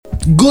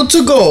Good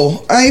to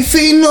go. I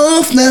feel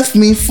enough left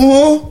me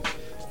for,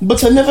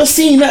 but I never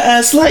seen an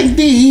ass like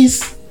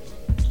this.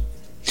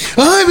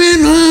 I've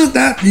been on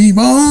that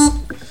people.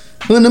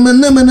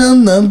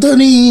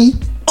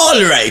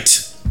 All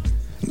right.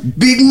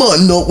 Big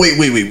man. No,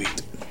 wait.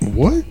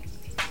 What?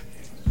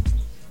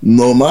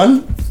 No,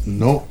 man.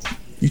 No.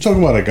 You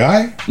talking about a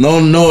guy? No,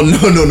 man.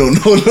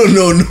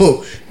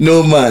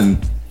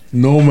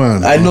 No,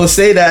 man. I know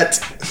say that.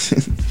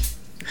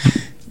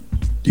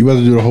 You about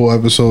to do the whole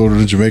episode in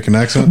a Jamaican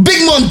accent?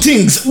 Big man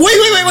things. Wait.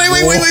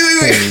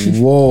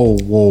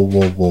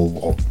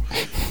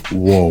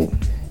 Whoa.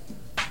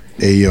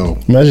 Hey, yo.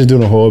 Imagine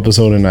doing a whole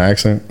episode in an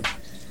accent.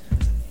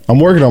 I'm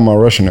working on my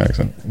Russian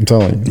accent. I'm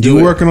telling you.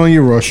 You're working on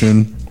your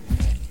Russian.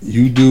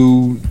 You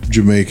do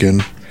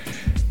Jamaican.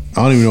 I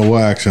don't even know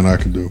what accent I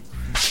could do.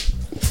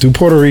 Do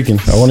Puerto Rican.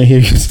 I want to hear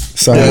you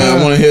sound. Yeah,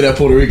 I want to hear that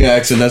Puerto Rican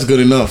accent. That's good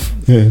enough.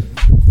 Yeah.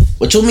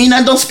 What you mean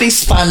I don't speak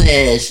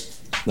Spanish?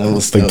 That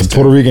was Like the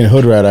Puerto Rican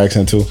hood rat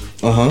accent too.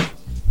 I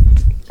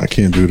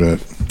can't do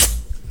that.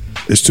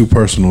 It's too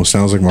personal. It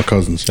sounds like my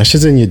cousins. That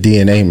shit's in your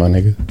DNA, my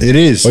nigga. It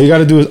is. All you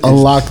gotta do is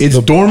unlock. It's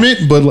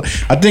dormant, but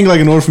I think like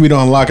in order for me to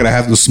unlock it, I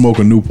have to smoke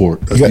a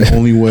Newport. That's the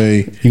only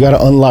way. You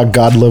gotta unlock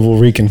God level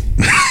Rican.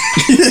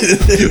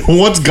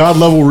 What's God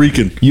level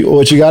Rican?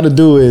 What you gotta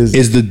do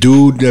is the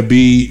dude that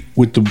be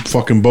with the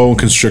fucking boa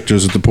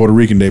constrictors at the Puerto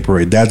Rican Day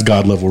Parade. That's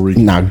God level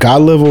Rican. Nah,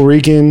 God level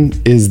Rican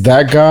is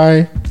that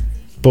guy,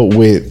 but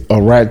with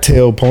a rat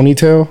tail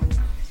ponytail.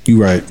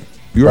 You right.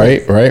 You're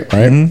right.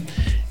 Mm-hmm.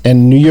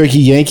 And New York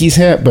Yankees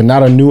hat, but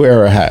not a new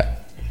era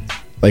hat.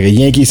 Like a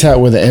Yankees hat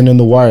where the end and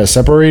the wire are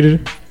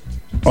separated.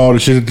 Oh, the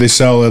shit that they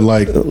sell at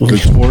like the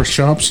tourist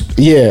shops?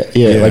 Yeah,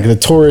 like the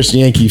tourist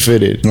Yankee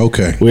fitted.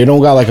 Okay. Where it don't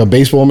got like a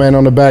baseball man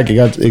on the back. It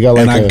got like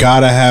and I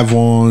gotta have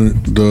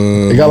on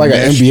the it got like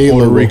an NBA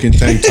Puerto logo. Rican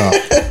tank top.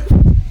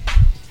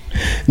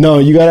 No,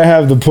 you gotta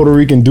have the Puerto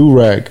Rican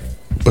do-rag.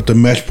 But the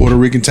mesh Puerto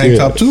Rican tank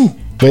top too.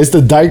 But it's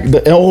the dyke,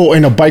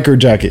 and a biker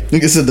jacket.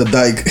 Nigga said the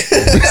dyke.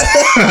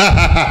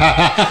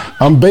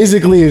 I'm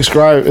basically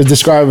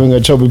describing a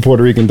chubby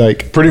Puerto Rican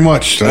dyke. Pretty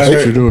much. That's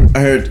what you're doing.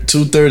 I heard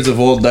 2/3 of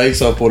all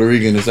dykes are Puerto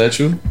Rican. Is that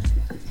true?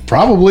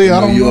 Probably. I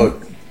don't know.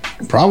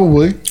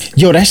 Probably.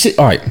 Yo, that shit.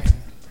 All right.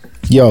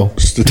 Yo.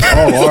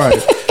 All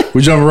right.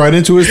 We jumping right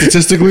into it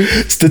statistically?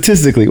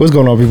 Statistically. What's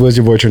going on, people? It's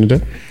your boy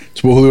Trinidad. It's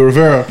Julio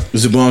Rivera.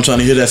 This is boy, I'm trying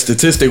to hear that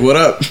statistic. What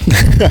up?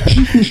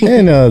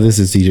 And this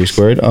is DJ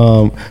Squared.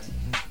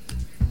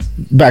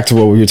 Back to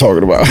what we were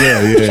talking about.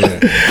 Yeah.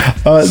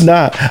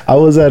 I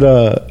was at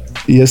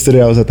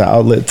yesterday I was at the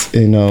outlets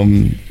in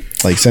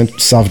like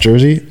South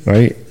Jersey,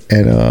 right?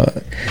 And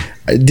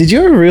did you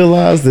ever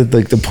realize that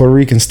like the Puerto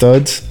Rican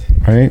studs,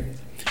 right?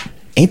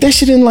 Ain't that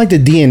shit in like the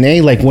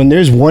DNA? Like when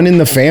there's one in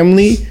the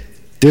family,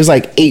 there's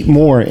like 8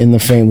 more in the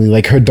family.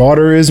 Like her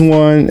daughter is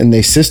one and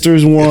their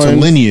sister's one. It's a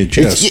lineage,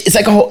 yes. It's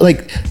like a whole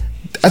like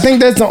I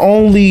think that's the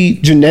only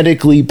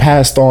genetically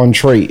passed on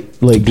trait.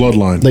 Like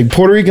bloodline. Like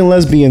Puerto Rican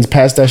lesbians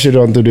pass that shit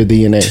on through their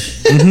DNA.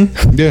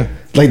 Mm-hmm. Yeah.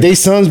 Like they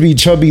sons be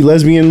chubby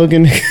lesbian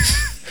looking.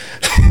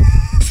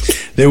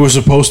 They were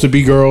supposed to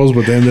be girls,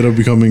 but they ended up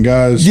becoming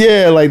guys.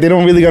 Yeah, like they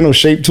don't really got no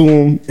shape to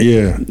them.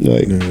 Yeah.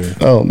 Like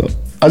I don't know.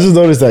 I just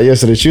noticed that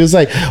yesterday. She was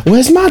like,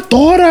 "Where's my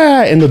daughter?"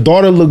 And the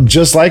daughter looked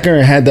just like her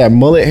and had that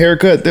mullet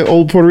haircut that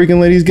old Puerto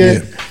Rican ladies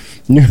get.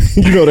 Yeah.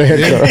 You know the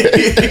haircut, right?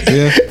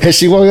 Yeah. And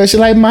she walked out, she's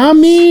like,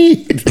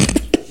 "Mommy."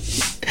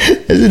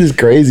 That shit is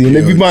crazy. And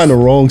they be buying the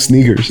wrong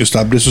sneakers. Just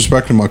stop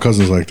disrespecting my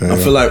cousins like that. I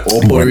feel like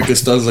all Puerto Rican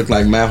studs look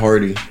like Matt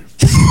Hardy.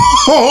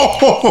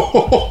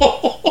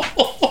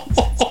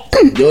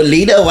 Yo,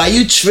 Lita, why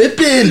you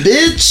tripping,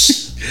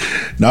 bitch?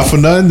 Not for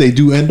nothing, they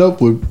do end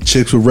up with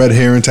chicks with red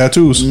hair and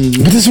tattoos.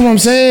 But that's what I'm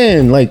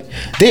saying. Like,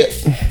 they...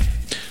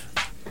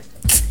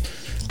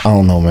 I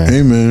don't know, man.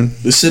 Hey, man.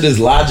 This shit is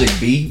logic,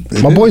 B.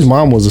 My boy's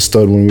mom was a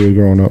stud when we were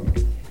growing up.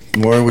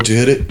 More, would you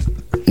hit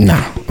it?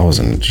 Nah, I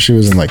wasn't. She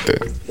was in like the...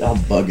 Y'all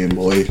bugging,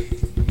 boy.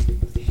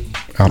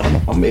 I don't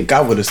know. I'll make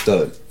out with a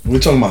stud. We're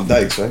talking about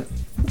dykes, right?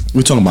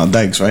 We're talking about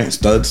dykes, right?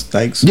 Studs,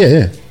 dykes?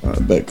 Yeah. I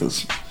bet,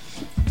 cause...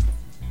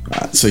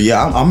 so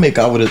yeah, I'll make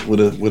out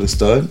with a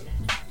stud.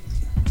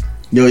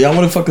 Yo, y'all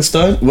want to fuck a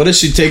stud? What does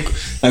she take?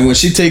 Like when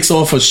she takes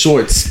off her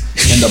shorts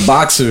and the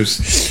boxers,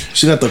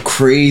 she got the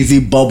crazy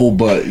bubble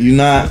butt. You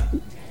not?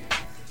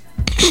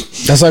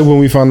 That's like when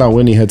we found out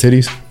Whitney had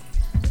titties.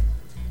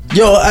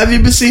 Yo, have you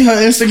been seeing her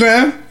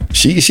Instagram?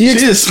 She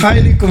is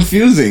highly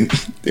confusing.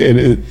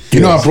 You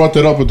know, I brought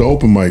that up at the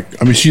open mic.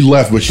 I mean, she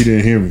left, but she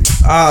didn't hear me.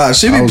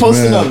 She be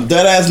posting up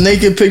dead ass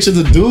naked pictures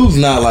of dudes.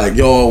 Not like,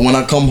 yo, when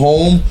I come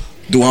home,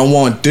 do I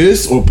want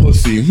this or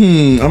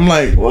pussy? I'm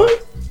like,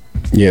 what?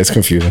 Yeah, it's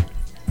confusing.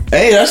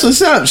 Hey, that's what's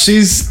up.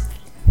 She's.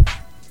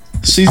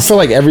 I feel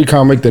like every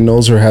comic that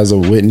knows her has a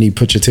Whitney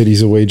put your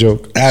titties away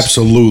joke.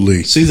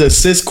 Absolutely. She's a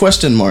cis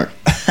question mark.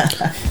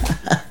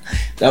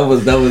 That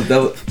was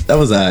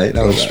alright.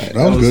 That was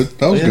good.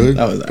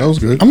 That was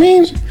good. I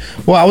mean,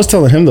 well, I was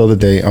telling him the other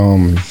day.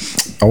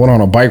 I went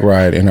on a bike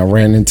ride and I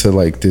ran into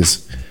like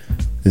this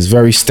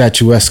very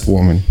statuesque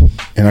woman.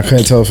 and I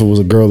couldn't tell if it was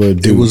a girl or a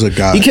dude. It was a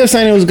guy. He kept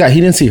saying it was a guy.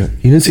 He didn't see her.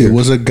 It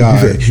was a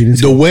guy.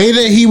 The way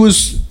that he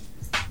was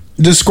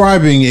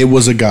describing it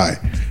was a guy.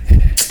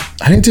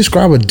 I didn't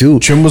describe a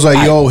dude. Trim was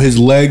like, yo, his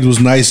legs was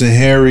nice and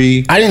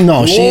hairy. I didn't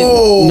know.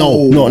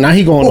 No. Now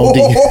he going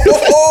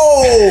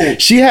OD.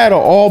 She had an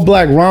all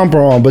black romper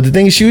on, but the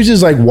thing is, she was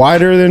just like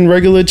wider than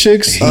regular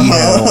chicks. He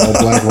had an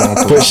all black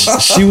romper. But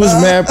she was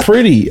mad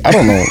pretty. I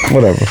don't know.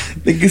 Whatever.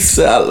 Nigga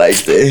said I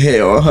like the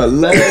hair on her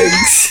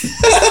legs.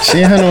 She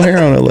ain't had no hair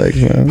on her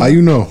legs, man. How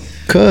you know?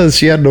 Cause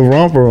she had the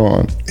romper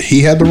on.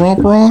 He had the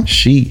romper on?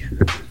 She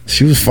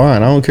was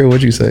fine. I don't care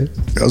what you say.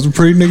 That was a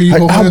pretty nigga you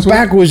go Her hands with?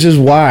 back was just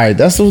wide.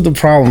 That's what the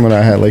problem that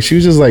I had. Like she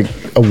was just like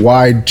a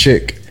wide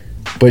chick.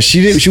 But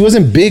she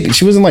wasn't big.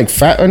 She wasn't like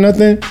fat or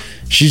nothing.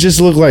 She just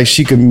looked like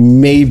she could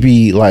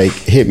maybe like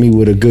hit me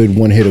with a good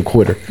one hit a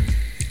quitter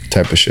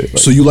type of shit.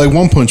 Like, So you like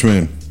One Punch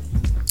Man?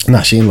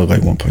 nah, she didn't look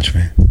like One Punch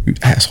Man. You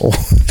asshole.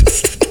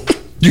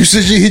 You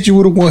said she hit you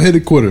with a one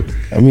hit quitter.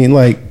 I mean,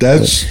 like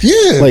That's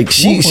yeah. like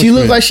she One Punch looked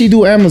Man. like she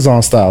do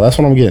Amazon style. That's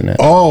what I'm getting at.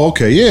 Oh,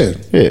 okay, yeah,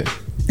 Yeah.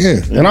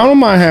 yeah. And I don't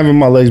mind having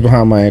my legs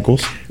behind my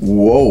ankles.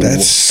 Whoa.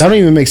 That's That don't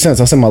even make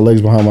sense. I said my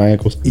legs behind my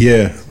ankles.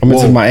 yeah. I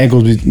meant Whoa. my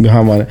ankles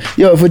behind my.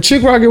 Yo, if a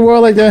chick rock your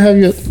world like that, have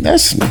you?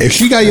 That's. If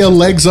she got your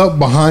legs up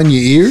behind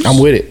your ears,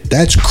 I'm with it.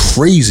 That's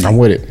crazy. I'm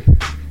with it.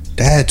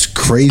 That's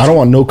crazy. I don't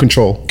want no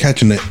control.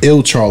 Catching the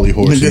ill Charlie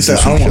horse. Nigga and said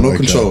some I don't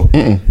want shit no like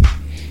control.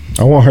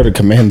 I want her to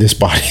command this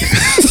body.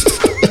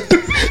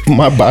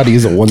 My body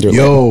is a wonderland.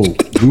 Yo,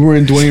 we were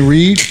in Dwayne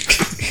Reed.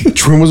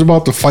 Trim was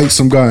about to fight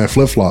some guy in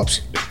flip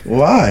flops.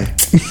 Why?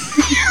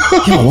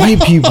 Yo,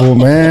 white people,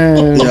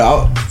 man.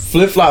 Yeah,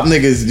 flip flop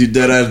niggas, you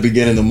dead ass be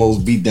getting the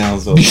most beat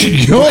downs though.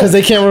 Yo, Because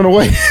they can't run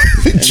away.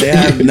 And they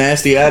have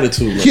nasty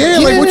attitude. Like, yeah,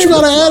 like what you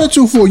got an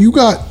attitude for? You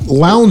got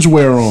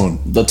loungewear on.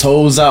 the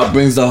toes out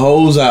brings the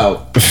hose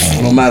out.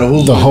 No matter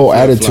who. The whole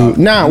attitude.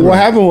 Nah, what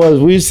happened was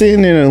we were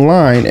sitting in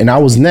line and I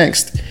was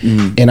next,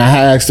 and I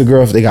had asked the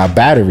girl if they got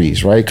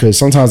batteries, right? Because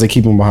sometimes they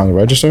keep them behind the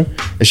register,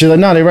 and she's like,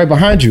 "No, they right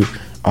behind you."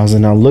 I was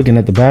like, now looking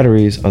at the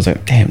batteries, I was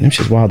like, "Damn, them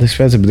shit's wild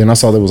expensive." But then I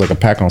saw there was like a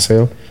pack on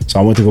sale, so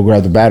I went to go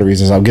grab the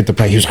batteries. As I get the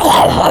pack, he was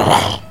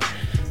like,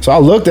 so I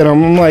looked at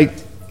him. I'm like,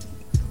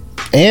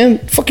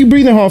 "And fuck you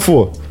breathing hard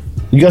for?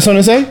 You got something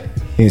to say?"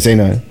 He didn't say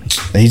nothing.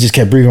 And he just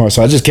kept breathing hard.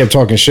 So I just kept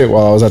talking shit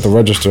while I was at the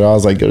register. I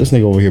was like, yo, this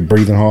nigga over here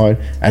breathing hard,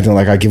 acting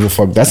like I give a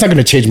fuck. That's not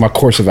gonna change my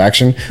course of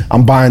action.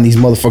 I'm buying these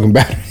motherfucking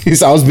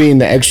batteries. I was being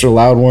the extra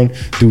loud one.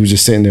 Dude was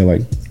just sitting there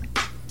like,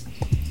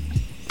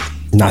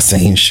 not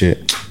saying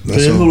shit.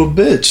 That's You're a a- little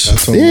bitch.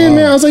 that's a Yeah, lie.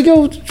 man. I was like,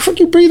 yo, fuck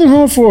you breathing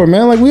hard for,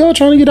 man. Like, we all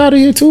trying to get out of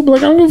here too. But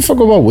like, I don't give a fuck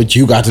about what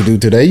you got to do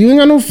today. You ain't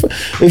got no,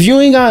 if you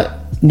ain't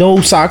got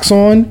no socks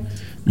on,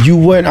 you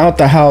went out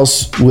the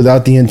house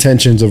without the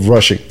intentions of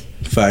rushing.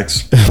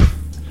 Facts.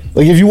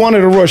 Like if you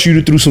wanted to rush, you'd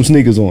have threw some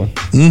sneakers on.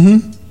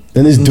 Mm-hmm.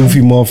 And this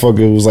doofy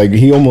motherfucker was like,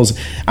 he almost.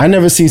 I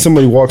never seen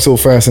somebody walk so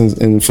fast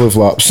in flip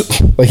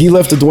flops. Like he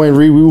left the Dwayne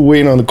Reed. We were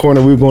waiting on the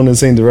corner. We were going in the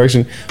same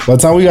direction. By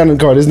the time we got in the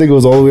car, this nigga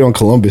was all the way on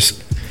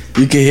Columbus.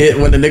 You can hit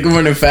when the nigga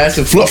running fast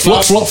and Flop,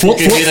 flop, flop, flop,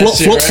 you can flop, hear that flop,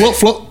 shit, flop, right? flop,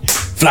 flop.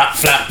 Flop,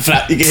 flop,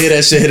 flop. You can hear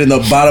that shit hitting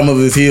the bottom of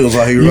his heels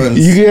while he runs.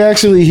 You can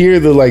actually hear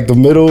the like the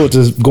middle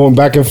just going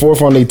back and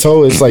forth on their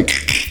toe. It's like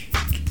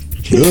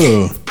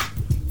Ugh.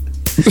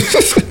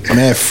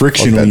 Mad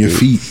friction Fuck on that your dude.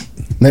 feet.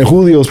 then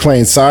Julio's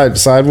playing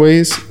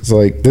sideways. It's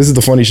like this is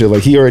the funny shit.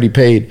 Like he already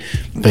paid,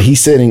 but he's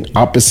sitting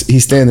opposite.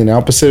 He's standing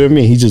opposite of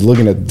me. He's just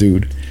looking at the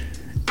dude.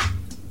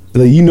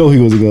 Like you know he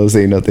wasn't gonna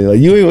say nothing. Like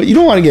you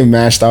don't want to get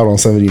mashed out on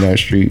 79th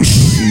Street.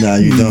 Nah,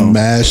 you don't.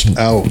 Mashed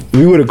out.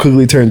 We would have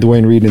quickly turned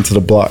Dwayne Reed into the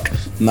block.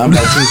 Not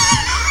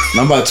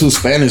by two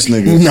Spanish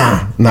niggas.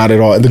 Nah, not at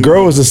all. The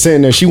girl was just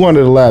sitting there. She wanted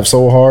to laugh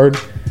so hard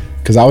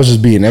because I was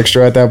just being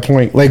extra at that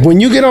point. Like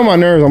when you get on my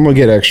nerves, I'm gonna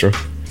get extra.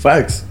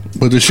 Facts.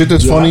 But the shit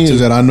that's You funny have to. is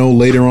that I know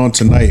later on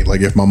tonight,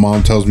 like if my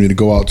mom tells me to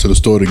go out to the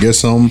store to get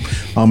something,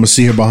 I'm gonna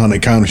see her behind the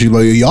counter. She's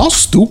like, "Y'all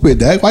stupid.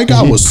 That white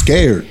guy was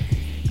scared."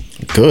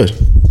 Good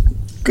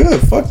Good.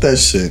 Fuck that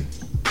shit.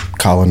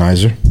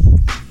 colonizer.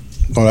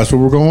 Oh, that's what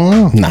we're going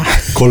on. Nah,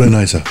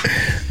 Colonizer.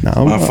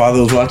 nah. My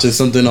father was watching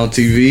something on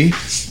TV.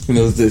 You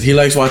know, he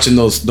likes watching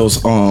those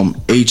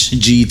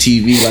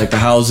HGTV, like the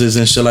houses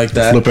and shit like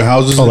that. Flipping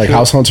houses. Oh, and like shit?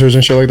 house hunters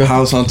and shit like that.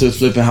 House hunters,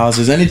 flipping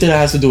houses, anything that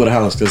has to do with a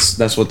house, because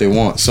that's what they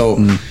want. So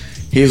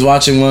he was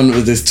watching one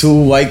with this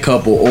old white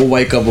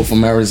couple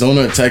from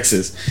Arizona or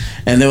Texas,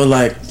 and they were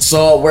like,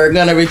 "So we're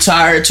gonna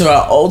retire to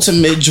our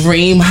ultimate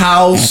dream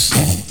house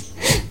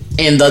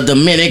in the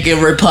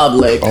Dominican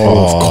Republic." Of And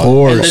the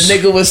course.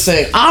 nigga was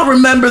saying, "I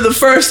remember the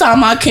first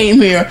time I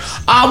came here,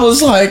 I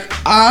was like,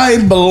 I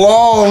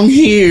belong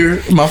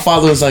here." My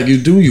father was like, "You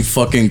do, you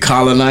fucking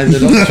colonizer,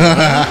 don't you? You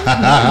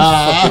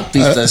fucking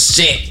piece of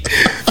shit."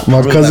 My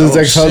I was cousin's like,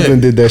 oh,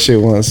 ex-husband did that shit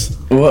once.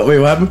 What? Wait,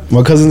 what happened?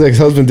 My cousin's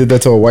ex-husband did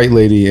that to a white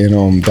lady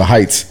in the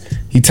Heights.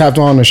 He tapped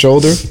her on the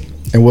shoulder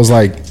and was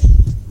like,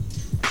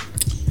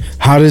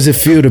 "How does it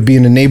feel to be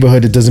in a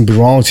neighborhood that doesn't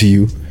belong to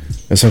you?"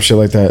 And some shit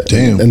like that.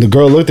 Damn. And the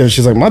girl looked at her.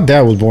 She's like, "My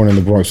dad was born in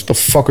the Bronx. What the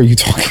fuck are you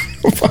talking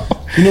about?"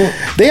 You know,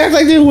 They act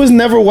like there was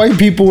never white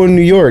people in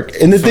New York.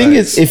 And the thing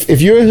is,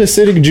 if you're a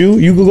Hasidic Jew,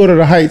 you could go to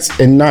the Heights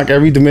and knock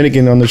every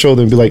Dominican on the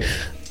shoulder and be like,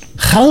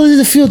 how does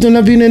it feel to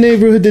not be in a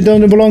neighborhood that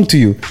doesn't belong to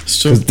you?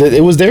 It's true. 'Cause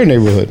it was their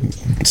neighborhood.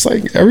 It's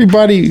like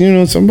everybody, you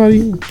know,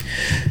 somebody.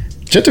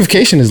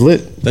 Gentrification is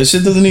lit. that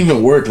shit doesn't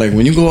even work. Like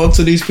when you go up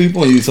to these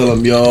people and you tell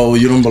them, yo,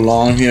 you don't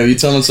belong here, you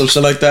tell them some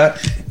shit like that.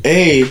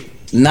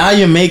 Now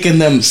you're making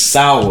them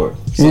sour.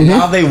 So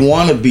now they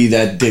want to be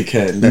that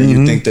dickhead that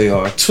you think they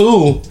are.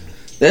 2,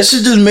 that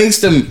shit just makes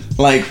them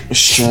like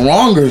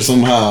stronger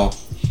somehow.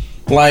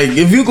 Like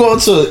if you go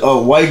to a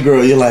white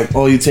girl, you're like,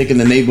 oh, you taking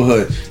the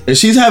neighborhood. If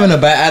she's having a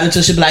bad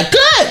attitude, she'll be like,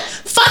 good,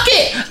 fuck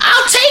it,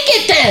 I'll take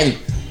it then.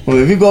 Well,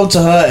 if you go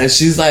to her and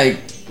she's like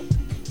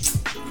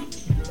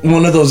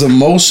one of those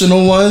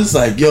emotional ones,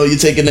 like, yo, you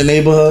taking the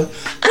neighborhood?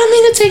 I don't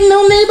mean to take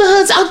no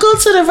neighborhoods. I'll go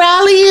to the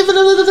rally.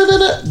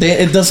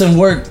 It doesn't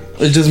work.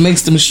 It just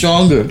makes them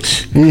stronger.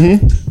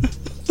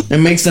 It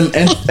makes them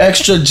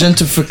extra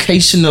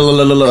gentrification.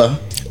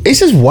 It's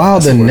just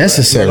wild and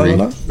necessary.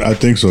 I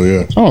think so,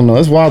 yeah. I don't know.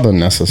 It's wild and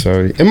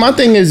necessary. And my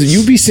thing is,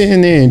 you be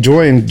sitting there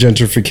enjoying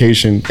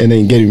gentrification and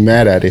then getting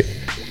mad at it.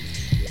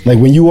 Like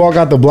when you walk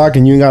out the block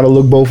and you ain't got to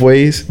look both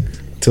ways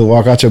to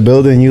walk out your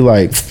building, you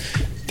like,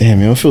 damn,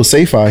 man, I feel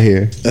safe out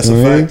here. That's you know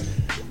a what I mean? fact.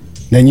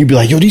 Then you be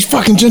like, yo, these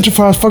fucking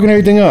gentrifiers fucking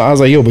everything up. I was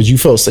like, yo, but you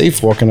felt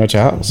safe walking out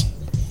your house.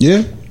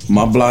 Yeah.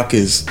 My block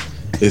is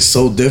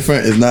so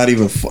different. It's not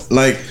even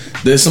like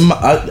there's some.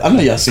 I know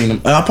y'all seen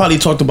them. I probably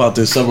talked about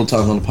this several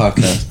times on the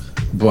podcast,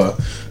 but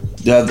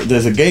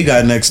there's a gay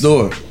guy next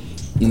door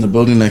in the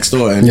building next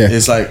door, and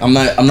it's like I'm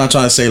not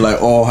trying to say like,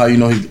 oh, how you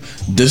know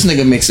this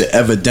nigga makes it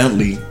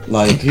evidently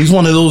like he's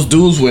one of those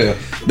dudes where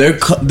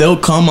they'll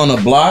come on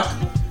a block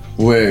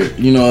where,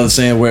 you know what I'm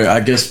saying, where I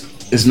guess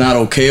it's not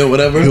okay or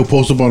whatever. He'll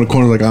post up on the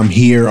corner like, I'm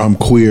here, I'm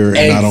queer,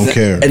 and I don't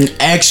care. And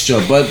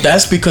extra, but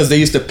that's because they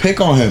used to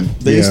pick on him.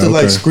 They used to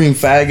like scream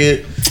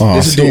faggot. They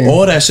used to do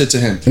all that shit to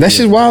him. And that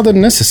shit's wild and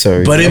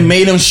necessary. But it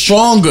made him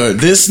stronger.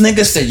 This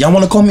nigga said, y'all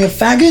want to call me a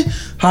faggot?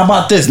 How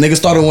about this? Nigga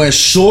started wearing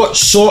short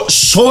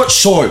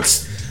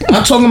shorts.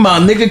 I'm talking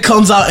about nigga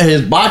comes out in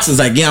his boxes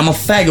like, yeah, I'm a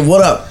faggot,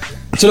 what up?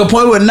 To the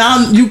point where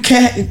now you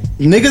can't,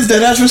 niggas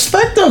that has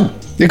respect him.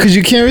 Yeah, because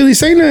you can't really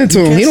say nothing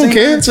to him. He don't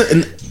care.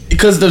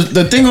 Because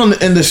the thing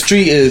in the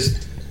street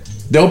is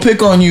they'll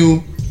pick on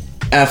you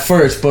at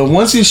first, but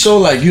once you show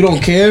like you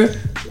don't care,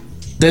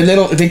 then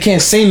they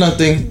can't say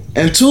nothing.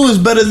 And 2, it's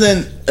better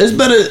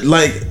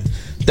like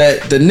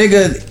that the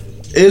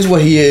nigga is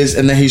what he is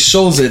and that he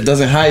shows it,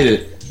 doesn't hide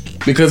it.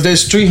 Because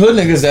there's street hood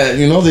niggas that,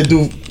 you know, they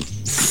do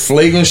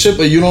flagrant shit,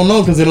 but you don't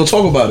know because they don't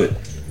talk about it.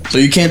 So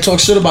you can't talk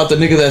shit about the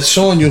nigga that's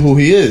showing you who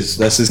he is.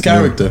 That's his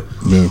character.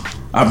 Yeah.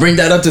 I bring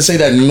that up to say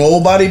that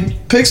nobody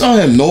picks on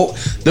him. No,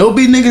 there'll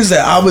be niggas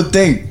that I would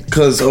think,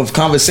 because of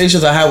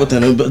conversations I had with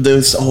them,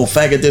 there's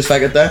faggot this,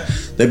 faggot that.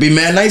 They'd be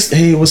mad nice.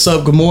 Hey, what's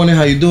up? Good morning.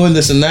 How you doing?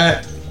 This and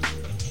that.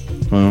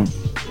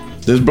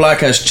 This block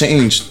has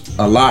changed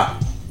a lot.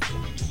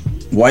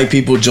 White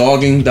people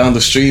jogging down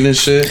the street and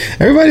shit.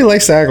 Everybody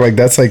likes to act like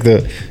that's like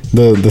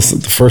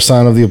the first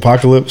sign of the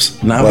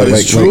apocalypse. Nah, but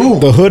it's true.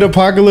 Like the hood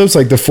apocalypse,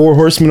 like the 4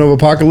 horsemen of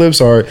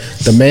apocalypse are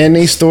the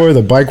mayonnaise store,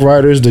 the bike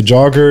riders, the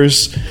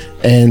joggers,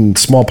 and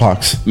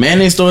smallpox.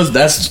 Mayonnaise stores,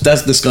 that's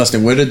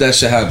disgusting. Where did that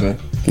shit happen?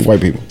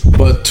 White people.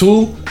 But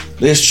 2,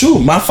 it's true.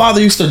 My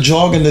father used to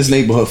jog in this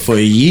neighborhood for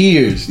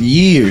years.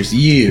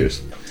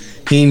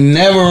 He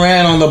never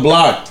ran on the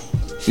block.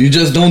 You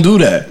just don't do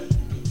that.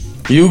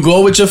 You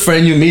go with your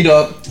friend, you meet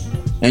up,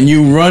 and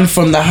you run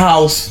from the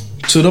house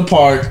to the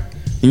park,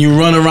 and you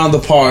run around the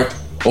park,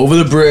 over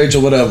the bridge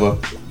or whatever.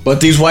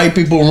 But these white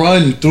people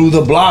run through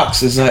the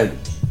blocks. It's like,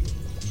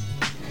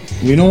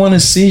 we don't want to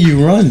see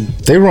you run.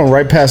 They run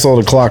right past all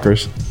the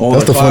clockers.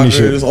 That's the funny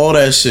shit. All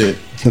that shit.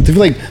 They be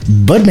like,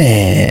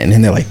 Budman,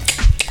 and they're like,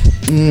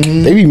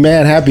 they be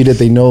mad happy that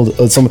they know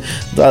some.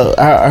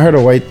 I heard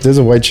there's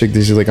a white chick that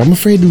she's like, I'm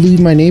afraid to leave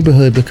my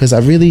neighborhood because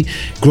I've really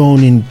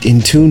grown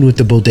in tune with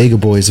the bodega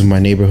boys of my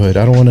neighborhood.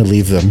 I don't want to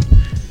leave them.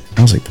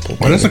 I was like,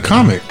 well, that's a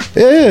comic.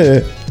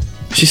 Yeah.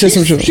 She said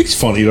some shit. She's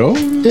funny though.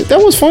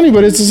 That was funny,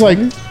 but it's just like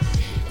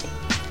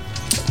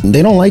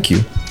they don't like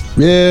you.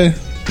 Yeah.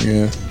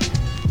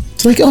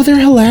 It's like, oh, they're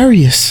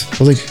hilarious.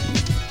 I was like,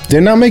 they're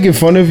not making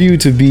fun of you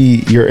to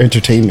be your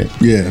entertainment.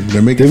 Yeah,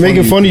 they're making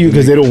fun of you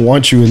because they don't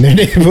want you in their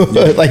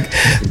neighborhood. Like,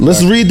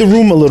 let's read the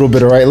room a little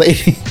bit, all right,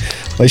 lady?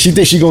 Like, she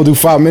thinks she gonna do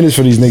 5 minutes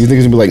for these niggas.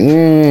 Niggas gonna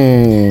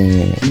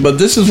be like, But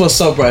this is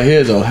what's up right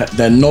here, though,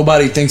 that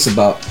nobody thinks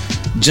about.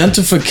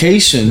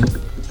 Gentrification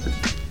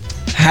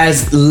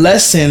has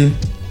lessened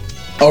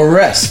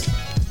arrest.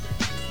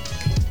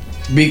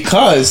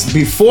 Because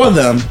before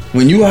them,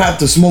 when you have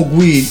to smoke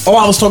weed,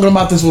 I was talking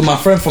about this with my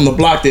friend from the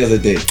block the other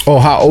day. Oh,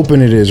 how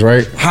open it is,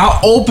 right? How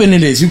open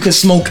it is. You can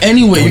smoke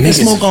anywhere. You can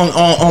smoke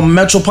on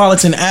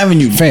Metropolitan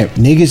Avenue. Fam,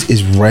 niggas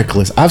is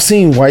reckless. I've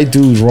seen white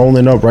dudes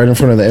rolling up right in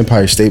front of the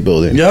Empire State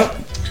Building. Yep.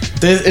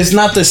 It's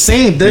not the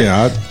same.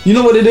 You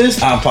know what it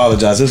is? I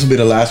apologize. This will be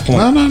the last point.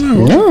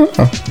 No.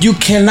 You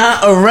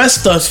cannot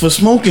arrest us for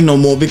smoking no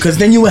more because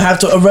then you would have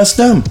to arrest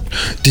them.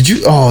 Did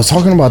you? Oh,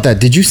 talking about that.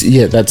 Did you see?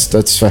 Yeah, that's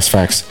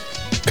facts.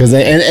 Because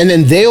and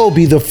then they'll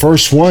be the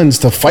first ones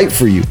to fight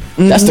for you.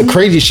 That's the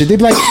crazy shit. They'd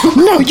be like,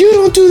 "No, you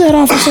don't do that,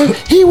 officer.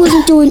 He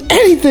wasn't doing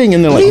anything."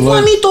 And they're like, Leave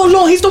Juanito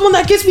alone. He's the one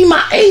that gives me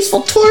my A's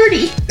for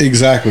 30.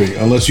 Exactly.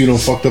 Unless you don't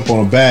fucked up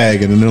on a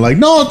bag, and then they're like,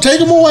 "No, take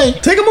him away.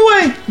 Take him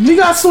away. We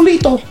got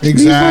Solito.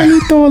 Exactly.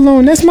 "Leave Juanito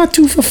alone. That's my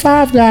 2 for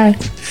 $5 guy."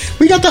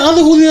 We got the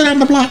other Julio on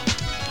the block."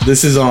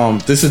 This is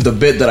the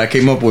bit that I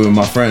came up with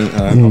my friend.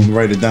 I'm gonna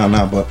write it down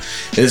now, but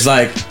it's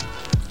like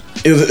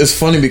it's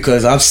funny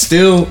because I'm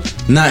still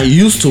not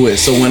used to it.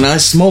 So when I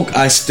smoke,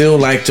 I still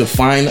like to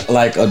find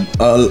like a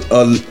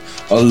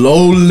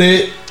low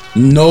lit,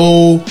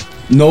 no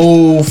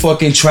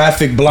fucking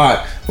traffic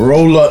block,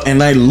 roll up,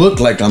 and I look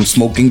like I'm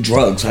smoking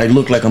drugs. I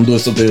look like I'm doing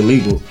something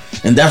illegal,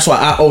 and that's why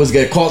I always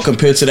get caught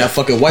compared to that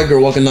fucking white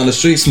girl walking down the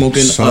street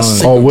smoking a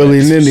cigarette. Oh,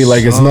 willy-nilly,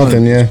 like it's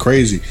nothing. Yeah, It's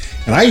crazy.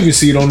 And I even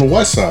see it on the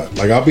west side.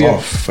 Like I'll be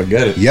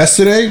forget it.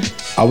 Yesterday,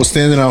 I was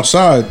standing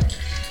outside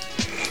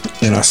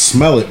and I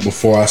smell it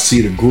before I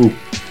see the group.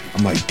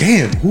 I'm like,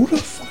 damn, who the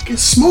fuck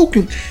is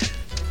smoking?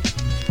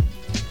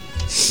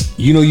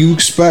 You know, you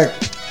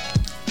expect,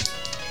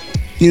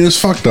 it's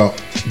fucked up,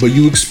 but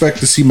you expect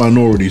to see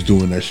minorities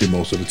doing that shit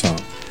most of the time.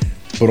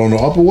 But on the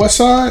Upper West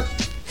Side,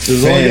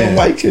 There's all young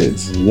white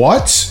kids.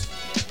 what?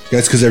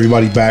 That's because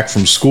everybody back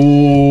from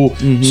school,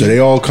 so they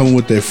all come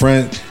with their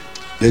friend.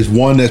 There's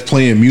one that's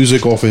playing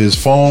music off of his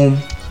phone,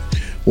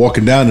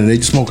 walking down, and they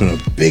just smoking a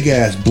big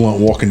ass blunt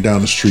walking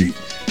down the street.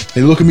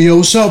 They look at me, "Yo,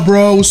 what's up,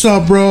 bro? What's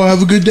up, bro?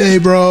 Have a good day,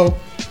 bro."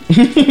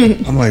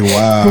 I'm like,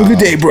 wow. Have a good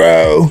day,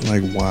 bro.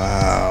 I'm like,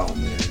 wow,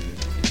 man,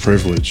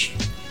 privilege.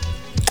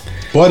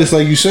 But it's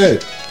like you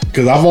said,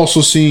 because I've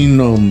also seen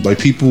like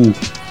people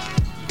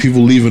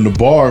leaving the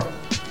bar.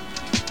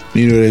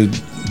 You know,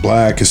 they're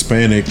black,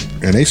 Hispanic,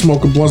 and they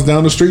smoking blunts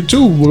down the street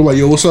too. We're like,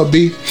 "Yo, what's up,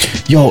 B?"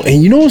 Yo,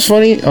 and you know what's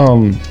funny?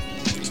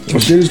 That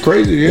shit is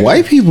crazy. Yeah.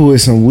 White people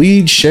with some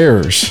weed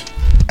sharers.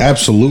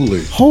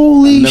 Absolutely.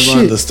 Holy Never shit.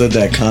 understood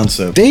that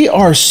concept. They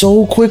are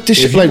so quick to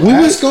If like you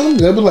ask them,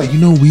 they'll be like,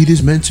 weed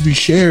is meant to be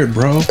shared,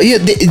 bro.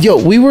 Yeah,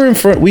 we were in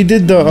front. We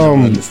did the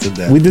understood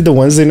that. we did the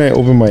Wednesday night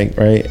open mic,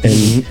 right?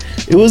 And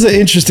it was an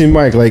interesting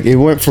mic. Like it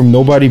went from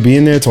nobody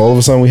being there to all of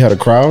a sudden we had a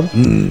crowd.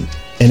 And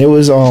it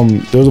was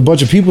there was a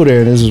bunch of people there,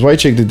 and there's this white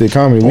chick that did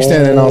comedy. We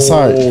standing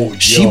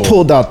outside. She yo.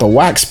 pulled out the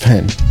wax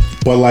pen.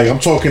 But like, I'm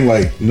talking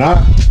like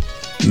not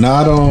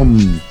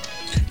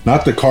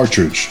the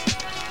cartridge.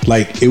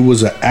 Like it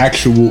was an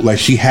actual, like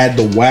she had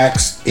the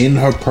wax in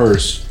her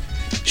purse.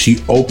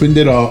 She opened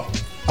it up.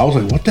 I was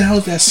like, what the hell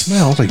is that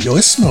smell? I was like, yo,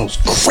 it smells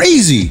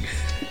crazy.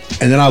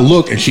 And then I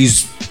look and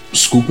she's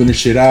scooping the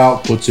shit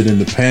out, puts it in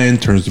the pen,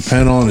 turns the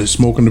pen on, and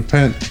smoking the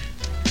pen.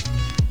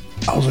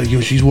 I was like,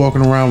 yo, she's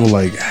walking around with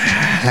like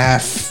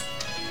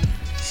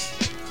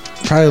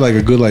probably like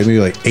a good, like maybe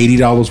like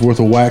 $80 worth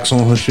of wax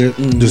on her shit,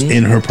 just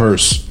in her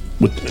purse,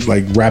 with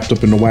like wrapped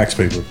up in the wax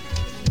paper.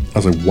 I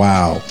was like,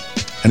 wow.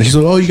 And she's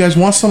like, "Oh, you guys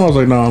want some?" I was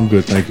like, "No, I'm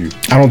good, thank you."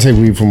 I don't take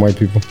weed from white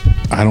people.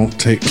 I don't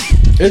take.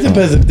 It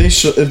depends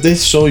if they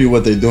show you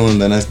what they're doing,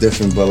 then that's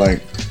different. But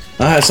like,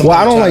 I had some. Well,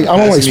 I don't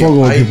like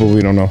smoking with people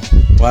we don't know.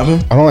 What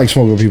happened? I don't like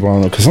smoking with people I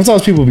don't know because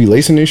sometimes people be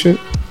lacing their shit.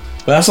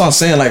 But that's what I'm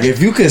saying. Like, if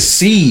you could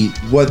see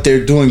what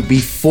they're doing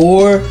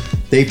before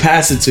they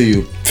pass it to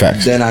you,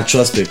 Facts. then I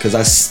trust it.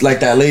 Because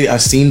like that lady, I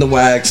seen the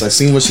wax, I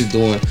seen what she's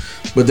doing.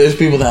 But there's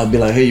people that'll be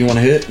like, "Hey, you want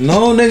to hit?"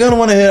 No, nigga, I don't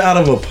want to hit out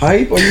of a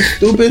pipe. Are you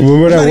stupid?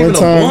 Remember that Not one even a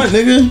time? blunt,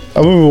 nigga. I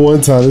remember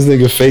one time this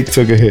nigga fake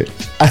took a hit.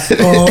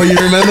 Oh, you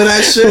remember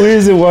that shit? We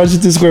was in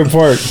Washington Square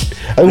Park.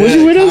 Was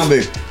you with us?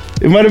 Comic.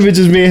 It might have been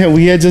just me and him.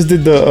 We had just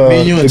did the Me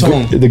and you and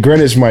Tone. the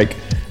Greenwich mic.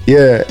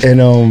 Yeah, and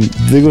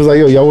nigga was like,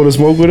 "Yo, y'all want to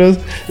smoke with us?"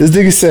 This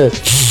nigga said,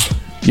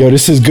 "Yo,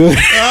 this is good."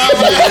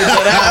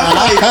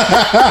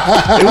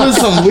 It was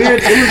some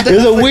weird. It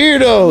was a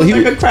weirdo. He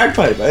was like a crack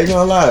pipe. I ain't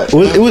gonna lie.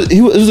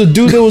 It was a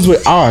dude that was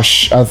with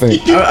Osh, I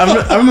think.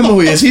 I remember who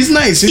he is. He's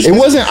nice. It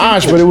wasn't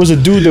Osh, but it was a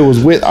dude that was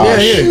with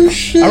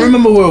Osh. Yeah. I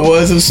remember who it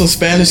was. It was some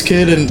Spanish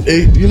kid, and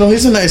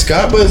he's a nice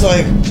guy, but it's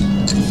like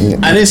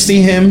I didn't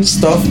see him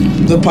stuff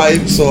the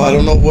pipe, so I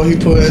don't know what he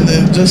put in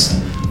there.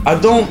 Just I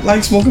don't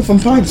like smoking from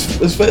pipes.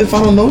 If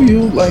I don't know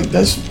you, like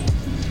that's.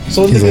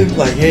 So nigga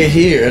like, "Hey,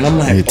 here," and I'm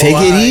like, Hey, take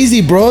it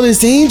easy, bro.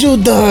 This angel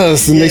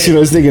dust. And next thing you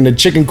know, this nigga in a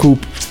chicken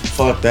coop,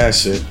 Fuck that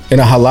shit.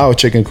 in a halal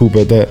chicken coop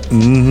at that.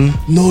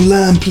 No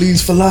lamb,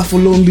 please.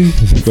 Falafel only.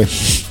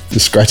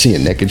 Just scratching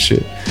your neck and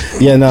shit.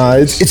 Yeah, nah,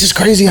 it's just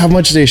crazy how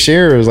much they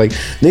share. It's like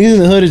niggas in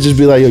the hood would just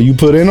be like, "Yo, you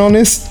put in on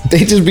this?"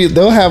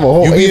 They'll have a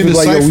whole You be in the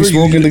like, "Yo, we cypher,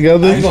 smoking you-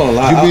 together." I ain't gonna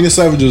lie. You be in the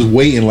cypher just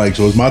waiting, like,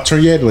 so it's my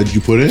turn yet? Like, you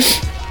put in?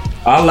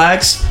 I'll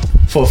ask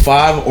for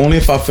 5 only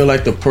if I feel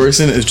like the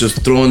person is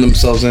just throwing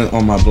themselves in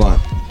on my blunt.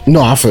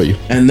 No, I feel you.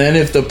 And then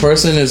if the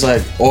person is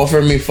like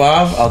offering me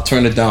 5, I'll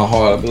turn it down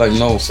hard. I'll be like,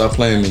 "No, stop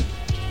playing me.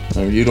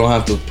 Like, you don't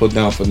have to put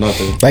down for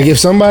nothing." Like if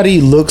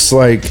somebody looks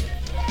like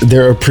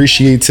they're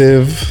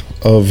appreciative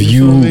of You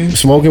feel you me?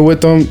 smoking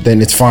with them,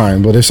 then it's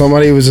fine. But if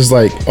somebody was just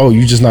like, "Oh,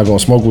 you just not gonna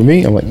smoke with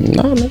me," I'm like,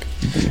 "No, nigga."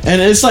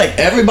 And it's like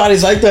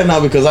everybody's like that now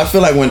because I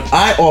feel like when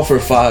I offer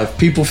 5,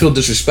 people feel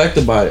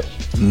disrespected by it.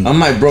 I'm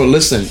like, bro,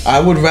 listen, I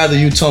would rather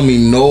you tell me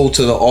no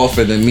to the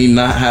offer than me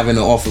not having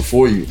an offer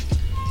for you.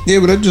 Yeah,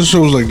 but that just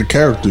shows like the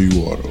character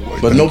you are, though.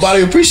 Like, But that's-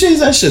 nobody appreciates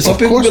that shit. Some Of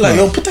people be course like,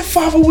 not. yo, put that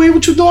 5 away.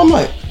 What you doing? I'm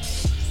like,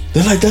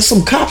 they're like, that's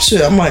some cop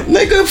shit. I'm like,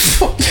 nigga,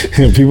 fuck.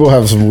 People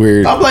have some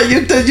weird. I'm like,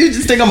 you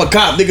just think I'm a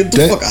cop, nigga. Get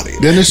the fuck out of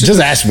here. Then it's Just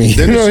ask me.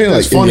 Then You know what I mean?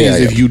 it's Like, funny yeah, is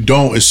yeah. if you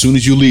don't, as soon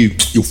as you leave,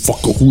 you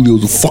fuck a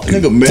Julio's a fucking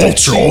Nigga, man,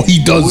 vulture. All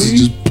he does is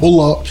just pull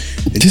up.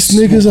 and This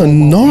nigga's a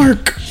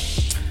narc.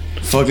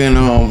 Fucking,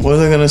 what was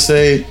I gonna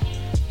say?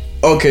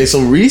 Okay, so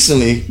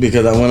recently,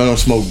 because I went on a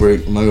smoke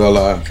break, I'm not gonna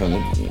lie,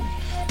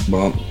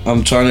 but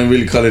I'm trying to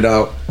really cut it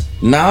out.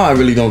 Now I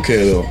really don't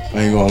care though. I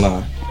ain't gonna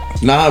lie.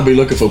 Now I'll be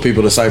looking for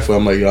people to cipher.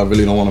 I'm like, yo, I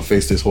really don't want to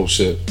face this whole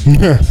shit.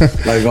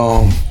 Like,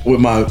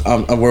 with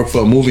I work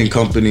for a moving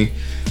company.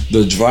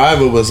 The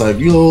driver was like,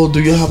 yo,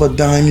 do you have a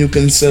dime you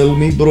can sell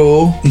me,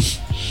 bro?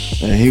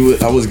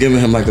 And I was giving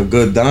him like a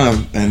good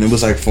dime, and it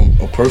was like from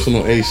a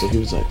personal ace. So he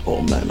was like,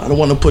 "Oh man, I don't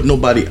want to put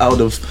nobody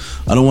out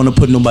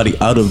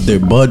of their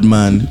bud,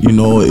 man. You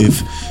know,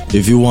 if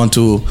you want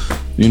to,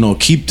 you know,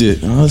 keep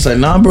it." And I was like,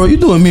 "Nah, bro, you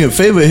doing me a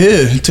favor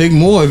here. Take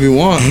more if you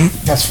want."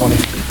 That's funny.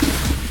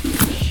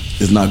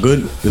 It's not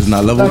good. It's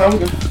not level. I'm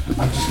good.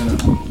 I'm just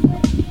gonna.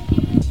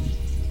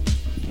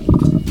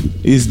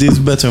 Is this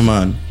better,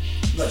 man?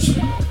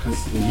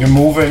 You're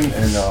moving,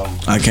 and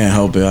I can't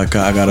help it. I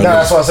gotta. no,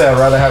 that's why I say I'd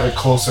rather have it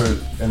closer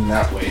in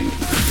that way.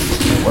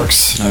 It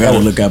works. I gotta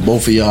look at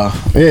both of y'all.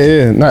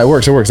 Yeah. No, it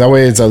works. It works. That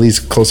way, it's at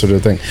least closer to the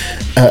thing.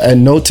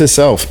 And note to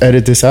self: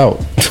 edit this out.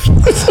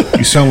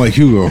 You sound like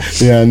Hugo.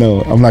 Yeah, I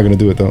know. I'm not gonna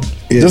do it though.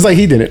 Yeah. Just like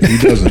he did it. He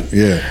doesn't.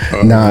 Yeah.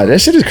 Nah, that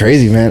shit is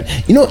crazy, man.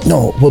 You know,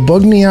 no. What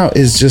bugged me out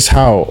is just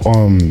how,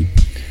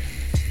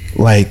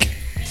 like,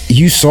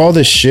 you saw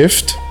the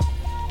shift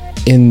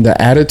in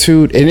the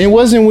attitude, and it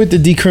wasn't with the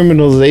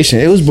decriminalization.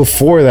 It was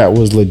before that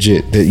was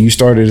legit that you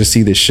started to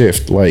see the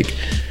shift. Like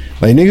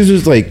niggas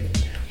was like,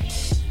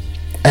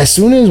 as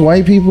soon as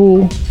white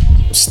people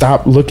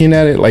stopped looking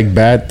at it like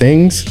bad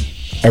things,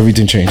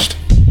 everything changed.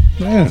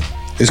 Yeah.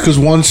 It's because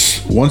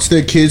once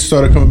their kids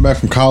started coming back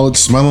from college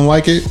smelling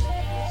like it,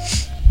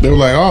 they were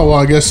like, oh, well,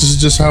 I guess this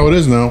is just how it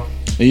is now.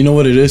 And you know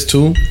what it is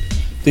too?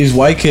 These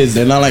white kids,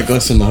 they're not like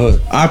us in the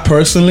hood. I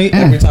personally,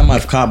 every time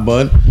I've copped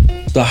bud,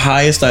 the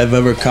highest I've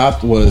ever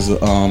copped was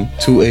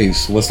 2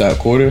 A's. What's that,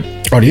 quarter?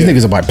 Oh, these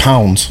niggas are by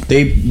pounds.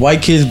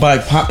 White kids buy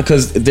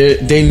because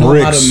they know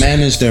how Bricks. to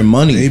manage their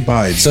money. They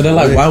buy So they're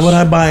like, bricks. why would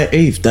I buy an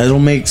eighth? That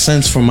don't make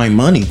sense for my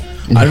money.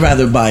 I'd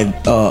rather buy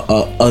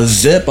a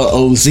zip, a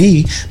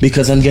OZ,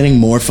 because I'm getting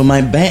more for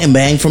my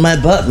bang for my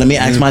buck. Let me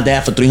ask my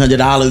dad for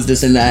 $300,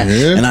 this and that,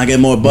 Yeah. and I get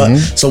more buck.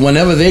 So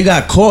whenever they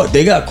got caught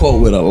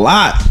with a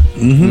lot.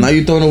 Now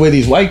you're throwing away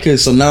these white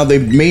kids. So now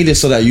they've made it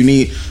so that you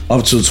need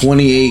up to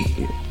 28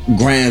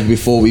 grams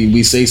before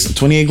we say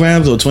 28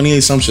 grams or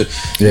 28 some shit.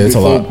 Yeah, it's a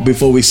before, lot.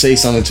 before we say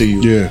something to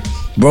you. Yeah.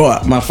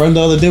 Bro, my friend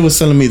the other day was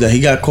telling me that he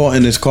got caught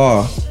in his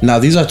car. Now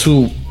these are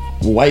 2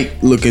 white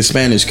looking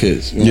Spanish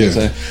kids. You know what I'm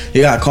saying?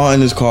 He got caught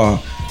in his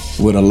car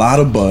with a lot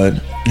of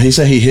bud. He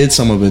said he hid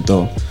some of it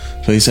though.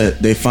 So he said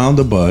they found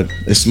the bud.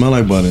 It smelled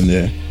like bud in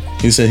there.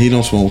 He said he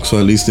don't smoke, so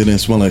at least it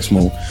didn't smell like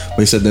smoke. But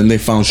he said then they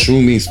found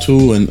shroomies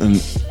too and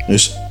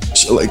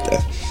shit like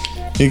that.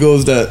 He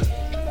goes that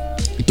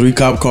 3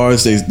 cop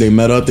cars, they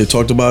met up, they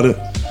talked about it,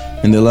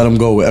 and they let him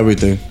go with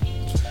everything.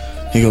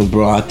 He goes,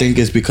 bro, I think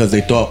it's because they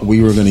thought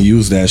we were gonna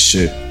use that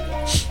shit.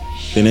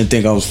 They didn't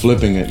think I was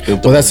flipping it. They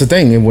Well, that's the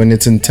thing. And when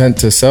it's intent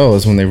to sell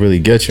is when they really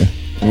get you.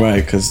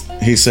 right, because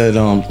he said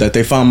that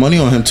they found money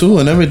on him too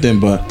and everything,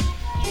 but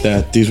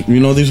that these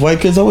white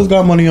kids always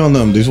got money on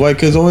them. These white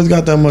kids always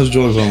got that much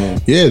drugs on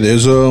them. Yeah,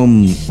 there's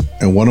in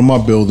one of my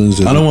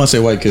buildings. I don't want to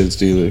say white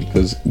kids either,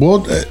 because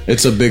Well,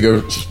 it's a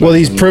bigger. Well,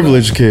 these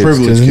privileged kids.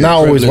 Privileged Because kids. not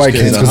always Privileged white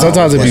kids. kids. Because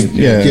sometimes it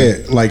be, yeah. yeah,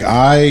 like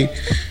I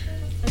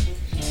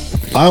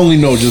only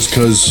know just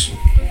because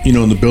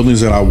in the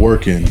buildings that I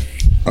work in,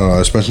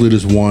 especially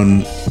this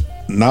one,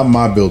 not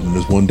my building,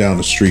 there's one down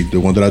the street, the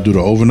one that I do the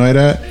overnight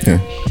at. Yeah.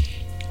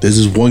 There's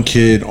this one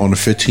kid on the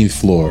 15th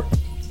floor.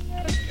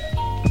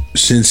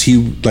 Since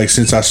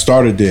I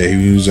started there,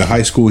 he was in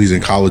high school. He's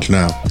in college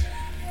now.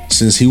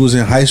 Since he was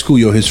in high school,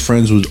 his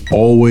friends was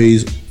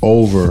always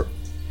over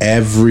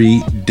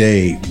every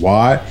day.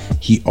 Why?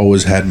 He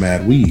always had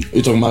mad weed.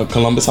 You talking about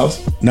Columbus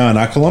House? Nah,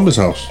 not Columbus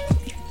House.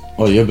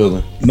 Oh, your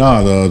building.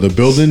 Nah, the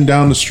building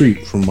down the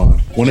street from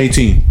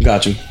 118.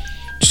 Got you.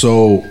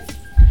 So,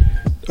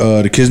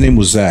 the kid's name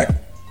was Zach.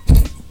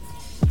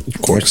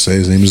 Of course, say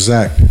his name is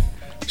Zach.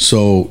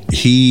 So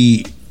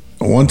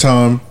one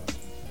time,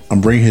 I'm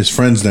bringing his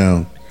friends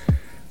down,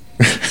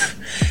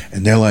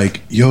 and they're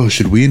like, "Yo,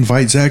 should we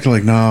invite Zach?" They're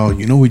like, "No,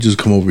 we just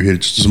come over here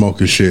just to smoke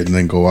his shit and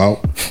then go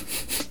out."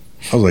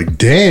 I was like,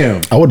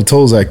 "Damn!" I would have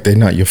told Zach they're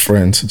not your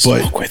friends. But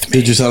Smoke with me.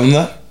 Did you tell him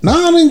that? No,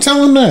 I didn't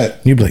tell him that.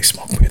 You'd be like,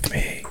 smoke with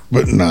me.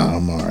 But nah,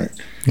 I'm all right.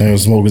 You don't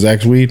smoke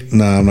Zach's weed?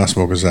 Nah, I'm not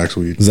smoking Zach's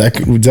weed. Zach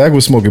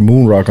was smoking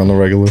Moon Rock on the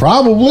regular.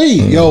 Probably,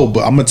 yo.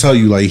 But I'm gonna tell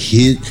you, like,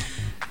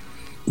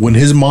 when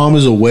his mom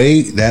is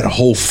away, that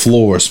whole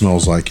floor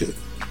smells like it.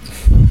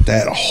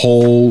 That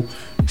whole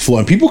floor.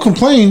 And people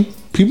complain.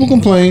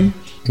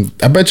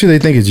 I bet you they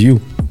think it's you.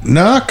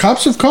 Nah,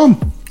 cops have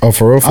come. Oh,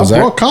 for real? For I Zach?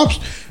 brought cops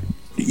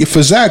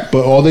for Zach,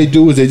 but all they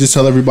do is they just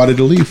tell everybody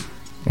to leave.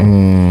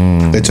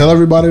 They tell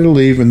everybody to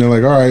leave, and they're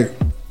like, "All right,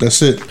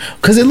 that's it."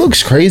 Because it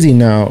looks crazy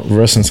now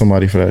arresting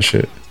somebody for that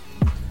shit.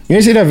 You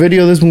ain't see that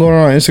video that's been going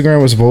on Instagram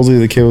where supposedly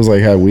the kid was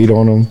like had weed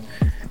on him,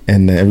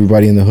 and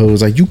everybody in the hood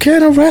was like, "You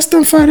can't arrest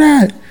him for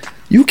that.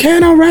 You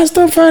can't arrest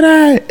him for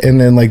that." And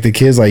then like the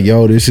kid's like,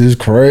 "Yo, this is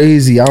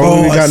crazy. I don't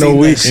even got no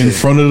weed in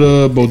front of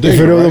the bodega." In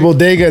front of the right?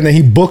 bodega, and then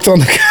he booked on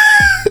the.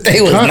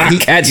 They was not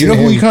catching You know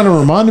him. who he kind of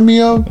reminded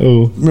me of?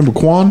 Who? Remember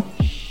Quan?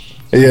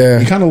 Yeah,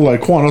 He kind of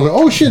like Quan. I was like,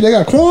 "Oh shit, they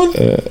got Quan."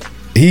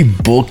 he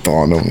booked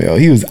on him, yo.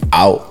 He was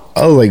out.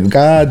 I was like,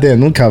 God damn,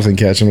 them cops ain't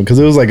catching him because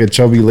it was like a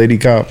chubby lady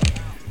cop.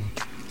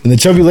 And the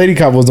chubby lady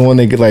cop was the one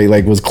that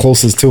like was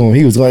closest to him.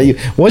 He was like,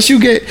 once you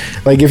get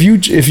like if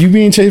you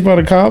being chased by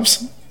the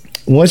cops,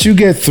 once you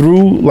get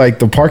through like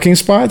the parking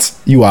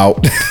spots, you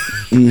out.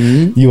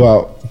 You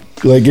out.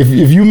 Like if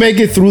you make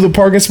it through the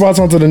parking spots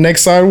onto the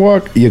next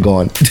sidewalk, you're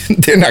gone.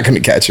 They're not gonna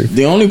catch you.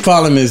 The only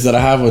problem is that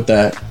I have with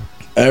that,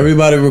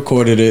 everybody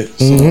recorded it.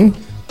 So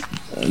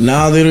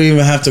now they don't even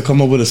have to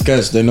come up with a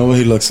sketch. They know what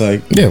he looks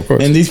like. Yeah, of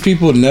course. And these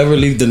people never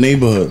leave the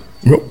neighborhood.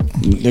 Nope.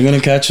 They're gonna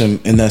catch him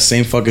in that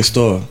same fucking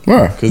store.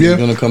 Right. Because Yeah. he's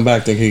gonna come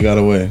back think he got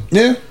away.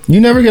 Yeah. You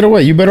never get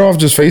away. You better off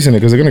just facing it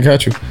because they're gonna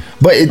catch you.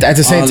 But at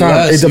the same time,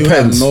 it Unless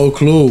depends. You have no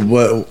clue,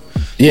 but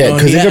Yeah,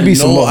 'cause he there could had be no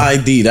some more.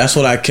 ID. That's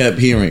what I kept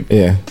hearing.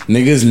 Yeah.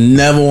 Niggas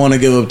never want to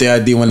give up their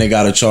ID when they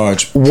got a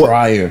charge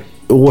prior.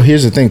 Well,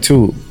 here's the thing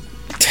too.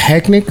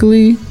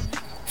 Technically,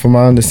 from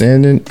my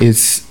understanding,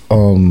 it's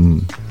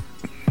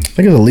I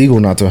think it's illegal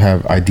not to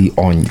have ID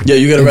on you. Yeah,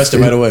 you get arrested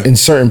right away. In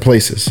certain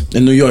places.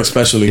 In New York,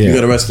 especially, Yeah. you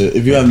get arrested.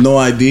 If you have no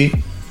ID,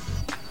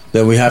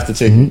 then we have to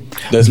take you.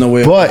 There's no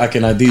way But- I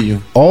can ID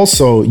you.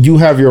 Also, you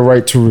have your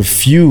right to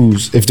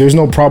refuse if there's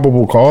no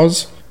probable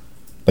cause.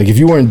 Like if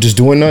you weren't just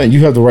doing nothing,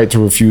 you have the right to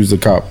refuse the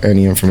cop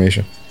any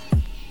information.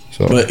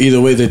 So But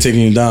either way, they're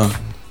taking you down.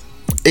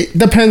 it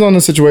depends on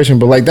the situation,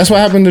 but like that's what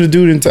happened to the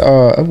dude in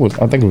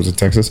I think it was in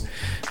Texas.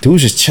 Dude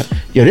was just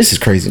yo, this is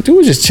crazy. Dude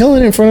was just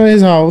chilling in front of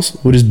his house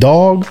with his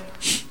dog.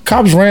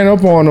 Cops ran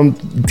up on him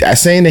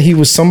saying that he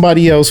was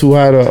somebody else who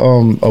had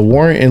a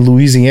warrant in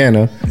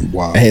Louisiana.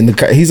 Wow. And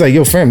he's like,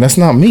 "Yo, fam, that's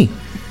not me."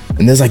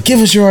 And there's like, "Give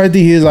us your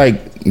ID." He's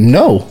like,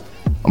 "No,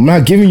 I'm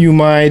not giving you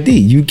my ID.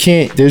 You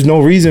can't. There's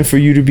no reason for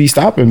you to be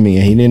stopping me."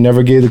 And he didn't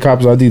never gave the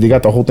cops ID. They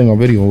got the whole thing on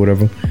video or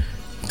whatever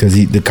because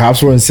the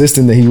cops were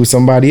insisting that he was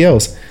somebody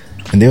else.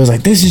 And they was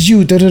like, "This is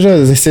you." Da, da,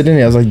 da. They sit in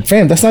there. I was like,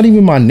 "Fam, that's not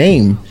even my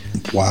name.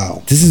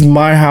 Wow. This is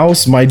my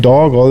house, my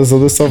dog, all this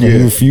other stuff." And he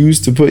Yeah.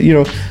 refused to put.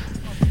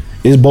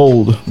 It's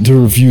bold to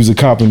refuse a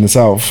cop in the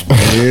South,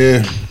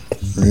 Yeah.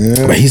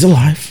 Yeah. but he's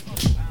alive.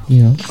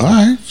 All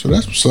right. So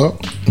that's what's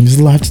up. He's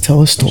alive to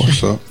tell his story.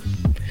 What's up?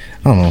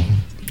 I don't know.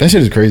 That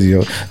shit is crazy,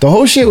 yo. The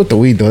whole shit with the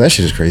weed, though, that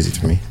shit is crazy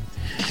to me.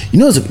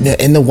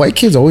 And the white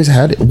kids always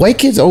had it. White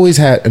kids always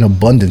had an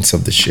abundance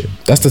of the shit.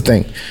 That's the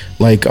thing.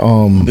 Like,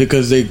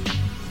 Because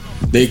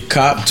they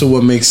cop to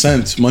what makes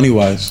sense money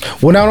wise.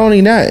 well, not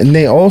only that, and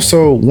they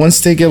also,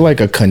 once they get like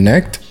a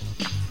connect,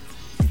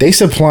 they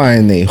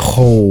supplying they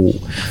whole.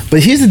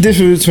 But here's the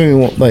difference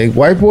between like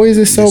white boys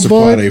that They sell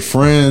supply bud. their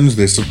friends.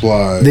 They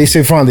supply. They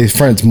say from their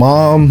friends'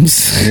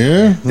 moms.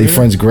 Yeah. Their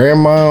friends'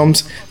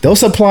 grandmoms. They'll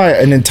supply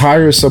an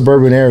entire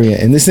suburban area.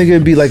 And this nigga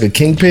would be like a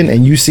kingpin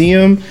and you see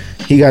him,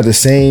 he got the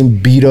same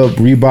beat up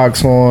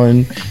Reeboks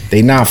on.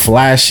 They not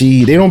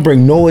flashy. They don't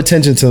bring no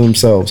attention to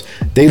themselves.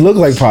 They look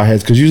like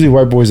potheads because usually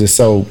white boys that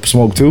sell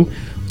smoke too.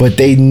 But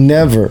they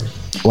never,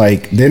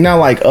 like, they're not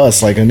like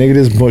us. Like a nigga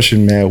that's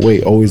pushing mad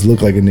weight always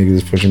look like a nigga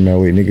that's pushing mad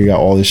weight. Nigga got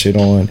all this shit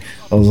on.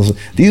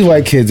 These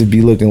white kids would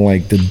be looking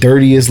like the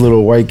dirtiest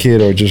little white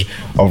kid or just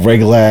a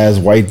regular ass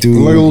white dude.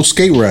 Like a little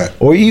skate rat.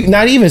 Or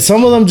not even.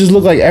 Some of them just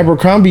look like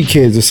Abercrombie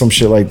kids or some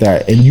shit like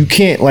that. And you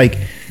can't like.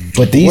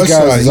 But these West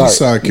guys, side, east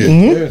side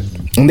kid.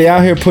 and they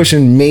out here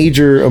pushing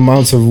major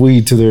amounts of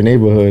weed to their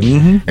neighborhood.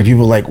 And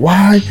people are like,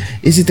 why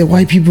is it that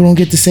white people don't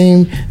get the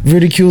same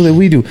ridicule that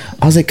we do?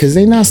 I was like, because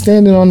they not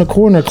standing on the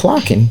corner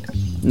clocking.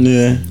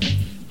 Yeah.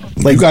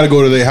 Like, You got to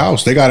go to their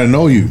house. They got to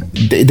know you.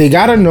 they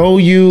gotta know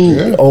you,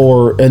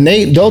 Yeah. and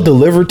they'll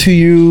deliver to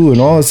you and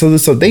all this other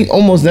stuff. They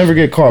almost never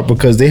get caught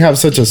because they have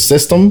such a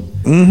system.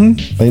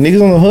 Like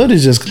niggas on the hood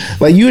is just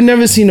like you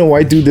never seen a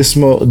white dude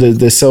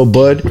that sell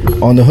bud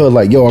on the hood.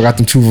 Like, yo, I got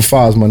them 2 for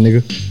 5s, my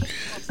nigga.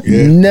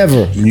 Yeah.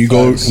 Never. When you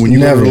go to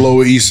Never. the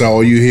Lower East Side,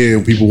 all you hear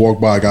when people walk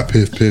by, got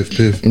piff, piff,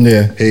 piff.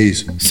 Yeah.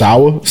 Haze.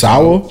 Sour.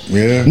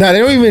 Yeah. Nah, they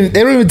don't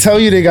even tell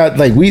you they got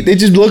like weed. They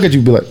just look at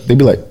you, they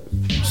be like,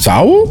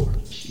 sour,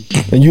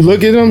 and you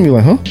look at them, you're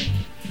like, huh?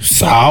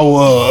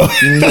 Sour.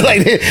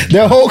 Like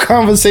their whole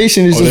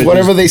conversation is just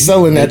whatever they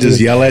selling They that. just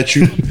yell at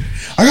you.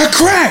 I got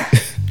crack.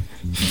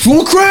 You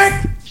want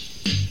crack?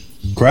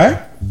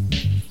 Crack.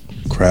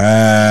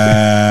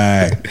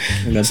 I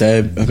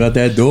got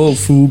that dog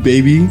food,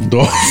 baby.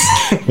 Dog.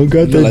 Who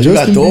got that? Like, you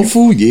got Justin dog Bieber?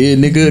 food? Yeah,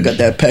 nigga. Got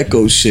that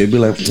Petco shit. Be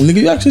like,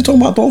 nigga, you actually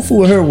talking about dog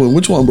food or heroin?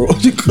 Which one, bro?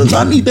 Because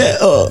I need that.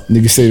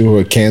 Nigga say there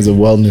were cans of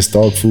wellness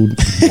dog food.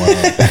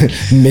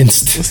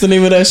 Minced. What's the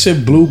name of that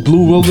shit? Blue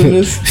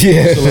Wilderness?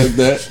 Yeah. Something like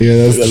that. Yeah,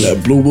 that's- I got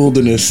that Blue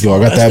Wilderness. Yo, I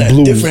got That's that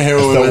blue. different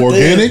heroin. That right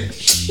organic? there.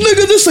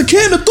 Nigga, this a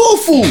can of dog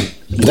food.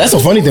 But that's a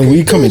funny thing.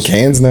 We come in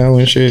cans now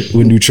and shit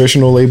with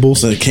nutritional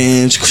labels. The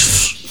cans.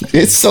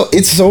 It's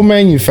so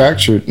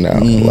manufactured now.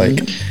 Mm-hmm.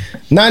 Like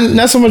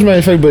not so much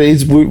manufactured, but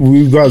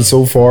we've gotten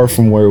so far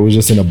from where it was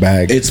just in a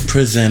bag. It's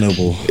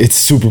presentable. It's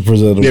super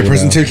presentable. Yeah, now.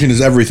 presentation is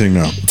everything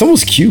now. It's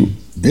almost cute.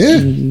 Yeah.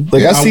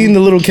 Like Yeah, I seen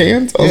the little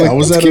cans. I was Yeah, like, I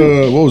was that's at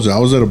cute. a what was it? I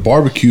was at a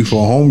barbecue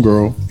for a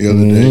homegirl the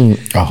other day,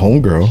 A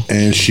homegirl.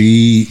 and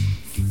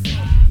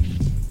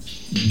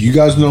you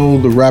guys know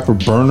the rapper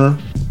Burner,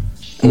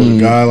 or the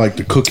guy like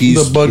the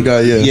cookies, The bud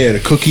guy, yeah. yeah, the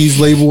cookies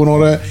label and all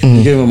that.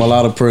 You gave him a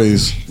lot of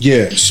praise.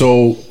 Yeah,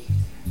 so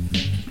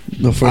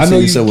The I first know thing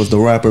you you- said was the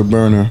rapper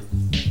Burner.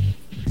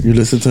 You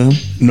listen to him?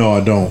 no, I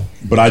don't.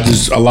 But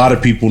a lot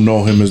of people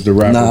know him as the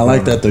rapper. Nah, I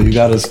like Burna. that though. You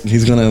got us.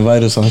 He's gonna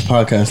invite us on his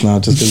podcast now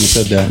just because you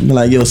said that. Be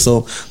like, yo,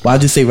 so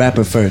why'd you say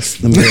rapper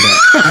first? Let me hear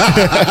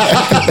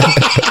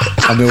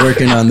that. I've been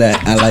working on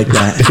that. I like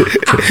that.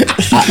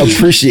 I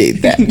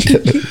appreciate that.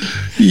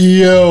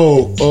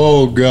 Yo,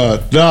 oh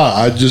god,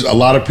 nah. A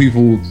lot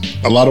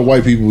of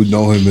white people would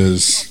know him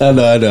as. I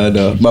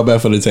know. My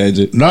bad for the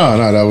tangent. Nah,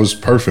 that was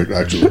perfect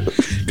actually.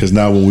 Because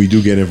now when we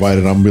do get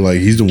invited, I'm gonna be like,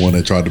 he's the one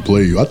that tried to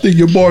play you. I think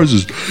your bars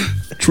is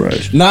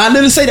trash. Nah, I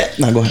didn't say that.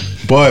 Nah, go ahead.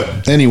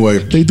 But anyway,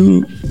 They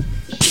do.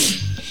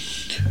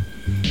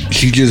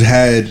 she just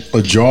had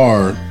a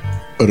jar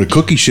of the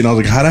cookie shit. I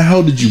was like, how the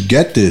hell did you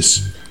get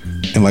this?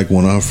 And like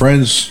one of her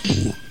friends,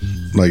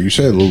 like you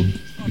said, little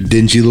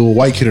dingy little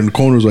white kid in the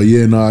corner was like,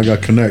 yeah, nah, I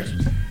got Connect.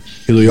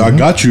 He's like, yo, I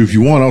got you if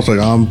you want. I was like,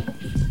 I'm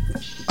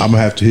gonna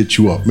have to hit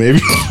you up, maybe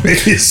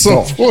at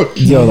some point.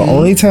 Yo, the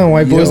only time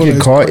white boys Yo, get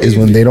that's caught is crazy.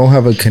 when they don't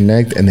have a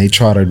connect and they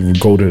try to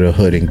go to the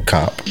hood and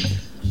cop.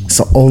 It's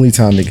the only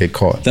time they get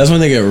caught. That's when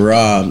they get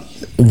robbed.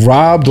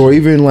 Robbed or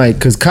even like,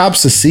 cause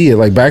cops to see it.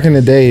 Like back in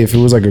the day, if it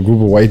was like a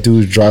group of white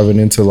dudes driving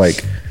into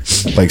like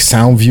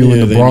Soundview Yeah, in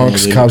the they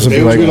Bronx, know, cops would They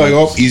be would be like, like,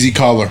 oh, easy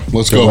collar,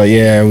 let's go. like,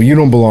 yeah, well, you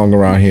don't belong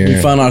around here.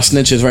 We found our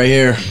snitches right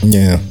here.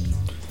 Yeah,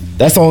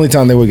 that's the only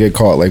time they would get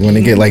caught. Like when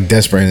they get like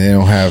desperate and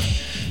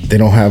they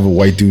don't have a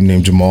white dude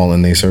named Jamal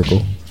in their circle.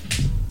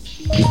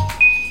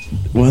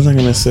 What was I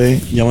gonna say?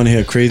 Y'all wanna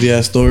hear a crazy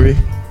ass story?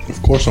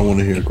 Of course, I want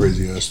to hear a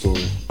crazy ass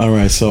story. All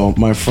right, so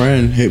my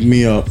friend hit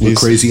me up. With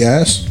crazy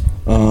ass?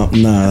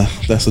 Nah,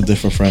 that's a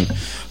different friend.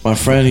 My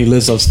friend, he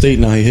lives upstate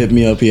now. He hit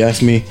me up. He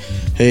asked me,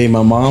 "Hey,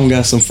 my mom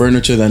got some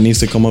furniture that needs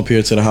to come up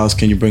here to the house.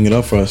 Can you bring it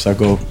up for us?" I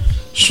go,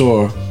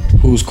 "Sure."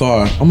 Whose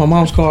car? Oh, my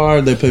mom's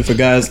car. They pay for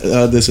gas,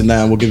 this and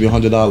that. And we'll give you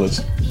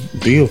 $100.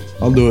 Deal.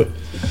 I'll do it.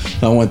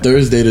 So I went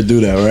Thursday to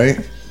do that.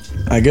 Right?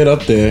 I get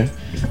up there,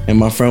 and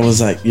my friend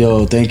was like,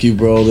 "Yo, thank you,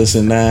 bro. This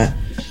and that."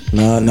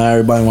 Not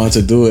everybody wants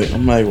to do it.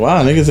 I'm like,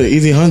 "Wow, niggas, an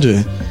easy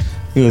 100."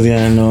 He goes,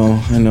 "Yeah, I know.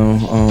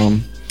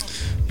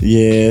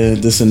 Yeah,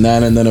 this and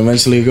that," and then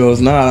eventually he goes,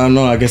 "Nah, I don't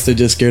know. I guess they're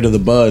just scared of the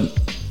bud."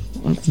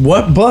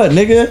 What bud,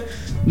 nigga?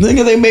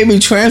 Nigga, they made me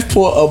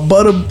transport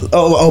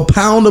a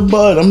pound of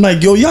bud. I'm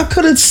like, yo, y'all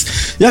could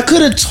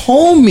have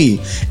told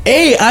me.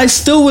 A, I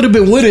still would have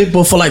been with it,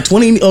 but for like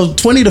 $20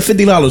 to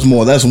 $50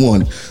 more. That's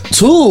one.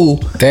 Two,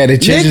 Dad,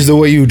 it changes the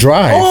way you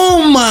drive.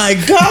 oh my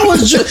god,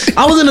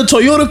 I was in a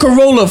Toyota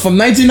Corolla from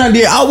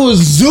 1998. I was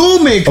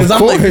zooming because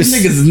Of I'm like, these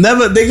course.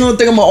 niggas they gonna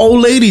think I'm an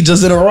old lady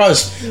just in a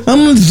rush.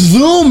 I'm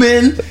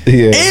zooming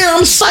Yeah. and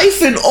I'm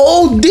siphoning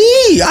OD.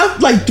 I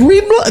like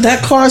 3 blocks.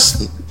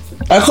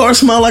 That car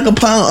smelled like a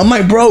pound. I'm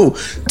like, bro,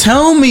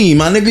 tell me,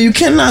 my nigga, you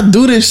cannot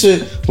do this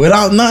shit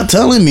without not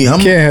telling me. You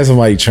can't have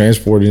somebody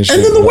transporting shit.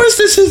 And then the worst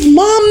is his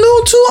mom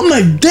knew too. I'm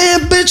like,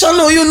 damn, bitch, I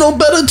know you know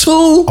better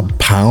too. A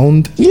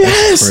pound?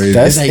 Yes. crazy.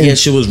 That's He's like, yeah,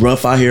 shit was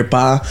rough out here,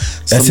 pa.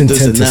 That's Some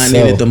this intent and to that. I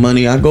sell. needed the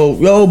money. I go,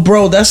 yo,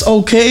 bro, that's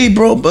okay,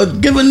 bro, but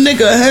give a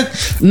nigga a head.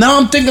 Now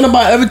I'm thinking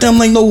about everything. I'm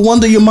like, no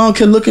wonder your mom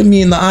can look at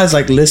me in the eyes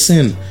like,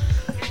 listen,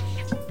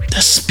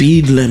 the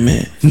speed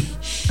limit.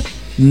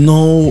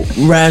 No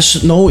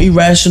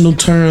irrational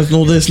turns,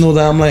 no this, no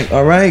that. I'm like,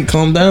 all right,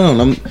 calm down.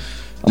 I'm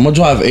gonna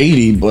drive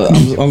 80, but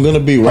I'm gonna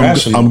be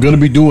rational. I'm gonna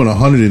be doing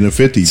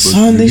 150. But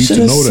Son, you they need should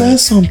to have know said that.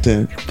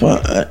 something.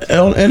 But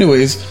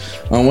anyways,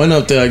 I went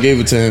up there. I gave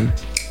it to him.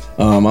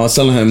 I was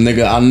telling him,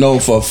 nigga, I know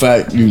for a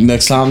fact you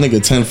next time,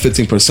 nigga,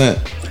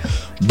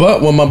 10-15%.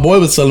 But when my boy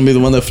was telling me, the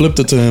one that flipped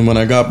it to him when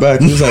I got back,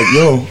 he was like,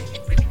 yo,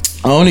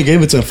 I only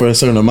gave it to him for a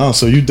certain amount,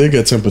 so you did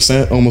get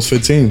 10%, almost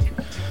 15.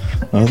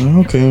 I was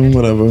like, okay,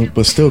 whatever.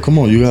 But still, come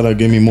on, you gotta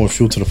give me more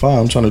fuel to the fire.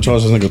 I'm trying to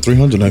charge this nigga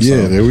 $300 next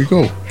Yeah, time. there we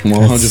go.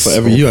 100 for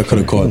every year I could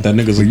have caught. That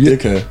nigga's a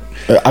dickhead.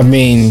 I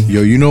mean,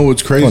 Yo, you know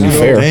what's crazy?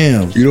 Unfair. though?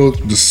 Damn. You know,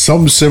 there's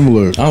something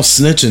similar. I'm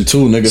snitching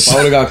too, nigga. If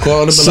I would have got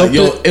caught, I'd have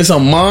been like, yo, it's a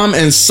mom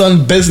and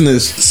son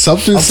business.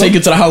 Something. I'll take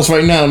it to the house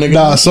right now, nigga.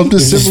 Nah, something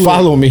just similar.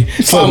 follow me.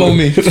 Follow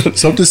me.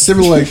 Something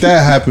similar like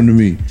that happened to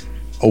me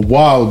a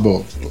while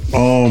ago.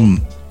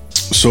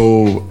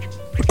 So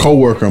a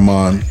coworker of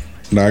mine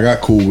that I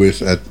got cool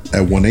with at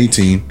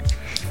 118,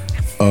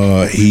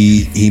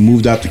 he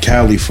moved out to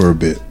Cali for a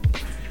bit.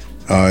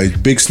 He's a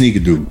big sneaker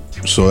dude.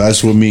 So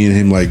that's what me and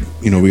him, like,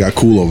 you know, we got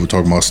cool over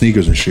talking about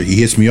sneakers and shit. He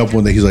hits me up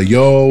one day. He's like,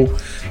 yo,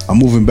 I'm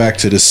moving back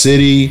to the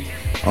city.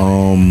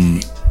 I'm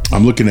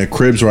looking at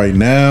cribs right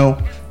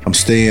now. I'm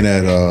staying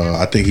at,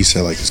 I think he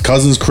said like his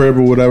cousin's crib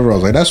or whatever. I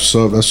was like, that's what's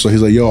up. That's what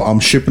he's like, yo, I'm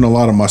shipping a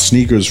lot of my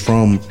sneakers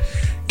from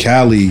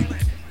Cali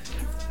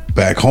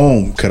back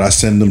home. Could I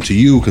send them to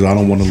you? Because I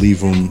don't want to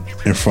leave them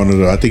in front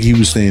of I think he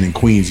was staying in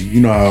Queens. You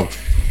know how,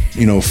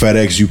 you know,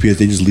 FedEx, UPS,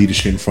 they just leave the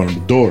shit in front of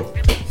the door.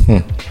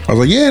 I was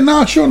like, yeah,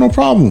 nah, sure, no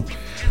problem.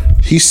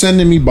 He's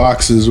sending me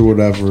boxes or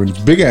whatever, and it's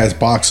big ass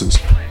boxes.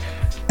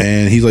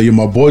 And he's like, yo,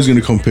 my boy's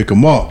gonna come pick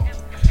him up.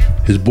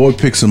 His boy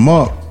picks him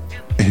up,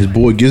 and his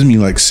boy gives me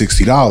like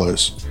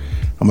 $60.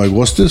 I'm like,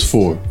 what's this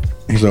for?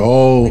 He's like,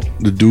 oh,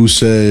 the dude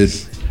said,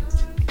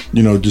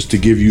 you know, just to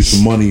give you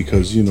some money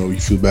because, you know, you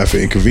feel bad for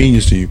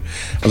inconvenience to you.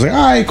 I was like,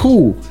 all right,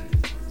 cool.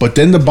 But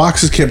then the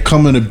boxes kept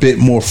coming a bit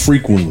more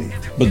frequently.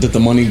 But did the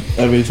money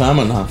every time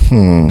or not?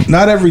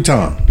 Not every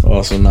time.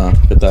 Oh, so nah.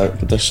 Get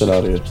that shit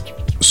out of here.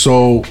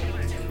 So,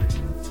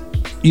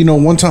 you know,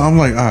 one time I'm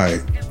like, all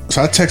right.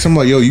 So I text him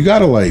like, yo, you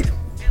gotta like,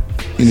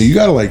 you know, you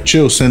gotta like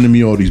chill sending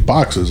me all these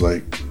boxes.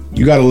 Like,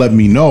 you gotta let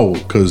me know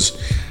because,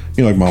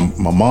 you know, like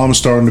my mom's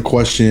starting to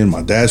question,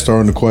 my dad's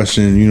starting to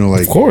question, you know,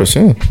 like, of course,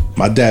 yeah.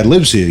 my dad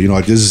lives here, you know,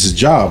 like this is his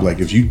job. Like,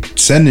 if you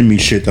sending me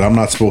shit that I'm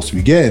not supposed to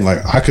be getting,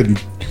 like I could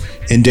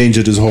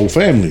endanger this whole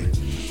family.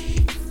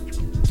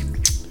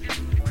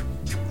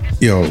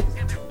 Yo,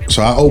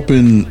 so I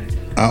open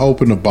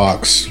the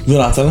box. Did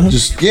I tell him?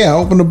 I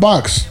open the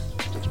box.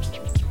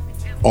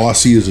 All I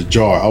see is a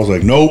jar. I was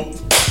like, nope,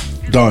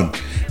 done.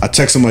 I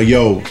text him like,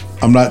 yo,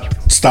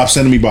 stop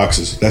sending me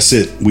boxes. That's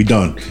it, we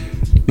done.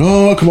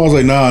 No, come on. I was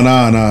like,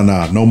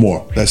 nah, no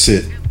more. That's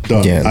it,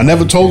 done. Yeah, I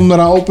never told him that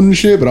I opened the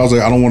shit, but I was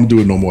like, I don't want to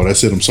do it no more.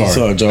 That's it, I'm sorry.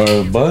 So a jar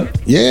of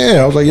butt? Yeah,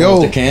 I was like,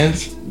 Yo. yo, The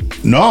cans?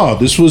 no,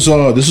 this was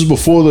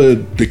before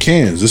the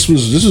cans. This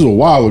is a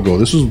while ago.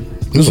 This was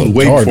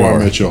way jar before jar.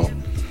 I met y'all.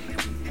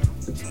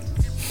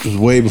 It was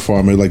way before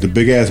I met, like the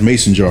big ass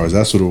mason jars.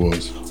 That's what it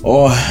was.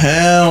 Oh,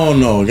 hell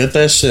no. Get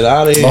that shit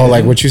out of here. Oh,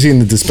 like what you see in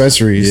the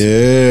dispensaries.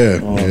 Yeah,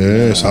 Oh,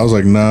 yeah. So I was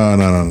like, nah.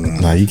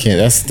 Nah, you can't.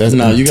 That's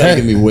Nah, you gotta intent.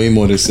 give me way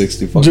more than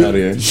 60. Fuck out of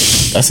here.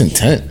 That's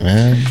intent,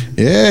 man.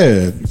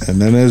 Yeah,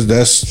 and then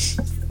that's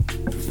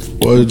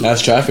what.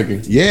 That's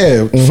trafficking.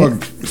 Yeah,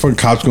 fucking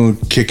cops gonna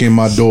kick in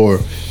my door.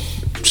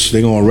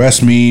 They gonna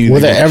arrest me. Were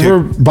They there gonna ever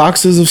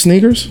boxes of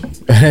sneakers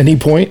at any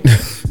point?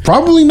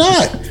 Probably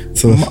not.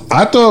 So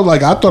I thought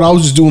I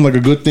was just doing like a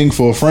good thing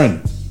for a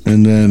friend,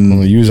 and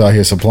then you was out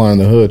here supplying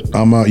the hood.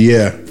 I'm out.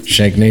 Yeah,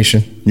 Shank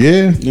Nation.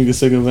 yeah. Niggas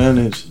take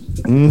advantage.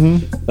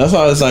 That's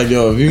why it's like,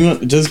 yo, if you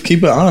gonna just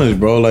keep it honest,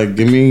 bro. Like,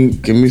 give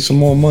me some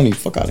more money.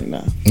 Fuck out of here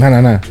now.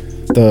 Nah.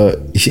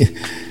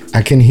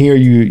 I can hear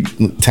you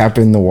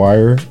tapping the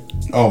wire.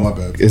 Oh my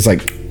bad. It's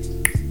like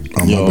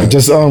Oh my Yo. bad.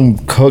 just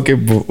hook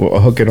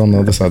it on the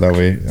other side. That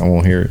way I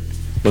won't hear it.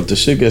 But the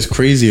shit gets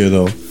crazier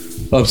though.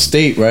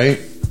 Upstate, right?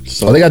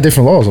 So Oh, they got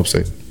different laws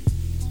upstate.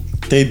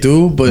 they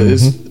do, but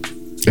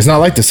It's not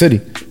like the city.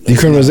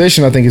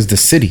 Decriminalization, I think, is the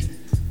city.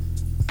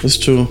 it's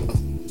true.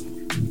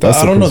 That's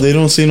I the don't know. crazy- They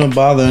don't seem to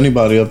bother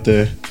anybody up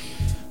there.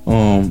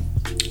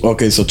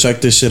 Okay, so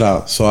check this shit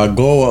out. So I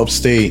go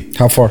upstate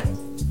How far?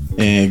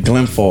 and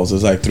Glen Falls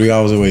is like 3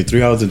 hours away,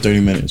 3 hours and 30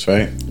 minutes,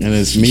 right? And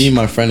it's me,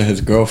 my friend, and his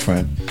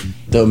girlfriend.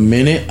 The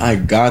minute I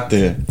got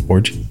there,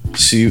 Orgy.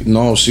 she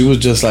was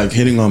just like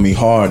hitting on me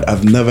hard.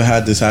 I've never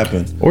had this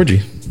happen.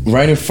 Orgy.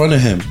 Right in front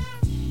of him.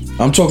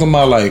 I'm talking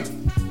about like,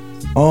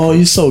 oh,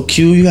 you're so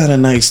cute. You got a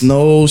nice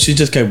nose. She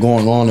just kept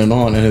going on. And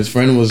my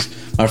friend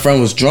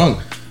was drunk.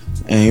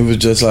 And he was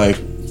just like,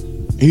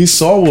 he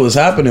saw what was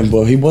happening,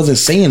 but he wasn't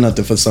saying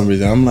nothing for some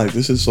reason. I'm like,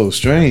 this is so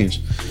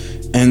strange.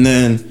 And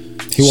then,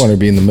 He wanted to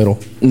be in the middle.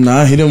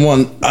 nah, he didn't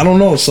want, I don't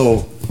know.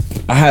 So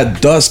I had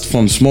dust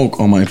from smoke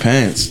on my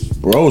pants.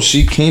 Bro,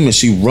 she came and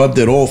she rubbed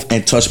it off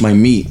and touched my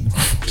meat.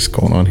 What's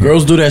going on here?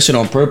 Girls do that shit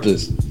on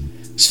purpose.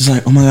 She's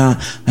like, oh my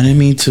God, I didn't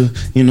mean to,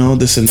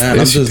 this and that.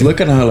 And I'm just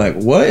looking at her like,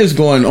 what is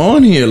going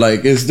on here?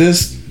 Like, is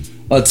this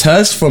a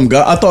test from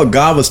God? I thought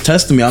God was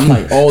testing me. I'm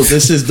like, oh,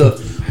 this is the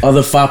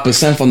other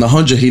 5% from the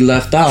 100 he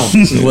left out.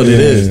 This is what it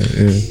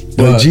is.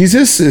 But But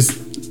Jesus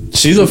is.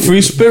 she's a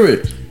free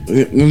spirit.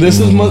 This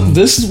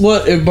is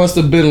what it must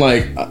have been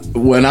like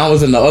when I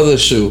was in the other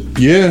shoe.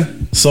 Yeah.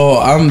 So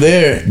I'm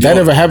there. That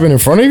ever happened in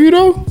front of you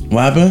though?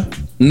 What happened?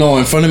 No,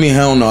 in front of me,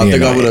 hell no. I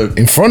think I would have.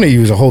 In front of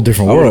you is a whole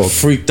different I would world. have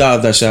freaked out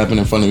if that shit happened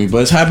in front of me. But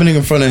it's happening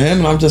in front of him,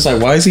 and I'm just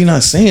like, why is he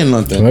not saying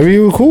nothing? Maybe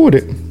you were cool with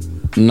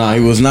it. Nah, he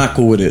was not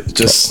cool with it.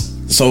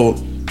 Just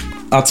so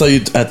I'll tell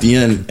you at the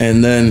end.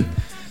 And then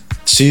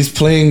she's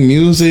playing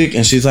music,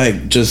 and she's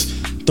like, just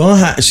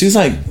she's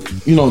like,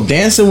 you know,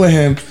 dancing with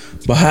him,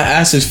 but her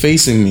ass is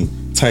facing me,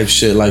 type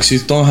shit. Like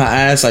she's throwing her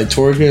ass like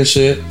twerking and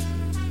shit.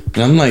 And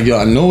I'm like, yo,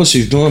 I know what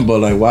she's doing, but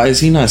like, why is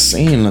he not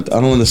saying nothing?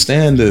 I don't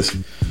understand this.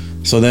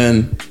 So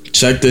then,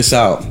 check this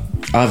out.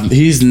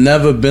 He's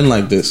never been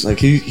like this. Like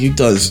he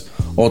does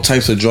all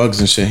types of drugs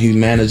and shit. He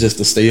manages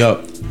to stay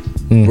up.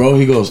 Bro,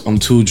 he goes, I'm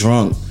too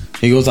drunk.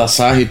 He goes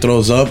outside, he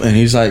throws up, and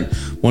he's like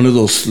one of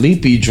those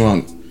sleepy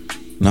drunk.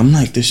 And I'm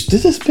like, did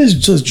this bitch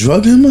just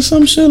drug him or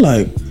some shit?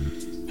 Like,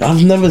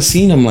 I've never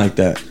seen him like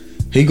that.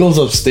 He goes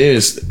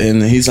upstairs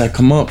and he's like,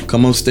 come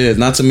upstairs.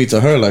 Not to me, to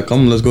her, like,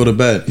 come, let's go to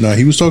bed. Nah,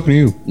 he was talking to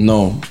you.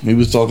 No, he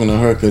was talking to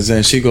her, because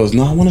then she goes,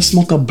 no, I want to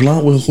smoke a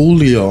blunt with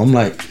Julio. I'm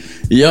like,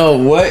 yo,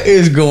 what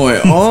is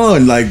going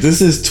on? Like, this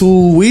is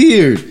too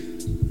weird.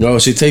 Yo,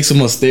 she takes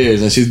him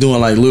upstairs and she's doing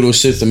like little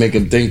shits to make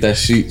him think that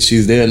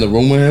she's there in the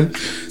room with him,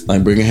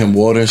 like bringing him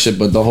water and shit.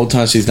 But the whole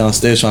time she's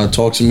downstairs trying to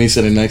talk to me,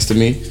 sitting next to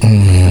me,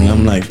 and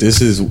I'm like, this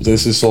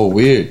is so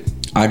weird.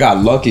 I got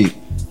lucky.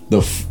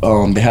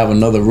 They have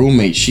another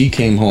roommate. She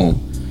came home.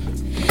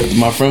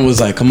 My friend was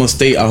like, come on,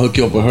 stay. I'll hook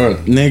you up with her.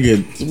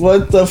 Nigga,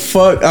 what the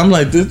fuck? I'm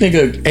like, this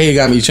nigga, hey,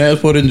 got me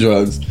transporting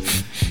drugs.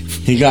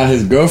 He got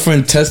his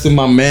girlfriend testing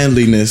my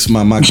manliness,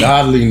 my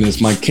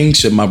godliness, my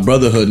kingship, my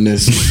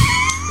brotherhoodness.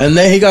 And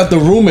then he got the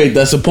roommate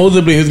that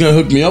supposedly he's gonna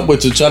hook me up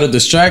with to try to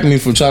distract me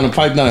from trying to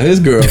pipe down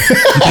his girl.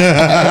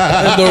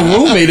 And the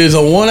roommate is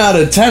a 1 out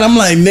of 10. I'm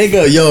like,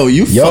 nigga,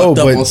 you fucked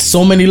up on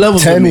so many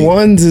levels. 10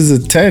 ones is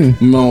a 10.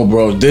 No,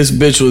 bro, this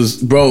bitch was,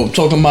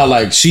 talking about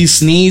like she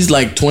sneezed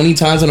like 20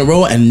 times in a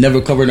row and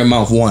never covered her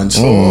mouth once.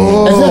 And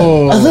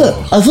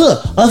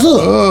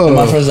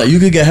my friend's like, you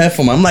could get head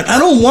from her. I'm like, I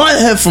don't want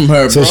head from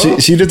her, bro. So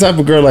she the type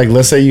of girl, like,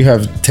 let's say you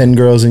have 10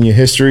 girls in your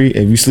history.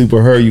 If you sleep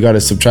with her, you gotta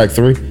subtract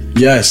 3.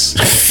 Yes.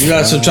 You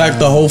gotta subtract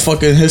the whole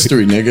fucking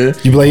history, nigga.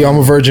 You be like, yo, I'm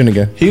a virgin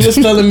again. He was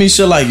telling me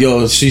shit like,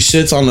 yo, she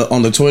shits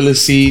on the toilet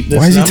seat.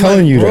 Why is he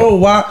telling you bro,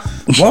 that?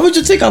 Why would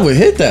you think I would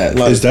hit that?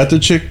 Like, is that the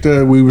chick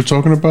that we were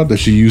talking about, that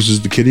she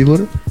uses the kitty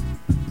litter?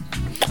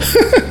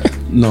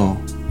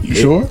 No. You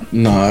sure?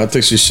 No, I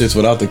think she shits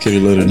without the kitty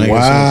litter. Nigga.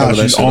 Wow,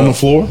 she's on the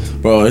floor?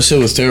 Bro, that shit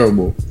was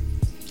terrible.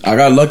 I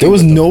got lucky. There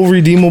was no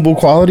redeemable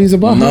qualities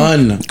about her?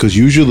 None. Because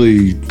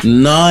usually...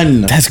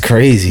 None. That's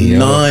crazy. Yo.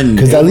 None.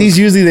 Because at least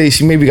usually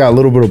she maybe got a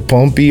little bit of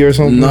bumpy or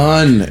something.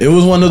 None. It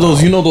was one of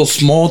those, those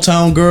small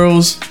town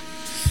girls.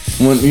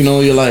 When,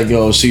 you're like,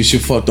 yo, she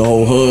fucked the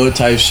whole hood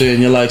type shit.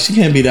 And you're like, she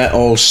can't be that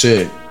old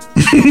shit.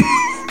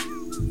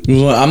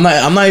 I'm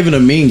not even a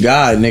mean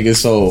guy, nigga,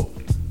 so...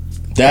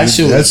 That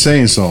shit was, that's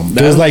saying something.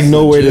 There's like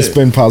no way to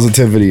spend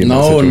positivity in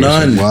that situation.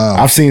 None. Wow.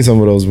 I've seen some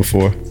of those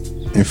before.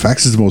 In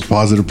fact, she's the most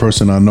positive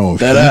person I know.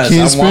 If that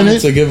ass, I wanted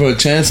to give her a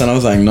chance, and I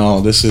was like,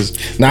 no, this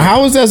is... Now,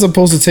 how is that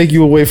supposed to take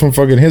you away from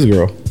fucking his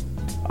girl?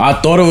 I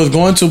thought it was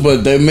going to,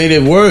 but they made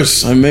it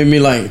worse. It made me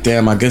like,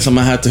 damn, I guess I'm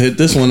gonna have to hit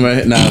this one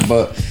right now.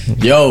 But,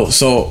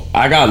 so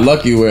I got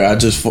lucky where I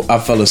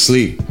fell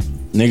asleep.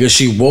 Nigga,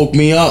 she woke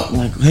me up.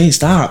 Like, hey,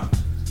 stop.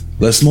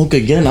 Let's smoke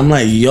again. I'm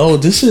like, yo,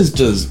 this is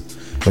just...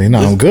 Like,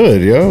 nah, I'm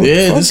good, yo.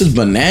 Yeah, fuck. This is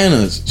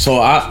bananas.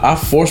 So I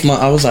forced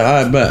I was like,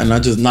 all right, bet. And I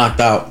just knocked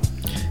out.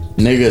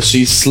 Nigga,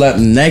 she slept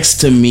next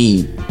to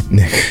me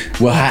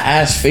with her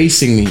ass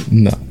facing me.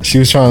 No, she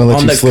was trying to let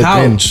on you the slip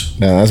couch. in.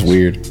 No, that's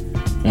weird.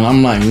 And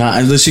I'm like, nah.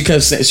 And then she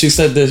kept saying, she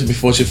said this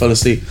before she fell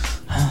asleep.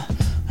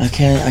 I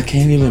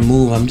can't even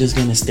move. I'm just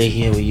gonna stay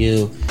here with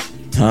you.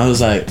 And I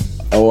was like,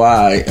 oh,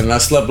 why? And I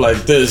slept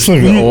like this.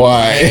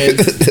 Why?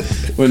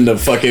 When the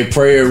fucking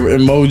prayer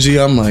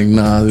emoji, I'm like,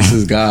 nah, this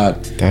is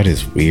God. That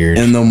is weird.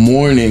 In the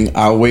morning,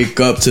 I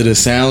wake up to the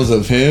sounds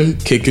of him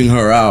kicking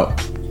her out.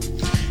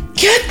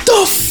 Get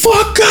the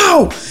fuck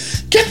out!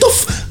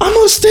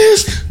 I'm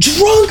upstairs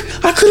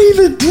drunk. I couldn't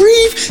even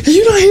breathe. And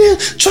you're not here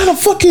trying to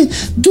fucking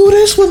do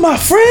this with my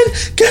friend?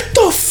 Get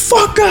the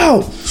fuck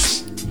out!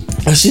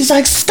 And she's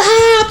like,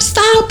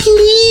 stop,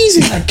 please.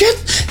 He's like, get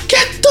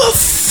the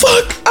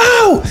fuck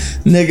out,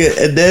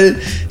 nigga. And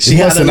then she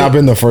must have not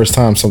been the first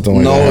time something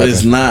like that happened. No,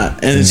 it's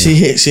not. And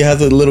she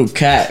has a little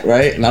cat,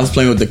 right? And I was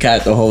playing with the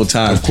cat the whole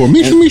time. Of course,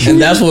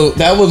 and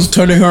that was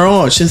turning her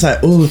on. She's like,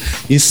 oh,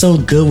 you're so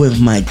good with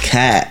my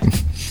cat.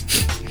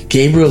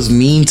 Gabriel's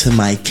mean to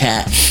my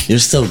cat. You're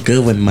so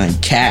good with my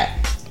cat.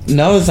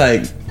 And I was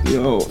like,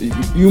 yo,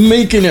 you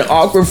making it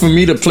awkward for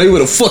me to play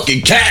with a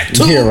fucking cat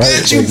too, yeah, right?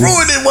 Bitch, you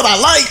ruining what I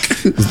like.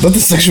 There's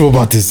nothing sexual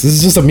about this. This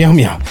is just a meow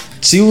meow.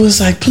 She was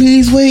like,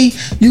 please wait.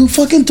 You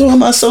fucking throwing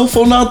my cell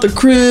phone out the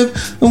crib.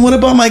 And what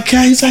about my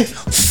cat? He's like,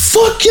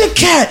 fuck your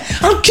cat.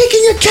 I'm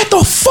kicking your cat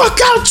the fuck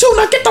out too.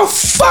 Now get the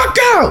fuck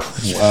out.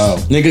 Wow.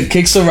 Nigga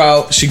kicks her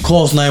out. She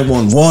calls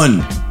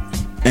 911.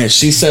 And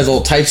she says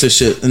all types of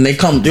shit. And they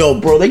come, yo,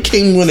 bro, they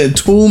came within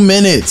 2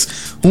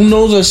 minutes. Who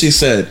knows what she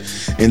said?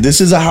 And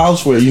this is a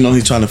house where,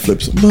 he's trying to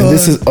flip some. And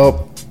this is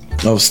up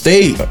of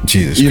state.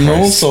 Jesus you know,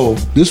 Christ. so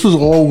This was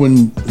all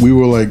when we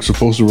were like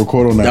supposed to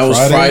record on that. that was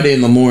Friday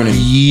in the morning.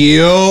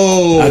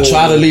 Yo, I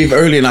tried to leave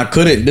early and I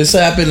couldn't. This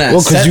happened at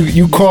Well, because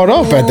you caught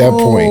up at that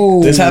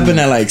point. This happened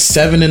at like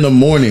 7 in the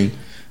morning.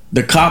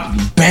 The cop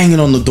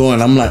banging on the door,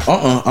 and I'm like,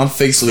 I'm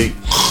fake sleep.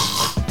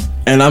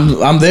 And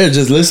I'm there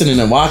just listening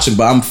and watching,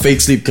 but I'm fake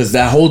sleep because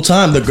that whole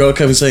time the girl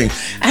kept saying,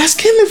 "Ask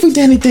him if we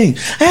did anything.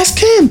 Ask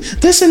him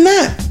this and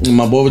that." And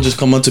my boy would just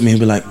come up to me and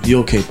be like, "You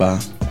okay,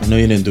 pa? I know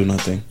you didn't do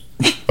nothing."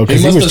 Okay,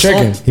 he was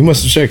checking. He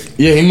must have checked.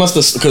 Yeah, he must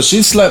have, because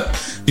she slept.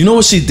 You know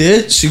what she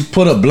did? She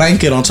put a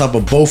blanket on top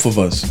of both of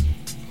us.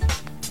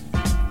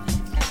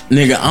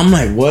 Nigga, I'm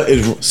like, what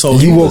is so?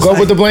 You woke up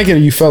with the blanket, or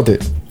you felt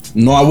it?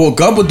 No, I woke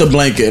up with the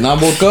blanket, and I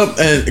woke up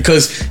and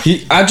because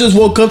I just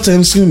woke up to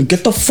him screaming,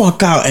 "Get the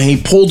fuck out!" and he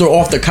pulled her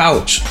off the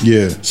couch.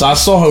 Yeah. So I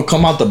saw her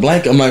come out the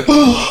blanket. I'm like,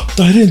 "Oh,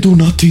 I didn't do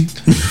nothing."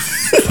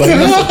 But he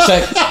must have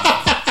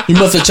checked. He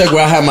must have checked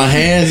where I had my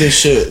hands and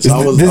shit.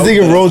 So This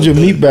nigga rolled your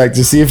meat back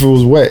to see if it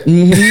was wet.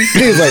 He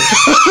was like,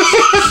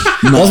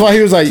 that's why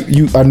he was like,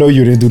 I know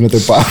you didn't do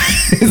nothing, pa.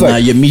 He's Nah,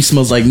 like, your meat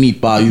smells like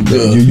meat, pa. You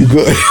good? you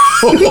good.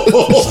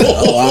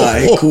 Oh, all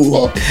right,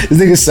 cool. This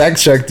nigga sack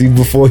checked you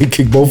before he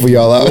kicked both of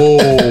y'all out.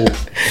 Oh,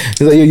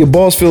 He's like, your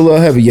balls feel a little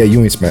heavy. Yeah,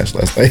 you ain't smashed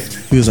last night.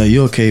 he was like,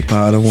 "You okay,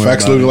 pa? Don't worry."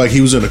 Facts about looked it. like he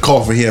was in a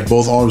coffin. He had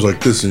both arms like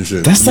this and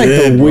shit. That's like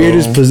Yeah, the bro.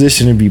 weirdest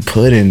position to be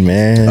put in,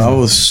 man. I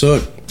was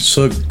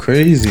shook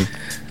crazy.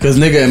 Cause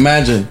nigga,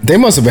 imagine. They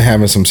must have been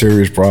having some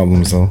serious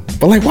problems though.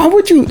 But like, why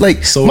would you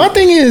like? So- my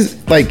thing is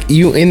like,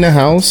 you in the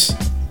house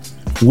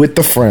with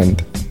the friend.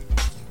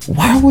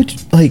 Why would you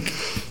like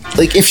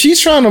if she's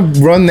trying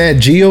to run that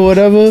G or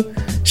whatever,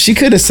 she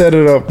could have set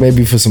it up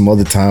maybe for some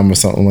other time or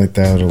something like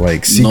that, or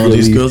like secretly. No,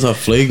 these girls are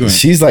flagrant.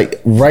 She's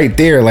like right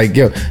there, like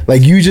yo,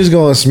 like you just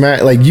gonna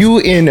smack, like you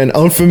in an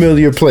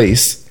unfamiliar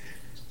place,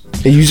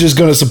 and you just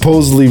gonna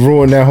supposedly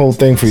ruin that whole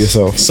thing for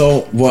yourself.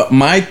 So what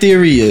my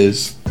theory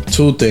is,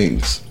 two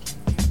things.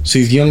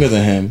 She's younger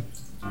than him,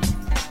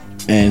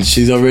 and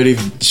she's already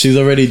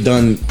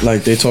done,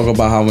 like they talk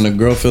about how when a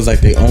girl feels like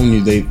they own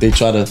you, they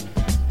try to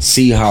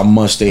see how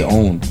much they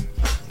own.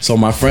 So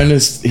my friend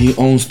he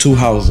owns 2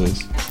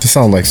 houses. This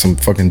sounds like some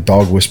fucking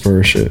dog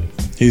whisperer shit.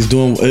 He's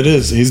doing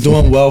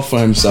well for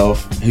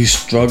himself. He's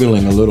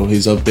struggling a little.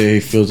 He's up there. He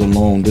feels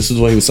alone. This is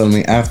what he was telling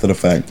me after the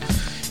fact.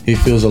 He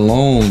feels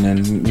alone,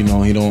 and you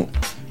know he don't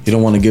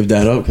want to give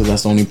that up because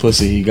that's the only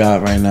pussy he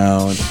got right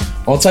now, and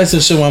all types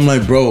of shit. Where I'm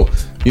like, bro,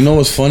 you know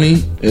what's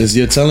funny is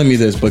you're telling me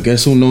this, but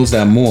guess who knows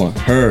that more?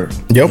 Her.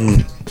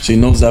 Yep. She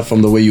knows that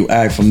from the way you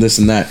act, from this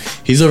and that.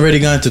 He's already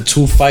got into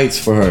 2 fights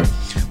for her.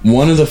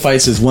 One of the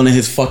fights is one of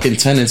his fucking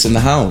tenants in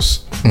the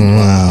house.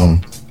 Wow.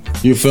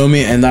 You feel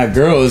me? And that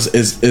girl is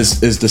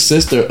the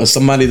sister of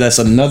somebody that's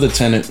another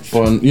tenant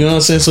for, you know what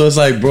I'm saying? So it's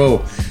like,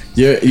 bro,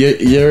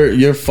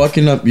 you're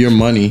fucking up your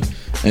money,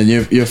 and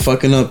you're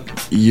fucking up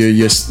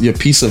your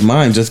peace of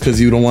mind just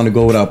because you don't want to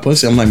go without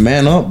pussy. I'm like,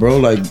 man up, bro.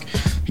 Like,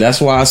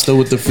 that's why I still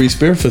with the free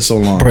spirit for so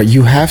long. Bro,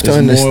 you have to It's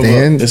more of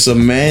understand. it's a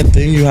man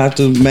thing. You have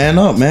to man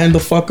up, man the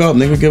fuck up,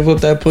 nigga. Give up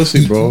that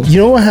pussy, bro. You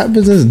know what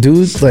happens is,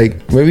 dudes,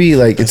 like maybe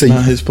like It's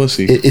not his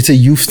pussy. It's a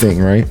youth thing,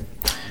 right?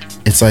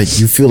 It's like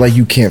you feel like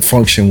you can't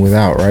function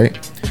without, right?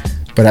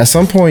 But at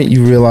some point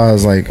you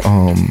realize like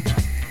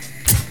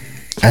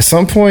at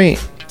some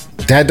point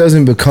that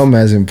doesn't become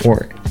as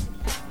important.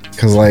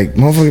 Cause like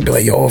motherfucker be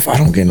like, yo, if I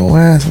don't get no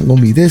ass, I'm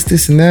gonna be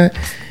this and that.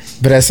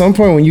 But at some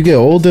point when you get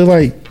older,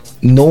 like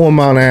no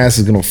amount of ass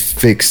is gonna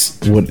fix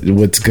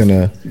what's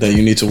gonna that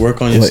you need to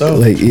work on yourself.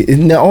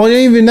 no,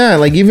 even that.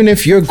 Like, even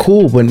if you're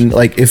cool, but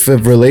like, if a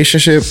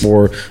relationship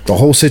or the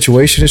whole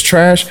situation is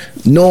trash,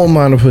 no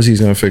amount of pussy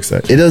is gonna fix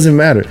that. It doesn't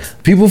matter.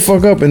 People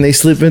fuck up and they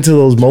slip into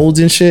those molds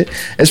and shit.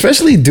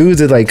 Especially dudes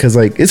that like, cause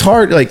like it's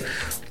hard. Like,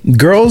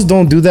 girls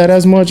don't do that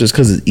as much. It's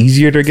cause it's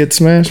easier to get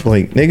smashed. But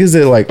like niggas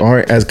that like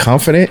aren't as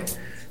confident,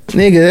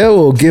 nigga, they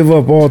will give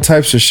up all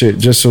types of shit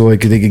just so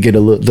like they could get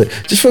a look.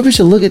 Just for a bitch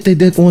to look at their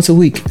dick once a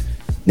week.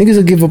 Niggas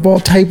will give up all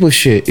type of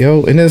shit,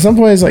 yo. And then at some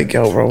point it's like,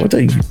 yo, bro, what are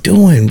you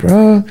doing,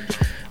 bro?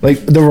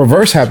 Like, the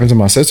reverse happened to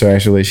my sister,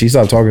 actually. She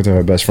stopped talking to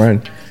her best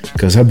friend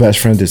because her best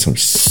friend did some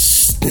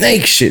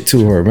snake shit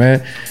to her,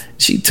 man.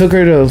 She took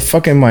her to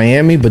fucking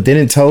Miami, but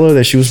didn't tell her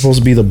that she was supposed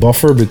to be the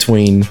buffer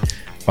between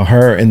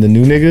her and the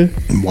new nigga.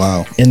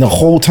 Wow. And the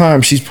whole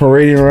time she's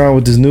parading around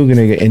with this new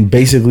nigga and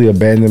basically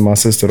abandoned my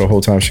sister the whole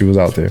time she was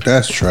out there.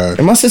 That's trash.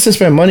 And my sister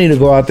spent money to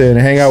go out there and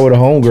hang out with a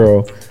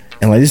homegirl.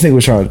 And like, this nigga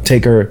was trying to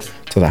take her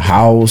to the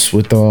house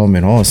with them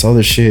and all this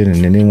other shit.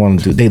 And then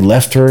they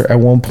left her at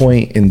one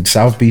point in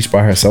South Beach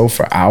by herself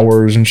for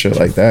hours and shit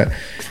like that.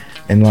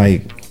 And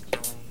like,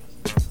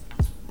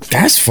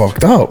 that's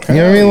fucked up. You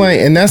know what I mean? Like,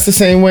 and that's the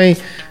same way,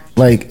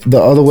 like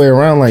the other way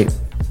around. Like,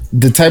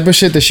 the type of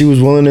shit that she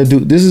was willing to do.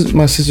 This is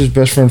my sister's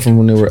best friend from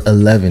when they were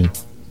 11.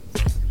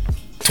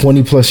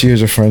 20 plus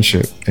years of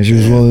friendship. And she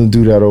was willing to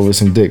do that over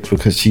some dick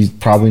because she's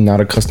probably not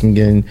accustomed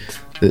getting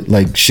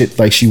like shit,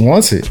 like she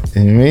wants it.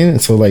 You know what I mean?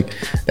 So like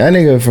that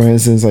nigga, for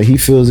instance, like he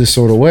feels this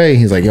sort of way.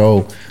 He's like,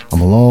 yo,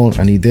 I'm alone.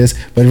 I need this.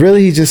 But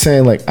really, he's just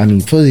saying like, I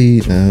need pussy.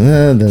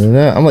 Da, da, da,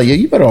 da. I'm like, yo,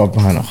 you better off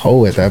behind a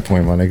hoe at that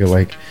point, my nigga.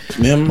 Like,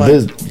 man,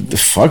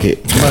 fuck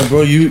it. My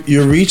bro,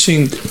 you're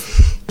reaching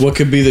what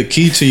could be the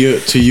key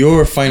to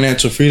your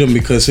financial freedom,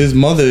 because his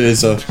mother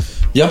is a.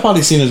 Y'all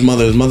probably seen his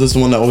mother. His mother's the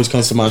one that always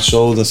comes to my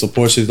shows and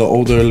supports. She's the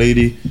older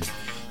lady.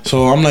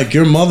 So I'm like,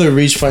 your mother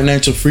reached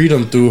financial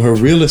freedom through her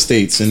real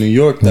estates in New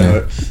York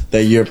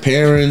that your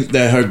parents,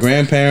 that her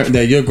grandparents,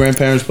 that your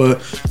grandparents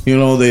put, you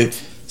know,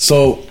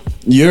 so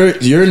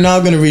you're now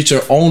gonna reach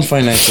your own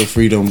financial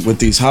freedom with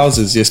these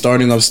houses. You're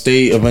starting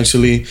upstate.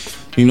 Eventually,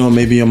 you know,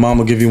 maybe your mom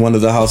will give you one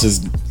of the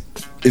houses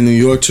in New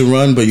York to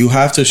run, but you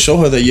have to show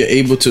her that you're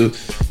able to,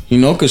 you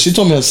know, because she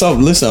told me herself,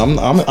 listen,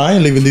 I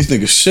ain't leaving these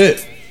niggas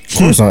shit. Of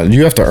course not.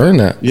 You have to earn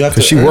that.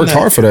 Because she worked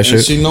hard for that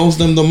shit. She knows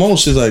them the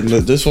most. She's like,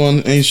 look, this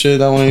one ain't shit,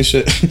 that one ain't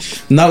shit.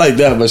 Not like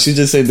that, but she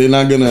just said they're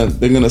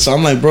gonna. So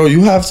I'm like, bro,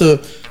 you have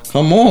to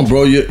come on,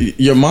 bro.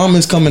 Your mom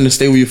is coming to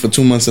stay with you for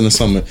 2 months in the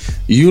summer.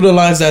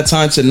 Utilize that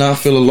time to not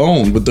feel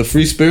alone. With the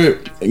free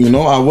spirit, you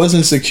know, I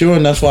wasn't secure,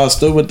 and that's why I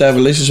stood with that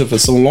relationship for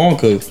so long,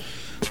 because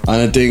I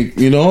didn't think,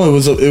 you know, it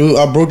was.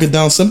 I broke it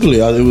down simply.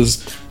 It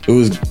was,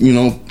 you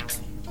know,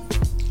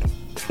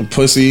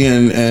 pussy,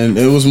 and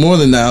it was more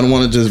than that. I don't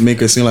want to just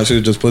make it seem like she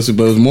was just pussy,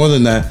 but it was more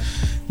than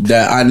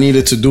that I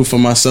needed to do for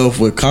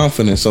myself with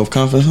confidence,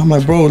 self-confidence. I'm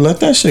like, bro,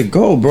 let that shit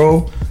go,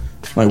 bro.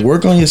 Like,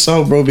 work on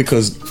yourself, bro,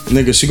 because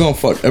nigga, she gonna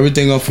fuck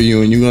everything up for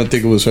you, and you're gonna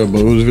think it was her,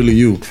 but it was really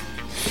you.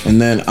 And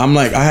then I'm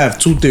like, I have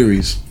two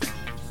theories.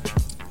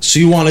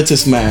 She wanted to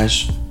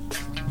smash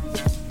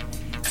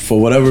for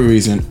whatever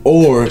reason,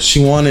 or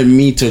she wanted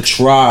me to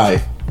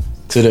try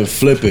to then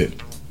flip it.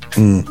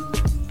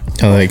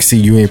 Like, see,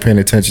 you ain't paying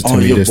attention to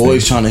me. Your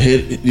boy's trying to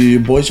hit.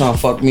 Your boy's trying to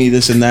fuck me,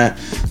 this and that,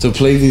 to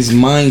play these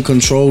mind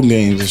control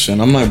games and shit.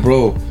 I'm like,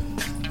 bro,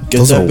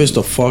 get that bitch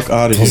the fuck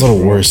out of here. Those are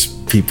the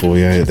worst people.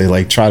 Yeah, they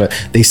like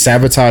they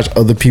sabotage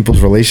other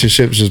people's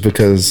relationships just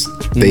because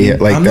they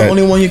like. I'm the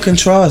only one you can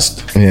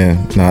trust. Yeah,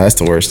 nah, that's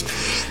the worst.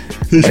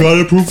 They try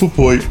to prove a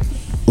point.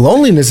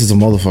 Loneliness is a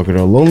motherfucker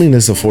though.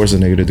 Loneliness will force a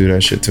nigga to do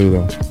that shit too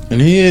though. And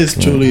he is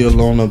truly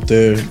alone up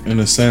there in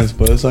a sense,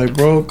 but it's like,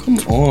 bro, come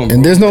on, bro.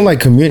 And there's no like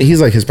community.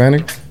 He's like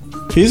Hispanic.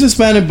 He's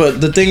Hispanic,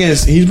 but the thing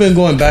is, he's been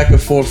going back and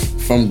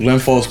forth from Glen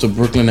Falls to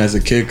Brooklyn as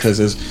a kid, because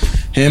it's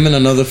him and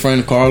another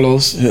friend,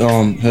 Carlos.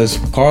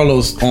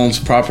 Carlos owns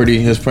property.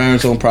 His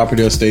parents own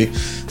property estate.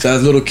 So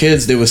as little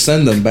kids, they would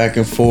send them back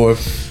and forth.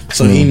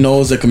 So he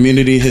knows the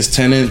community, his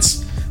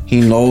tenants.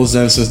 He knows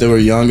them since they were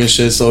young and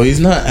shit. So he's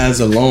not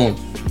as alone.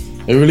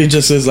 It really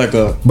just is like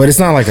a. But it's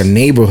not like a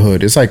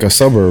neighborhood. It's like a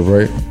suburb,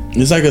 right?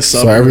 It's like a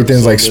suburb. So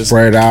everything's like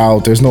spread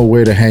out. There's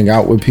nowhere to hang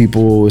out with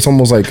people. It's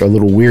almost like a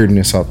little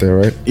weirdness out there,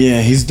 right?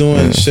 Yeah, he's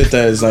doing shit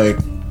that is like,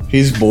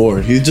 he's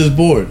bored. He's just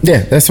bored.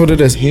 Yeah, that's what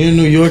it is. Here in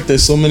New York,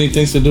 there's so many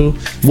things to do.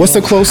 What's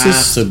the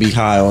closest? Have to be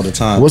high all the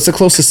time. What's the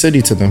closest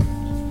city to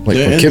them? Like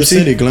They're in the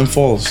city, Glen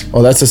Falls.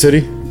 Oh, that's a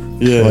city.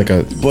 Yeah, like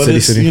a but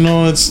city. You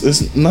know,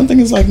 it's nothing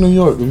is like New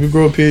York. If you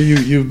grow up here,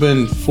 you've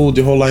been fooled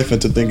your whole life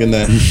into thinking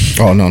that.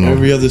 Oh no.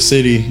 Every other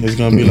city is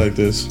gonna be like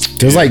this.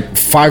 There's like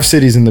 5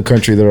 cities in the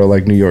country that are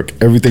like New York.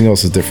 Everything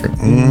else is different.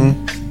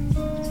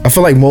 I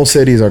feel like most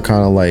cities are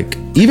kind of like,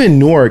 even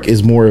Newark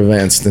is more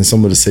advanced than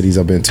some of the cities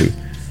I've been to.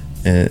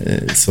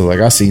 And so like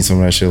I've seen some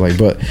of that shit, like,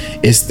 but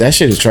that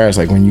shit is trash.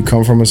 Like when you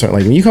come from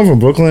when you come from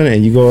Brooklyn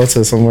and you go out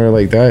to somewhere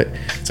like that,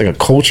 it's like a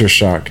culture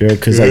shock, yo.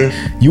 Because like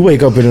you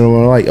wake up in the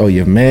morning like, oh,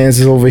 your man's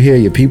is over here,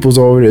 your people's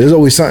over there. There's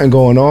always something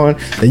going on.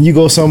 Then you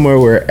go somewhere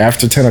where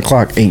after 10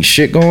 o'clock ain't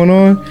shit going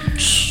on,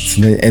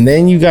 and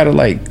then you gotta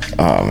like,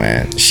 oh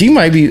man, she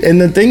might be. And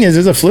the thing is,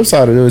 there's a flip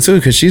side of it too,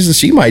 because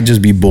she might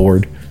just be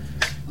bored.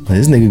 Like,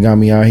 this nigga got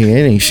me out here,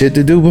 it ain't shit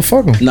to do but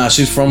fuck him. Nah,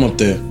 she's from up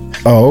there.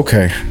 Oh,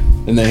 okay.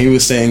 And then he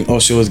was saying, "Oh,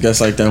 she was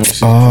just like that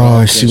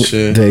when she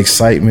shit." The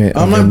excitement.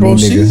 I'm like, bro,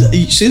 she's a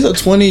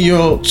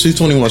 20-year-old. She's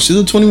 21. She's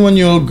a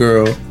 21-year-old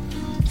girl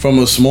from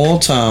a small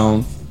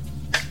town.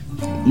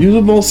 You're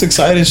the most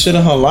exciting shit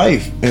in her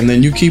life, and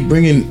then you keep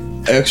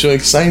bringing extra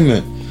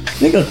excitement.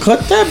 Nigga, cut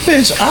that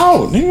bitch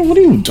out. Nigga, what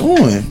are you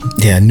doing?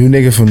 Yeah, new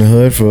nigga from the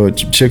hood for a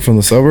chick from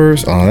the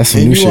suburbs. Oh, that's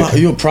some new shit.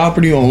 You're a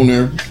property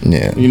owner.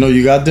 Yeah. You know,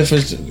 you got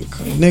different.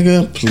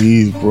 Nigga,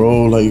 please,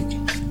 bro. Like.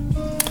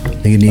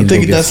 I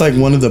think that's like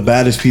one of the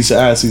baddest piece of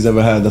ass he's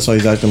ever had. That's why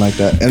he's acting like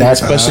that. And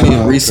especially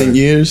in recent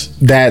years.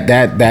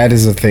 That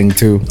is a thing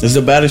too. It's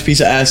the baddest piece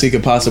of ass he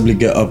could possibly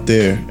get up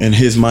there in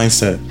his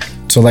mindset.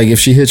 So like if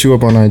she hit you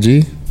up on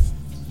IG?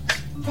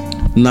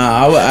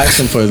 Nah, I would ask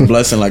him for his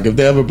blessing. Like if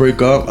they ever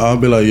break up, I'll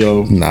be like,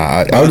 yo.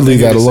 Nah, I would leave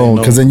that alone.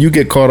 Because then you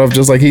get caught up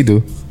just like he do.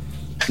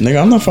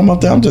 Nigga, I'm not from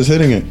up there. I'm just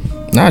hitting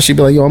it. Nah, she'd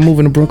be like, yo, I'm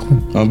moving to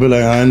Brooklyn. I'll be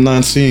like, I'm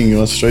not seeing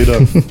you. Straight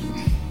up.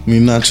 Me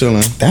not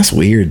chilling. That's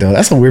weird though.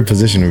 That's a weird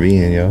position to be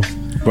in, yo.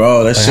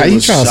 Bro, that shit how you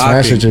was trying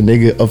shocking. to smash at your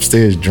nigga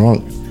upstairs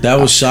drunk? That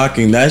was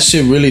shocking. That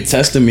shit really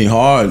tested me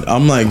hard.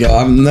 I'm like, yo,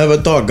 I've never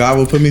thought God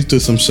would put me through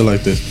some shit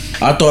like this.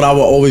 I thought I would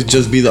always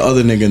just be the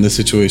other nigga in the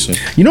situation.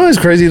 You know what's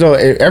crazy though?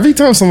 Every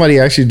time somebody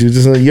actually do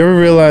this, you ever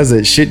realize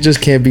that shit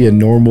just can't be a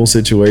normal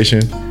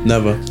situation?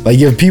 Never. Like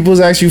if people's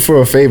ask you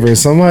for a favor and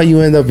somehow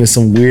you end up in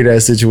some weird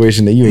ass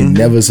situation that you ain't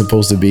never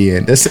supposed to be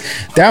in.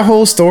 That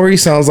whole story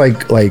sounds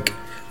like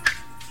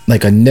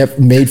a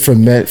made for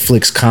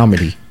Netflix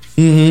comedy.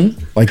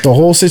 Like the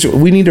whole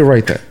situation. We need to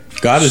write that.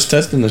 God is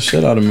testing the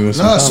shit out of me with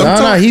Nah, some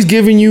No, he's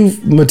giving you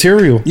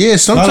material. Yeah,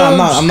 sometimes.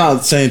 No, I'm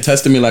not saying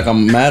testing me like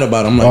I'm mad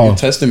about it. I'm like, you're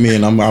testing me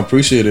and I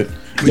appreciate it.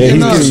 Yeah, You he's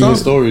know, giving you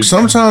stories.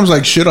 sometimes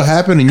like shit'll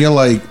happen and you're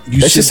like, you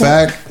That's sit just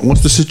back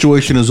once the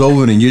situation is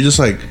over and you're just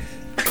like,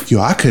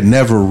 yo, I could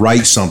never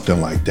write something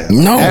like that.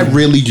 No. That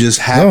really just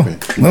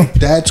happened. No. Like,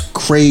 that's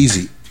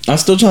crazy. I'm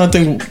still trying to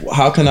think,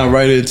 how can I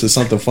write it into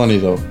something funny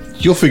though?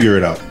 You'll figure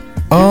it out.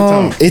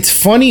 It's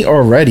funny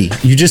already.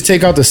 You just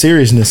take out the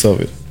seriousness of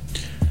it.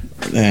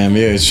 Damn,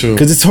 yeah, it's true.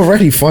 Because it's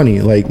already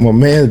funny. Like, my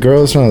man, the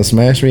girl's trying to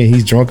smash me and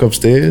he's drunk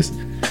upstairs.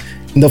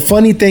 And the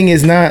funny thing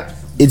is not,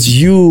 it's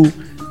you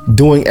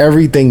doing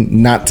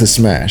everything not to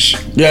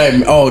smash.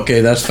 Yeah, oh,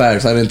 okay, that's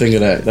facts. I didn't think of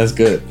that. That's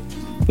good.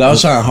 I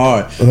was trying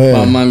hard. Yeah.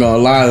 But I'm not gonna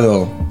lie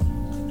though.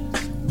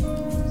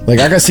 Like,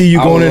 I can see you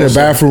I going would in the also-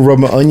 bathroom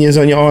rubbing onions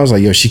on your arms.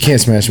 Like, yo, she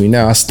can't smash me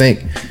now. I stink.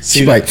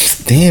 She's that-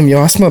 like, damn,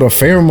 yo, I smell the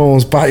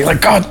pheromones body.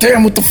 Like, god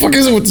damn, what the fuck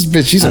is it with this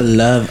bitch? She's I like,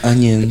 love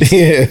onions.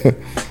 yeah.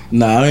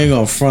 Nah, I ain't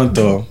gonna front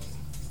though.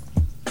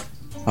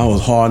 I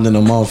was hard than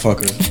a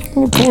motherfucker.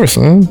 Of course,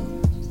 man.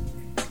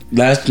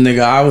 Last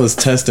nigga, I was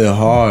tested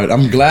hard.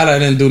 I'm glad I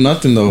didn't do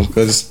nothing though,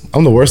 cause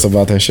I'm the worst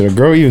about that shit. A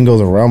girl even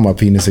goes around my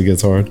penis, it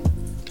gets hard.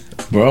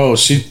 bro,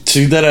 she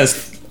did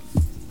as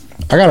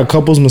I got a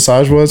couples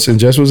massage once, and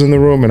Jess was in the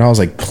room, and I was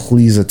like,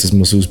 please let this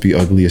masseuse be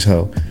ugly as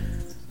hell.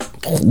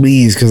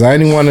 Please, because I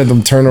didn't want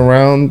them turn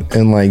around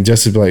and like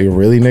Jess would be like,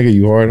 really, nigga,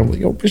 you hard? I'm like,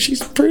 yo, but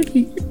she's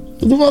pretty.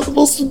 What am I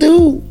supposed to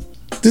do?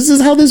 This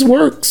is how this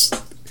works.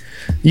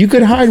 You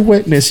could hide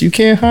wetness. You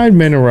can't hide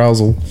men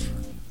arousal.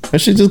 That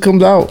shit just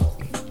comes out.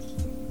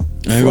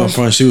 I ain't gonna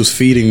front. She was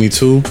feeding me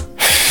too.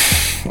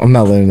 I'm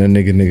not letting that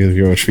nigga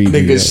girl treat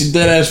me. Nigga, she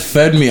dead ass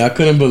fed me. I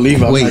couldn't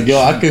believe it. I was Wait. like, yo,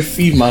 I could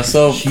feed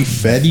myself. She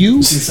fed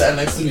you? She sat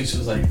next to me. She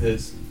was like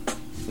this,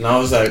 and I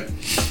was like,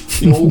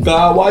 yo,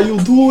 God, why you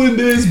doing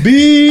this,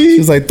 B? She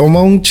was like,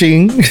 Tomon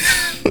ching.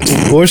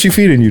 What was she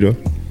feeding you though?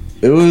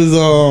 It was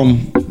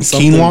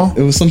something, Quinoa?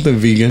 It was something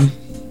vegan.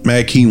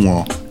 Mad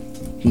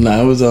quinoa.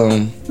 Nah, it was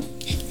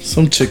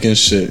some chicken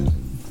shit.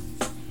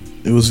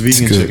 It was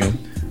vegan good. chicken.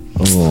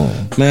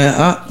 Oh. Man,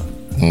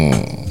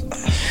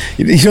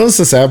 You know what's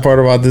the sad part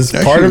about this?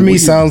 That Part shit of me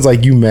weird. sounds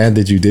like you mad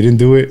that you didn't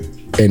do it,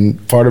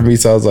 and part of me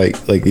sounds like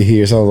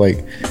here sounds like,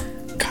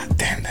 God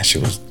damn, that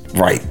shit was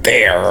right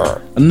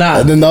there. nah.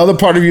 And then the other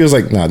part of you is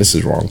like, nah, this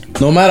is wrong.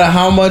 No matter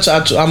how much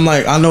I'm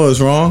like, I know it's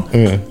wrong.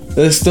 Yeah.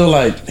 It's still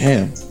like,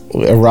 damn.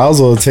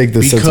 Arousal will take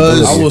the Because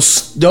sensibility. I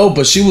was dope,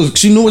 but she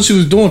knew what she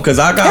was doing because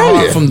I got Hell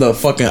hard yeah. from the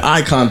fucking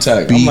eye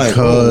contact. I'm like,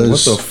 oh, what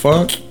Because- the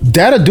fuck?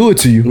 That'll do it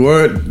to you.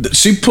 Word.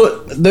 She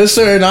put this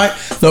certain eye.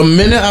 The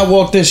minute I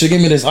walked in, she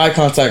gave me this eye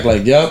contact.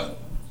 Like, yep,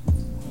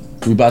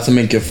 we about to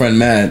make your friend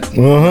mad.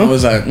 I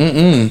was like,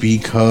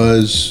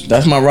 Because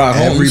that's my ride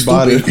home. you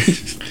everybody,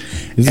 stupid.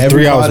 It's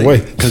 3 hours away.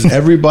 Because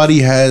everybody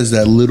has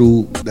that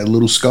little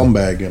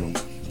scumbag in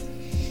them.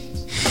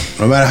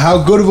 No matter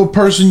how good of a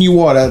person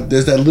you are,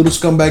 there's that little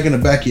scumbag in the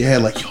back of your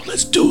head, like, yo,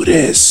 let's do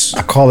this.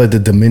 I call it the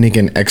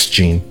Dominican X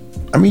gene.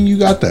 I mean, you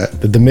got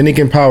that. The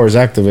Dominican power is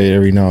activated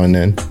every now and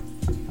then.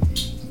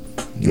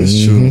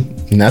 That's true.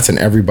 And that's in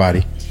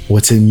everybody.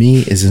 What's in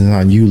me is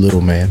on you,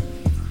 little man.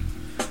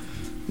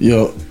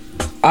 Yo,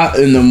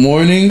 in the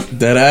morning,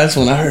 that ass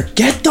when I heard,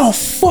 get the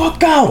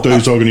fuck out.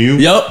 was talking to you.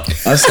 Yup.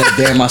 I said,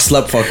 damn, I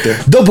slept fucked her.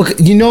 No, but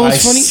you know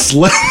what's I funny?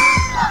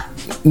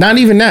 slept. Not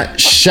even that.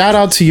 Shout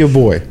out to your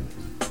boy.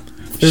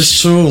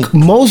 It's true.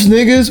 Most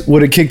niggas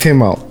would have kicked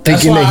him out,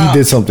 That's thinking why that he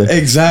did something.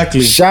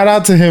 Exactly. Shout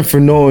out to him for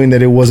knowing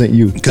that it wasn't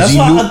you. Because That's he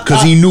why knew.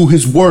 Because he knew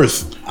his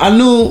worth. I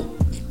knew,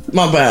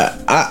 my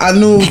bad. I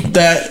knew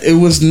that it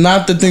was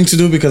not the thing to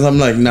do because I'm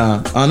like,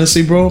 nah.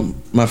 Honestly, bro,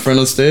 my friend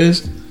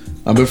upstairs,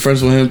 I've been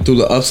friends with him through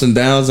the ups and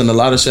downs, and a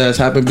lot of shit has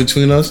happened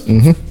between us.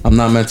 I'm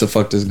not meant to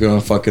fuck this girl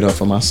and fuck it up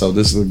for myself.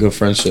 This is a good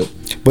friendship.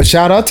 But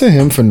shout out to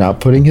him for not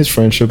putting his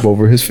friendship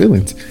over his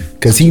feelings,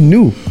 because he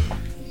knew.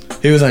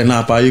 He was like,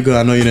 nah, pa, you good.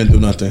 I know you didn't do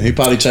nothing. He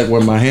probably checked where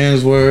my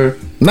hands were.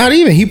 Not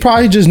even. He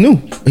probably just knew.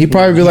 He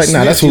probably be like,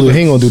 nah, that's what he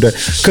ain't gonna do that.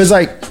 Cause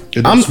like,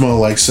 It don't smell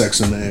like sex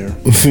in the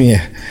air.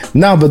 yeah,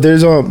 no, but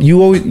there's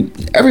you always.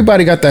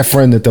 Everybody got that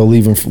friend that they'll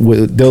leave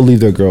they'll leave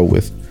their girl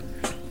with,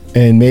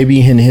 and maybe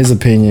in his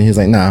opinion, he's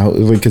like, nah,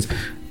 because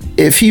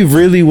if he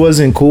really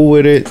wasn't cool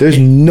with it, there's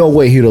no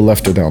way he'd have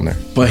left her down there.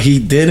 But he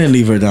didn't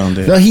leave her down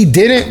there. No, he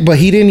didn't. But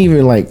he didn't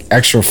even like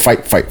extra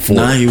fight for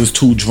Nah, it. he was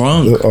too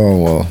drunk. Oh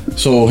well.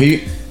 So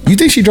he, You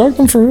think she drugged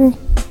him for real?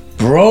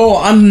 bro,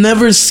 I've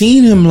never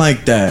seen him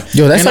like that.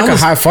 Yo, that's And like I a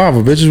was- high five.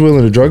 A bitch is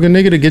willing to drug a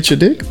nigga to get your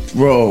dick.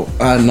 Bro,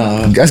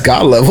 nah. That's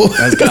God level.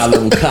 That's got a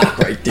little cock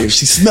right there.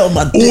 She smelled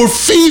my dick.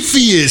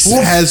 Orpheus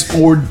has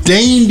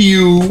ordained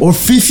you.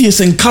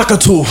 Orpheus and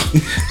cockatoo.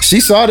 She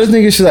saw this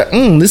nigga. She's like,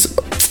 this.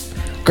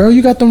 girl,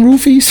 you got them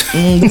roofies?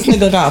 This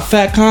nigga got a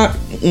fat cock.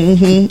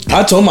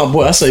 I told my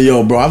boy, I said,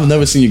 yo, bro, I've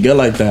never seen you get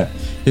like that.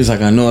 He's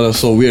like, I know, that's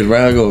so weird,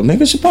 right? I go,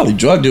 nigga, she probably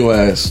drugged your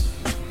ass.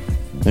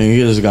 And he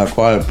just got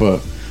quiet,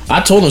 but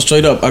I told him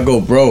straight up, I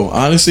go, bro,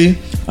 honestly,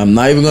 I'm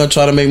not even gonna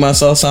try to make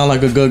myself sound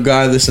like a good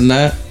guy, this and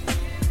that.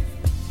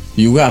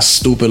 You got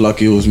stupid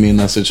lucky it was me in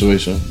that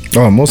situation.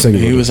 Oh, most niggas.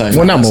 He was like,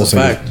 well, nah, not that's most a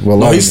niggas. fact. Well,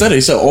 No, he said it.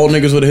 He said all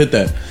niggas would have hit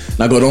that.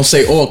 And I go, don't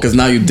say all, because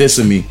now you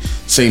dissing me.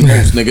 Say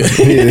most, nigga.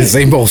 yeah, this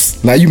ain't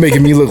most. Now you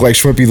making me look like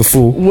Shrimpy the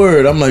fool.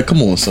 Word. I'm like,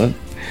 come on, son.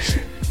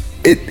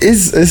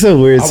 It's a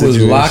weird I was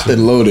situation. locked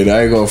and loaded.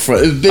 I ain't gonna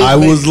front. I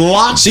was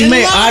locked. She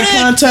made eye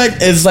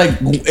contact. It's like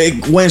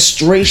it went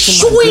straight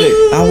to my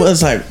dick. I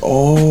was like,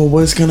 oh,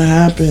 what's gonna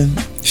happen?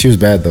 She was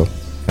bad though.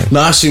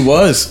 Nah, she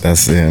was.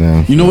 That's it.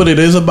 No. You know what it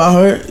is about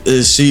her?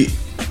 Is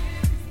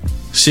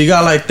she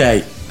got like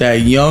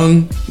that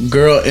young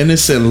girl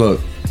innocent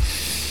look.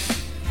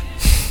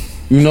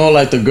 You know,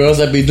 like the girls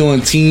that be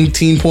doing teen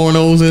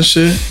pornos and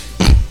shit.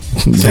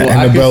 So That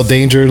Annabelle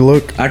Danger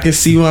look. I can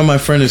see why my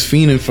friend is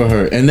fiending for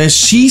her. And then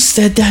she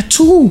said that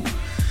too.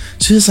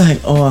 She was like,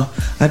 oh,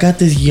 I got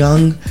this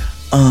young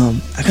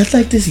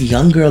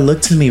girl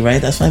look to me,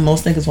 right? That's why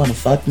most niggas want to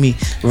fuck me,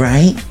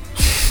 right?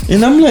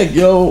 And I'm like,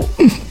 yo,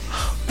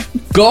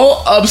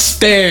 go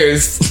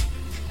upstairs.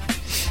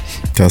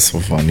 That's so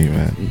funny,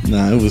 man.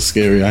 Nah, it was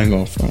scary. I ain't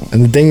gonna front.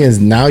 And the thing is,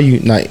 now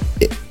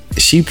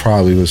she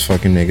probably was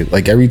fucking niggas.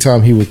 Like every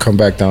time he would come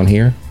back down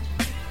here,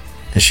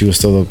 and she was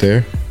still up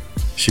there,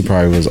 she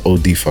probably was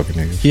OD fucking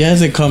niggas. He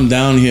hasn't come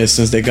down here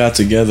since they got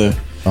together.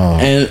 Oh.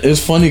 And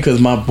it's funny because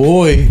my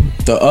boy,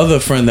 the other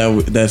friend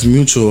that's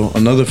mutual,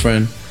 another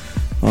friend,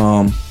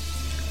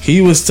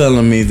 he was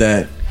telling me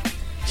that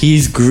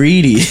he's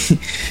greedy.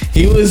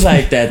 He was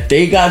like that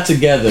they got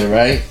together,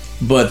 right?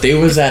 But they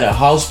was at a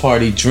house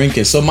party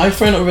drinking. So my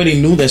friend already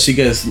knew that she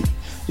gets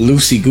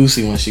loosey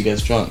goosey when she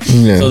gets drunk.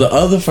 Yeah. So the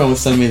other friend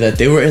was telling me that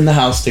they were in the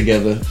house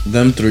together,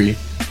 them three,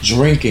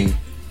 drinking.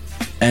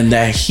 And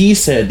that he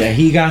said that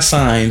he got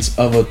signs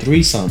of a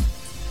threesome.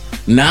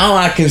 Now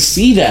I can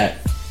see that.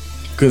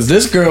 Cause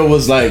this girl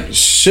was like,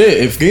 shit,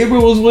 if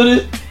Gabriel was with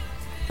it,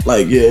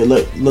 like, yeah,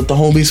 let the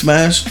homie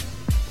smash.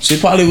 She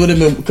probably would have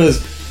been,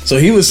 because, so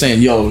he was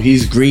saying, yo,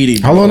 he's greedy.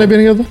 Bro. How long they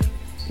been together?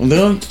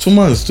 They're on 2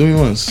 months, 3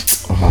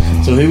 months.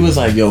 So he was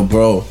like, yo,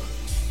 bro,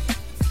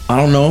 I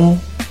don't know.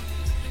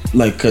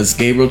 Like, cause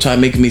Gabriel tried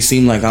making me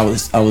seem like I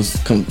was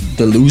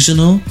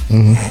delusional.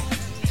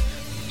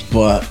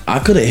 But I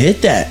could have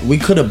hit that. We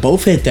could have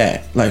both hit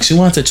that. Like, she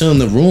wanted to chill in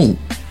the room.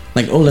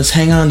 Like, oh, let's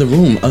hang out in the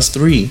room, us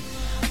three.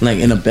 Like,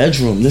 in a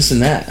bedroom, this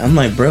and that. I'm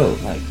like, bro,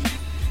 like,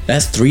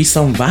 that's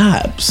threesome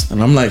vibes.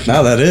 And I'm like,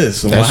 nah, that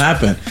is. So what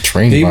happened?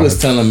 He was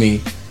telling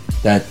me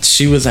that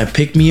she was like,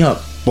 pick me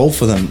up.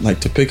 Both of them, like,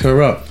 to pick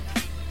her up.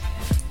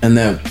 And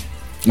then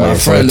my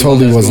friend, so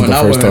totally wasn't the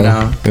out first with her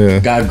time. now, Yeah.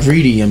 got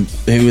greedy and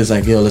he was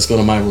like, yo, let's go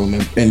to my room.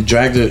 And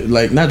dragged her,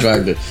 like, not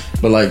dragged her,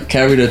 but like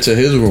carried her to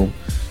his room.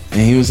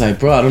 And he was like,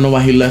 bro, I don't know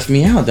why he left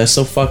me out. That's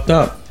so fucked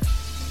up.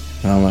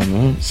 And I'm like,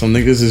 well, some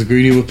niggas is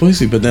greedy with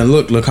pussy. But then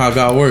look how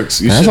God works.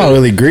 That's not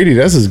really greedy.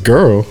 That's his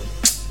girl.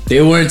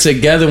 They weren't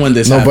together when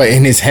this happened. No, but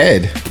in his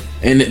head.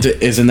 And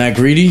isn't that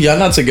greedy? Y'all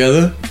not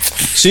together.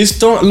 She's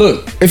throwing,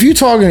 look. If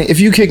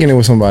you kicking it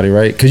with somebody,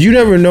 right? Because you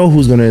never know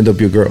who's gonna end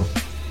up your girl.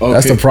 Okay.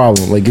 That's the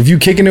problem. Like if you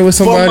kicking it with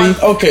somebody.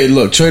 Okay,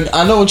 look, Trent,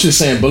 I know what you're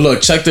saying, but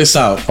look, check this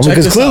out.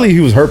 Because clearly he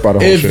was hurt by the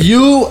whole shit. If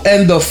you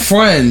and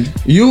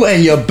you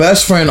and your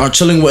best friend are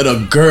chilling with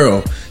a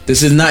girl,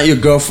 this is not your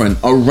girlfriend.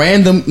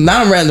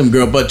 Not a random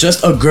girl, but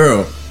just a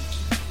girl.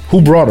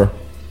 Who brought her?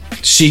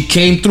 She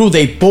came through.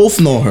 They both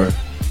know her.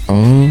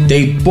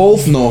 They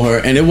both know her,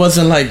 and it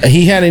wasn't like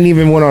he hadn't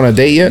even went on a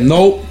date yet.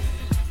 Nope.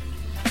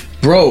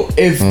 Bro,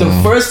 if the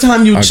first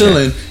time you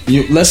chilling,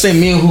 let's say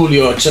me and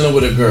Julio are chilling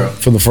with a girl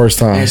for the first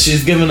time, and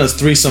she's giving us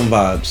threesome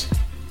vibes,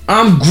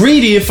 I'm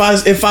greedy if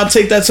I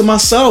take that to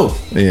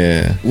myself.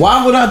 Yeah.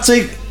 Why would I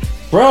take,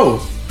 bro?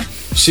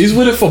 She's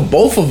with it for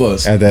both of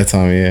us at that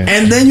time, yeah.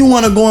 And then you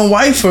want to go and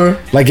wife her?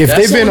 Like if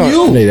they've been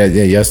on,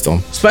 yes,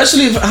 Tom.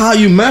 Especially if how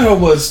you met her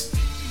was.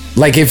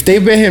 Like if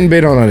they've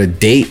been on a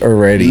date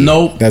already,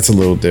 nope, that's a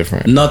little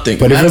different. Nothing.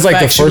 But if it's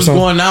like the first time,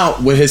 going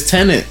out with his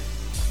tenant.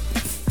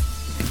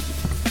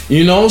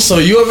 You know, so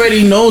you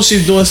already know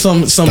she's doing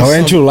some. That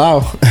ain't too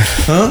loud,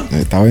 huh?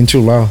 That ain't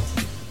too loud.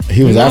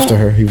 He was after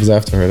her. He was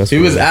after her. He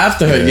was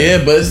after her.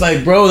 Yeah, but it's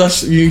like, bro,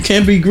 you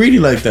can't be greedy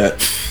like that.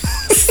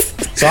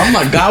 So I'm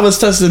like, God was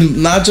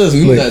testing not just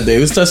me that day. He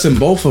was testing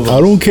both of us.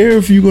 I don't care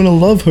if you're gonna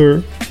love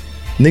her,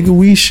 nigga.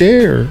 We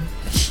share.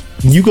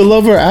 You can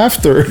love her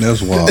after.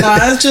 That's wild. Nah,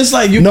 it's just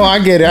like you. No, I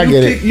get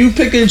it. You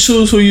pick and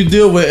choose who you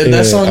deal with, and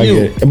that's on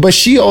you. But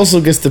she also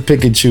gets to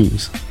pick and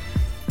choose.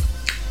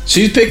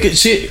 She's picking.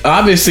 She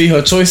obviously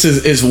her choice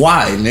is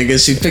wide,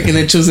 nigga. She's picking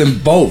and choosing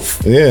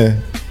both. Yeah.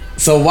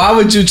 So why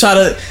would you try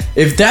to?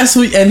 If that's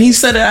what, and he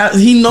said it,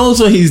 he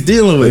knows what he's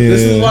dealing with.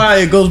 This is why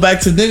it goes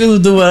back to niggas who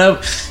do whatever.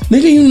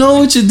 Nigga, you know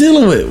what you're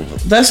dealing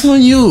with. That's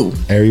on you.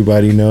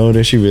 Everybody know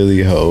that she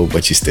really a hoe,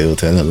 but she still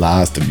telling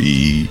lies to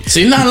me.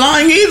 She's not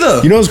lying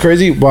either. You know what's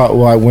crazy?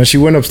 Well, when she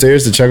went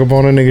upstairs to check up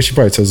on her nigga, she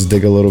probably touched his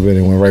dick a little bit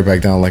and went right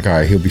back down like, all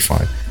right, he'll be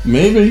fine.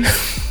 Maybe.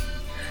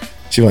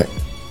 She went,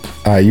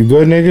 all right, you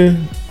good,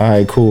 nigga? All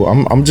right, cool.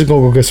 I'm just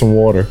gonna go get some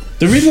water.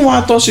 The reason why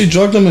I thought she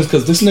drugged him is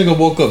because this nigga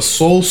woke up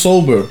so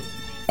sober.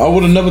 I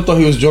would have never thought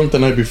he was drunk the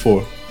night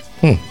before.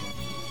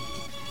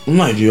 I'm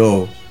like,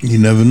 yo. You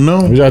never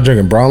know. Was y'all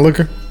drinking brown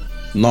liquor?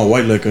 No,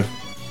 white liquor.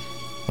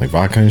 Like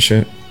vodka and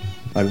shit?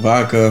 Like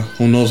vodka.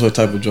 Who knows what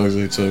type of drugs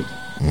they took.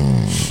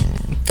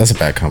 That's a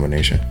bad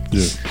combination.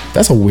 Yeah.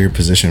 That's a weird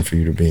position for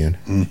you to be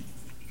in.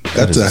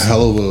 That's a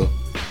hell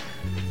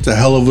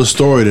of a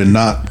story to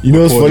not You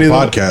know what's funny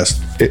record though? a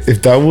podcast.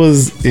 If that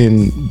was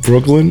in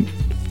Brooklyn,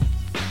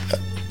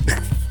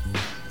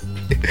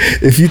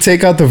 if you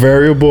take out the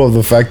variable of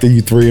the fact that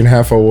you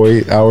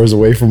 3.5 hours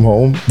away from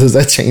home, does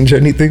that change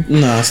anything?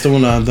 Nah, I still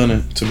wouldn't have done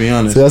it, to be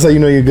honest. So that's how you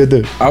know you're good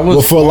dude.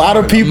 was For a lot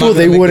of hard. I'm people, not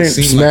they gonna make it wouldn't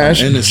seem like I'm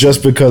smash innocent.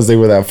 just because they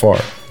were that far.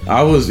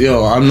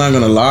 I'm not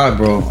gonna lie,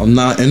 bro. I'm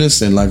not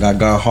innocent. Like, I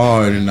got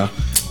hard and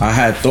I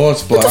had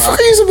thoughts, but What the fuck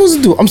are you supposed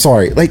to do? I'm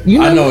sorry. Like, you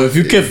know, I know if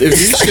you shit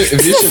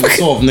was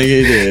soft, nigga,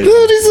 you did.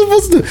 what are you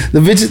supposed to do?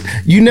 The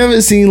bitches, you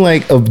never seen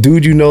like a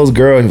dude you know's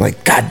girl and you're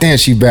like, God damn,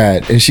 she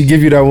bad. And she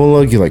give you that one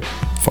look, you're like,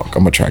 fuck,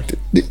 I'm attracted.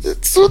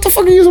 So what the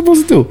fuck are you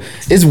supposed to do?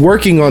 It's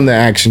working on the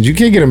actions. You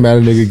can't get a mad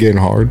at a nigga getting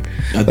hard.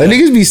 Like,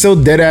 niggas be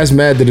so dead ass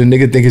mad that a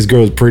nigga think his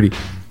girl is pretty.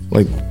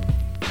 Like,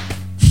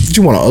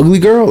 you want an ugly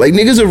girl? Like,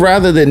 niggas would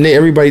rather than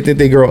everybody think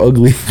they girl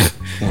ugly.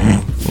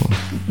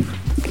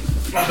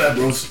 My bad,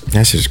 bros.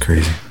 That shit's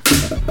crazy.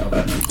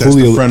 That's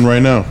Julio- the friend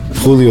right now.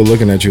 Julio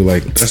looking at you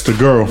like, That's the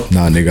girl.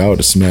 nah, nigga, I would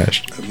have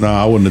smashed.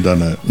 Nah, I wouldn't have done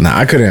that. Nah,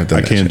 I couldn't have done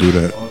I that. can't shit. do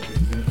that.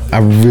 I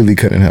really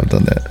couldn't have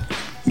done that.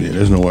 Yeah,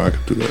 there's no way I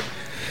could do that.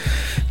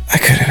 I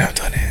couldn't have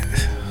done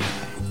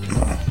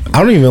it. I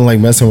don't even like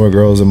messing with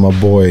girls that my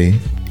boy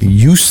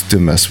used to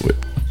mess with.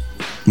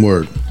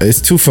 Word.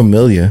 It's too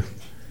familiar.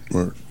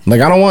 Word.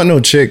 Like, I don't want no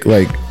chick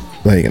like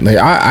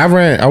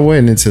I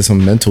went into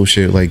some mental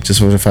shit, like, just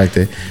for the fact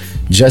that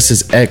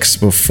Jess's ex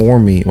before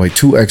me, like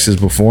 2 exes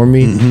before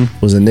me,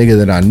 was a nigga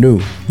that I knew.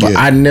 But Yeah.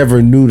 I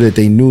never knew that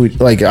they knew it.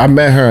 Like, I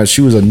met her and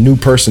she was a new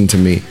person to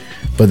me.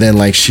 But then,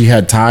 like, she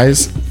had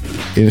ties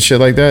and shit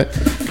like that.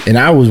 And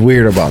I was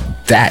weird about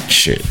that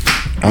shit.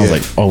 I was Yeah.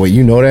 like, oh wait,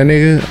 you know that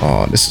nigga?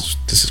 Oh, this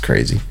is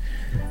crazy.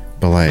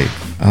 But like,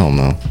 I don't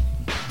know.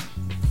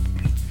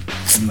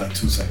 In like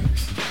 2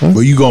 seconds.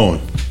 Where you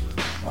going?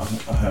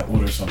 I had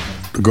ordered something.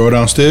 The girl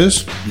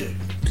downstairs? Yeah.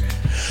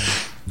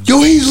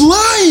 Yo, he's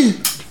lying.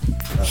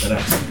 After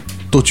that.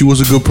 Thought you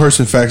was a good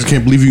person, Facts. I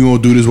can't believe you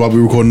gonna do this while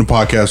we recording the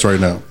podcast right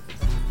now.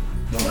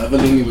 Don't ever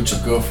leave me with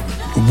your girlfriend.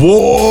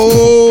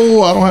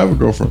 Whoa, I don't have a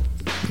girlfriend.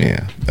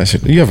 Yeah, that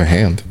shit. You have a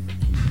hand.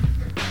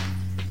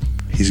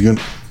 He's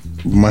gonna.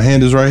 My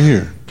hand is right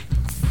here.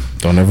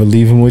 Don't ever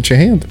leave him with your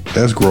hand.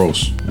 That's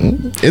gross.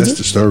 Is That's it?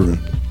 disturbing.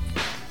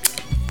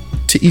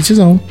 To each his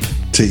own.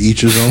 To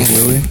each his own,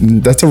 really.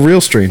 That's a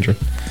real stranger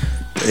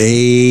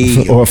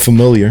Hey, or a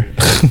familiar.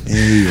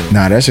 hey.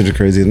 Nah, that shit is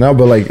crazy. No,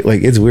 but like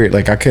it's weird.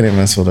 Like, I couldn't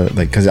mess with it,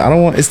 like, because I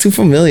don't want. It's too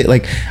familiar.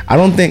 Like, I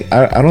don't think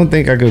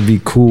I could be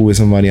cool with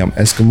somebody I'm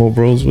Eskimo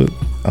bros with.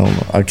 I don't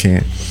know. I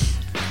can't.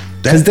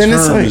 That then term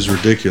it's like- is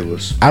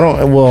ridiculous. I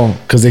don't. Well,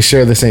 because they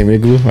share the same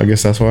igloo. I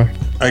guess that's why.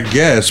 I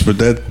guess, but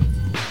that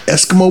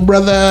Eskimo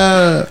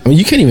brother. I mean,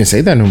 you can't even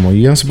say that no more.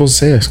 You're not supposed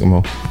to say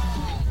Eskimo.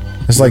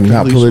 It's like not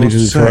hell are you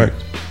politically supposed to say? correct.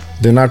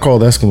 They're not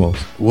called Eskimos.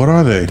 What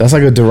are they? That's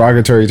like a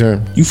derogatory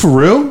term. You for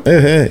real?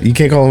 You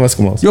can't call them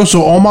Eskimos. Yo,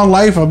 so all my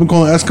life I've been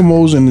calling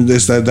Eskimos, and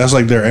that's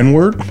like their N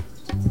word.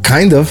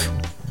 Kind of.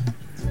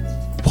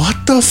 What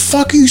the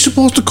fuck are you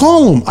supposed to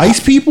call them?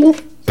 Ice people?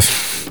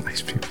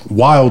 Nice people.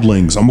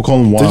 Wildlings. I'm gonna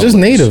call them wildlings. They're just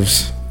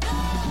natives,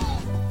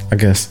 I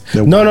guess.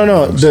 They're No.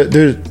 wildlings.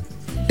 They're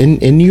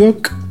in New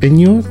York,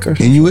 or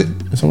Inuit.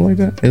 something like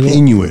that. Isn't it?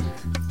 Inuit.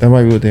 That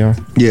might be what they are.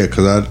 Yeah,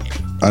 because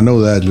I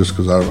know that just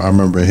because I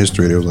remember in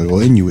history they was like,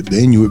 well, Inuit, the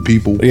Inuit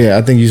people. Yeah,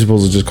 I think you're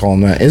supposed to just call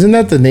them that. Isn't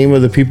that the name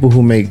of the people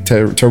who make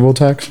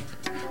TurboTax?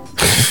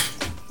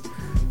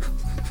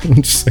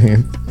 I'm just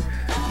saying.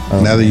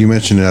 Now that you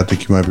mention it, I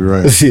think you might be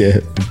right. Yeah,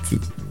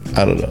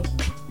 I don't know.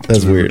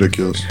 That's weird.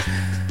 Ridiculous.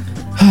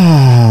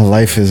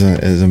 Life is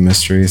a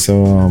mystery.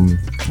 So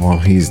well,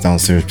 he's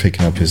downstairs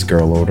picking up his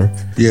girl order.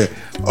 Yeah.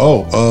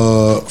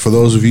 Oh, for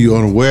those of you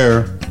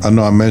unaware, I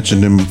know I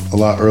mentioned him a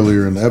lot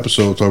earlier in the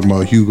episode talking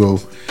about Hugo,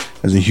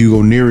 as in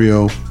Hugo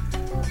Nerio,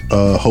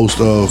 host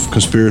of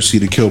Conspiracy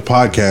to Kill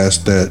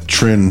podcast that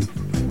trend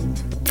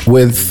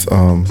With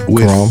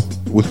Karam.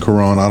 with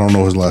Karan. I don't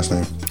know his last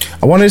name.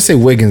 I wanted to say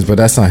Wiggins, but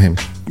that's not him.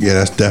 Yeah,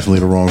 that's definitely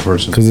the wrong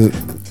person. Because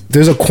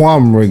there's a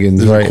Quam Wiggins,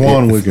 There's right?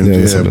 Quan Wiggins,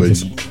 that's yeah, what it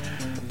is.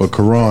 but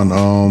Karan,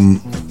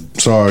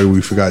 sorry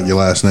we forgot your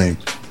last name.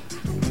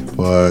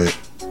 But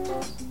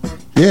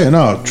yeah,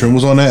 no, Trim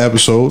was on that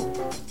episode,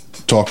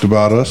 talked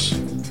about us.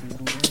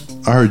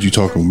 I heard you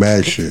talking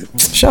mad shit.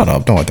 Shut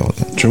up! Don't do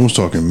that. Trim was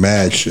talking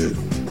mad shit.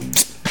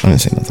 I didn't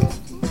say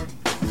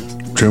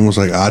nothing. Trim was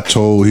like, I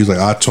told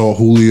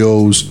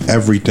Julio's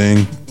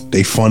everything.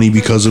 They funny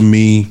because of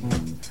me.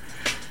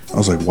 I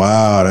was like,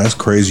 wow, that's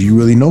crazy. You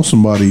really know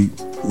somebody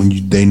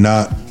when they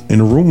not in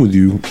a room with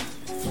you.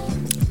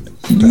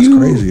 That's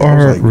crazy. You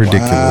are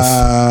ridiculous.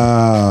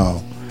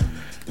 Wow.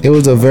 It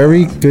was a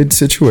very good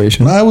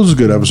situation. Nah, it was a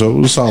good episode. It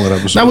was a solid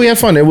episode. No, we had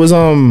fun. It was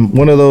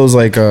one of those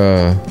like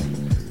I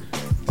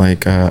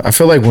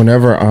feel like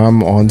whenever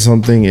I'm on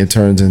something, it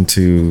turns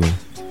into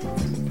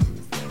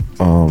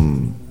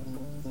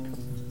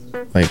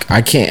like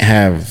I can't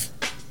have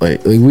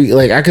like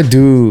I could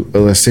do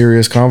a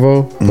serious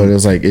convo, but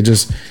it's like it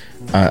just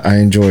I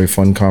enjoy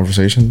fun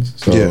conversations.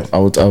 So Yeah. I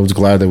was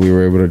glad that we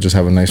were able to just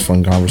have a nice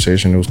fun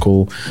conversation. It was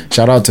cool.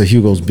 Shout out to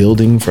Hugo's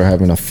building for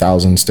having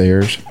 1,000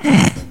 stairs.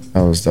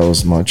 That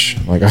was much.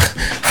 Like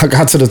I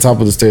got to the top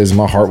of the stairs and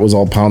my heart was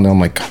all pounding. I'm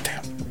like, God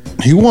damn.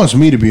 He wants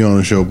me to be on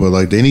the show, but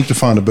like they need to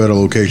find a better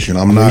location.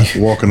 I'm not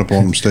walking up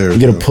on them stairs.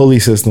 Get a pulley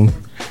system.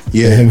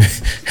 Yeah.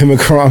 Him and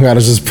Karan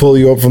gotta just pull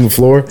you up from the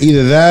floor.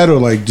 Either that or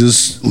like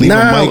just leave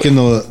a mic in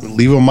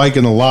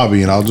the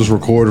lobby and I'll just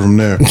record from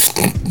there.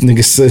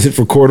 Nigga said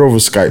record over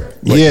Skype.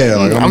 Like, Yeah,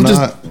 like I'm not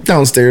just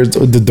downstairs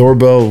with the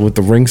doorbell with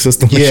the ring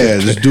system. and Yeah,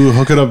 shit. just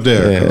hook it up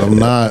there. 'Cause I'm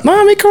not.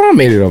 Nah, I mean Karan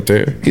made it up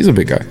there. He's a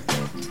big guy.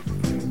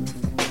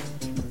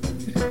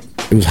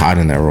 It was hot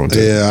in that room too.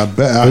 Yeah, I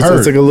bet. I It's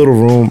heard. like a little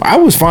room. I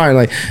was fine.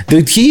 Like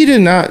the key to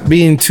not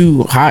being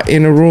too hot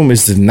in a room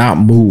is to not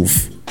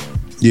move.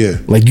 Yeah.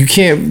 Like you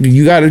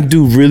got to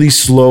do really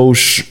slow,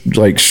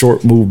 like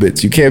short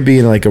movements. You can't be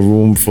in like a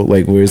room for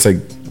like where it's like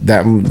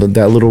that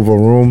little of a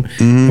room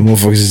and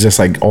motherfuckers is just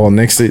like all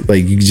next to it.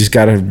 Like you just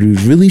got to do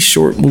really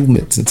short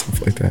movements and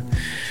stuff like that.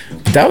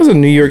 But that was a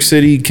New York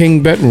City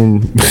king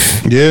bedroom.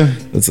 Yeah.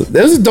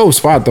 That was a dope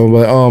spot though.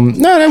 But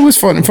no, that was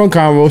fun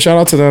convo. Shout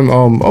out to them.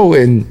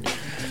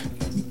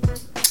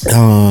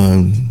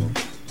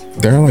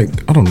 They're like,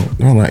 I don't know,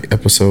 they're on like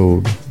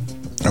episode.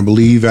 I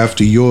believe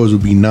after yours will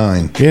be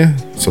 9. Yeah,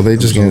 so they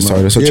just getting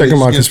started. So check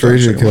them out,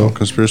 Conspiracy to Kill.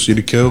 Conspiracy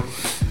to Kill.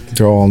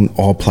 They're all on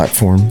all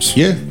platforms.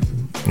 Yeah.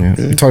 Yeah.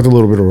 We talked a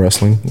little bit of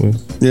wrestling.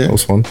 Yeah. That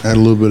was fun. Had a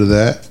little bit of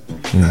that.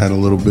 Had a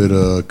little bit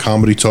of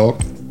comedy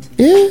talk.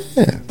 Yeah.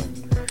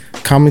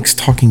 Comics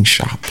Talking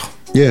Shop.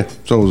 Yeah.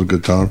 So it was a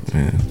good time.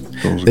 Yeah.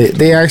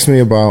 They asked me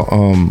about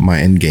my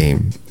end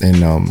game and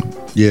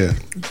Yeah.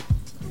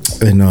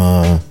 and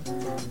I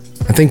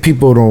think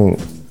people don't.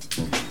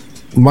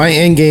 My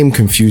end game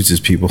confuses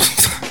people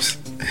sometimes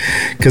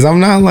because I'm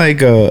not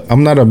like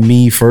I'm not a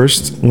me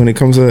first when it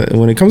comes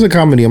to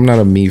comedy. I'm not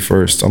a me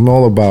first. I'm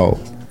all about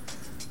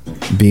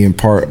being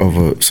part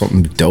of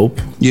something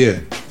dope. Yeah.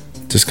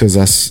 Just because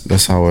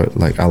that's how it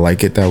like I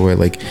like it that way.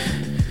 Like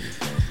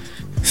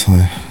so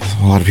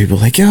a lot of people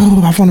like, yo,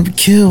 I want to be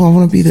killed. I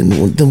want to be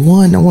the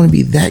one. I want to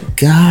be that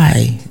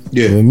guy.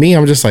 Yeah. With me,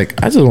 I'm just like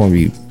I just want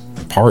to be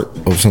part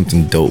of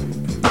something dope.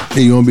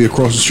 Hey, you want to be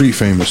across the street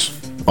famous?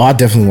 Oh, I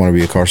definitely want to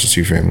be across the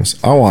street famous.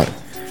 I want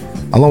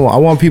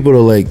people to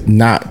like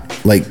not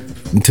like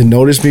to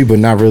notice me, but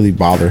not really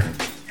bother.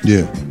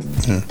 Yeah.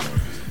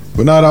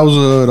 But no, that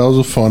was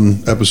a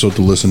fun episode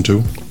to listen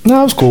to.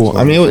 No, it was cool.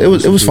 I mean, it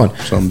was fun.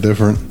 Something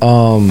different.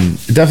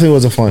 It definitely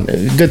was a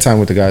good time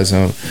with the guys.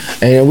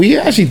 And we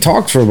actually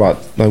talked for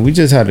about like we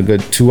just had a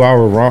good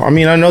 2-hour raw. I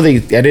mean, I know they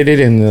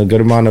edited and a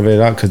good amount of it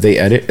out because they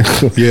edit.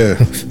 Yeah.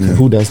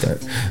 Who does that?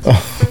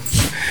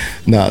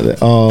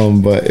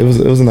 But it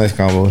was a nice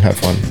combo. Had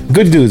fun.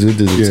 Good dudes.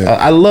 Yeah.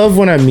 I love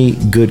when I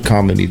meet good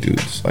comedy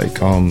dudes.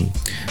 Like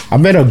I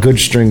met a good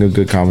string of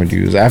good comedy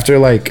dudes after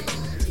like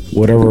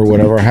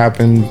whatever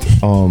happened.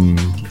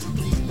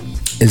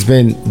 It's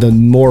been the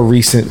more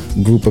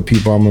recent group of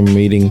people I'm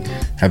meeting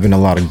have been a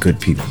lot of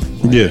good people.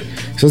 Yeah.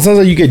 So it sounds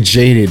like you get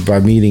jaded by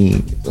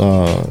meeting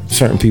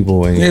certain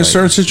people. And Yeah, like,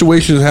 certain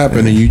situations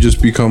happen and you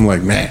just become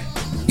like, man.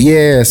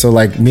 yeah, so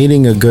like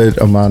meeting a good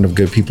amount of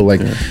good people,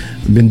 like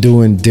been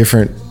doing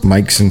different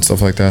mics and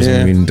stuff like that. So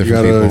Yeah, meeting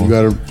different people. you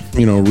gotta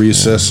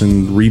reassess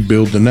and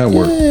rebuild the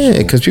network. Yeah,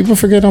 because people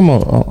forget I'm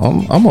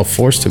a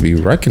force to be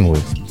reckoned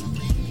with.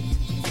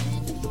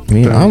 I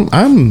mean,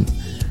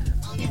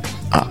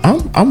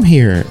 I'm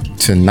here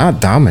to not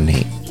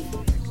dominate.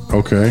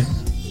 Okay.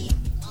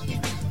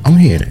 I'm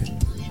here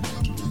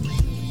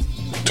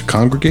To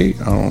congregate?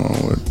 I don't know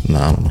what.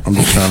 I don't know. I'm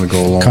just trying to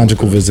go along.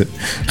 Conjugal visit.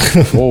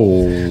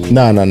 Whoa.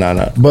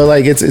 No. But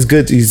like it's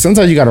good.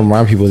 Sometimes you gotta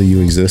remind people that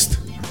you exist.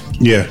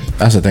 Yeah.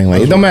 That's the thing.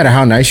 Like it don't matter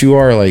how nice you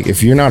are. Like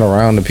if you're not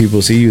around, the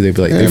people see you, they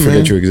be like they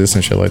forget you exist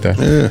and shit like that.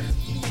 Yeah.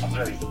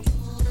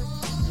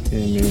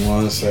 Give me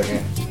 1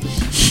 second.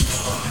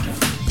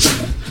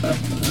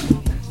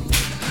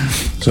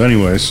 So,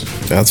 anyways.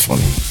 That's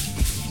funny.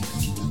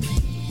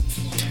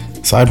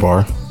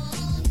 Sidebar.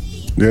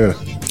 Yeah.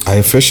 I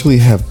officially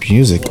have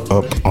music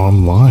up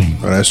online.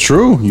 Oh, that's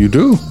true. You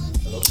do.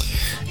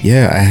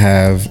 Yeah, I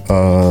have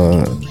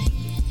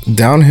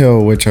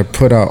Downhill, which I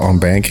put out on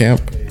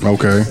Bandcamp.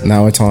 Okay.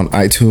 Now it's on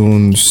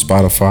iTunes,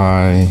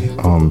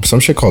 Spotify, some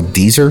shit called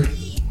Deezer.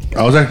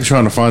 I was actually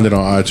trying to find it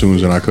on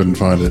iTunes and I couldn't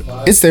find it.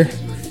 It's there.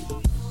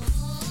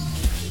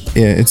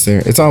 Yeah, it's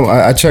there. It's on.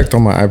 I checked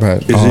on my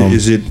iPad.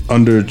 Is it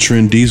under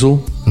Trend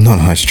Diesel? No,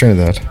 it's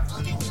Trinidad.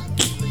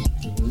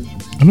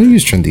 I don't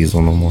use Trend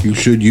Diesel no more. You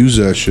should use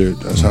that shit.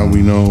 That's how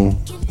we know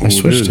who I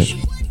switched it is.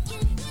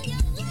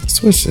 I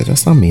switched it.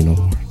 That's not me no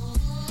more.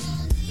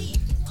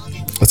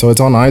 So it's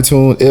on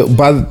iTunes.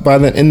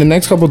 In the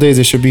next couple of days,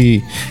 it should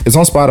be. It's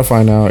on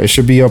Spotify now. It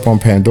should be up on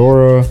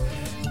Pandora.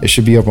 It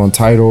should be up on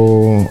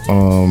Tidal,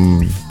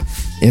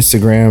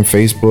 Instagram,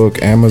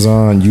 Facebook,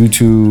 Amazon,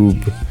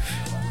 YouTube,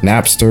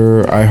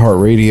 Napster,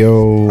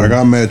 iHeartRadio. I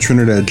got mad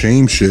Trinidad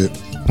James shit.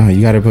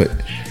 You got to put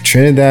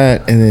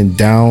Trinidad and then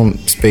down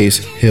space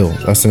hill.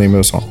 That's the name of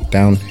the song.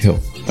 Downhill.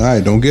 All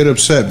right, don't get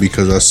upset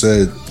because I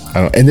said.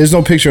 And there's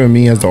no picture of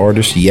me as the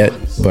artist yet,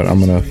 but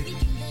I'm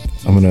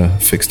gonna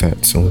fix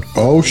that soon.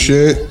 Oh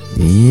shit!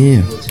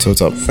 Yeah. So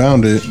it's up.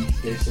 Found it.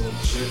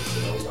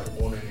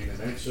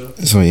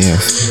 So yeah.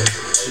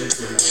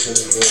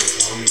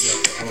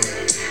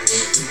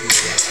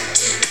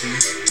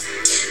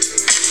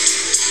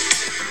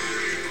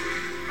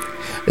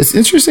 It's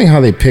interesting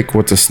how they pick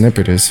what the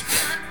snippet is.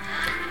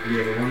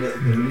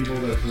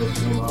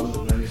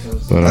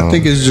 But, I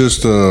think it's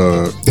just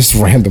it's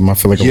random. I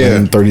feel like I'm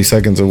in 30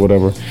 seconds or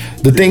whatever.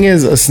 The thing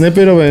is, a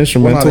snippet of an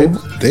instrumental.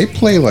 They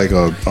play like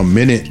a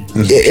minute.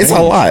 It's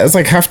a lot. It's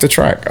like half the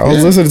track. I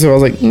was listening to it. I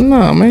was like,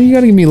 nah, man, you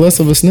gotta give me less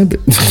of a snippet.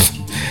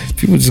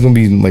 People just gonna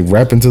be like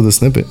rapping to the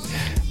snippet.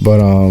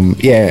 But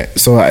yeah.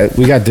 So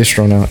we got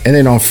distro now, and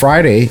then on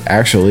Friday,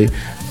 actually.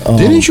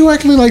 Didn't you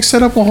actually like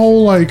set up a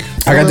whole like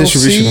I got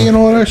distribution and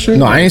all that shit?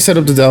 No, I ain't set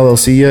up the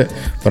LLC yet,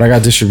 but I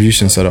got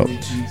distribution set up.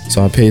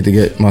 So I paid to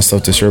get my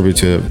stuff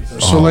distributed.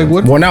 So like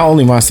what? Well, not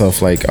only my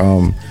stuff, like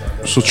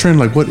So Trent,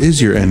 like, what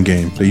is your end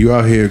game? Are you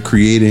out here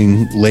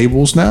creating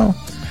labels now?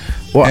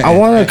 Well, I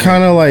want to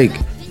kind of like.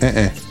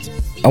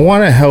 I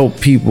want to help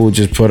people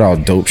just put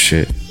out dope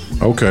shit.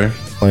 Okay.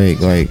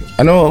 Like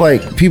I know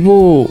like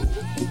people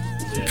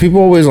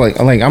always like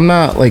I'm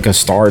not like a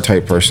star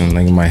type person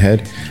like in my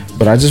head.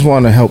 But I just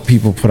want to help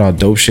people put out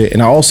dope shit,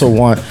 and I also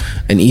want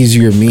an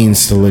easier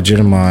means to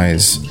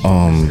legitimize,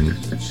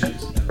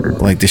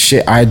 like the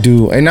shit I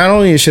do, and not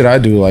only the shit I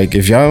do. Like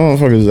if y'all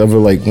motherfuckers ever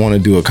like want to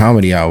do a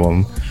comedy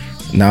album,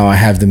 now I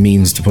have the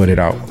means to put it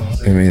out.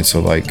 I mean,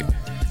 so like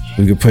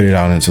we could put it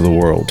out into the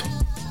world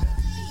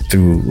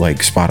through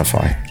like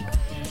Spotify.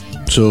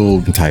 So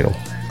and Tidal.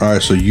 All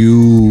right, so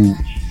you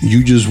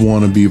just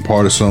want to be a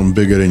part of something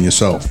bigger than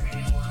yourself.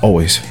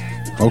 Always.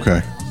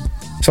 Okay.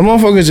 Some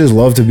motherfuckers just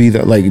love to be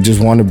that, like, just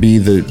want to be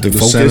the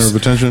focus. Center of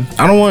attention.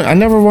 I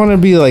never want to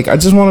be like. I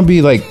just want to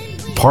be like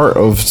part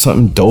of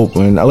something dope,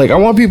 and like I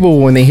want people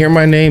when they hear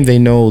my name, they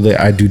know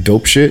that I do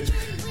dope shit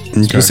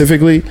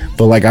specifically.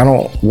 But like I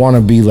don't want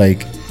to be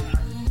like,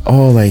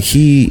 oh, like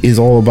he is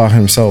all about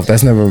himself.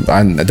 That's never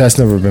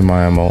been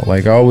my MO.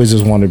 Like I always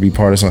just want to be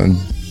part of something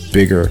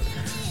bigger.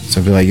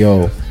 So be like,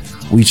 yo,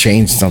 we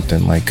changed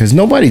something, like, because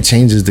nobody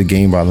changes the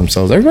game by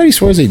themselves. Everybody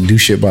swears they do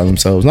shit by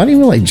themselves. Not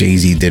even like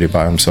Jay-Z did it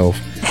by himself.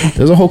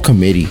 There's a whole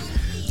committee.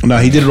 No,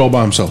 he did it all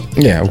by himself.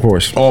 Yeah, of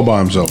course. All by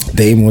himself.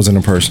 Dame wasn't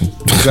a person.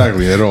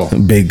 Exactly, at all.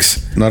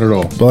 Biggs. Not at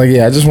all. But like,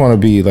 yeah, I just want to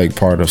be like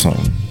part of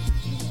something.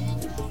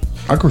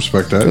 I can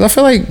respect that. 'Cause I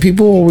feel like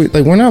people,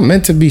 like, we're not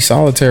meant to be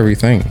solitary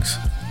things.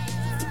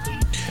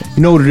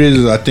 You know what it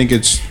is? I think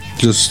it's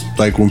just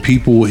like when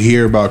people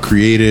hear about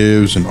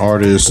creatives and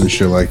artists and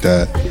shit like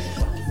that,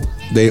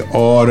 they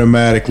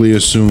automatically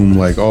assume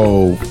like,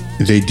 oh,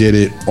 they did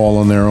it all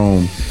on their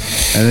own.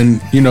 And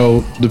then, you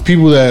know, the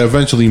people that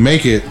eventually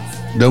make it,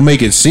 they'll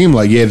make it seem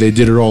like, yeah, they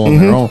did it all on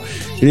their own.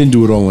 You didn't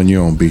do it all on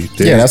your own beat.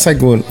 Yeah, that's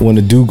like when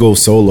a dude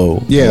goes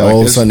solo. Yeah, like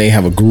all of a sudden they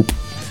have a group.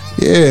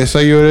 Yeah, it's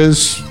like, yo, it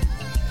is.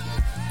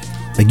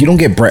 Like, you don't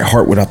get Bret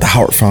Hart without the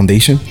Hart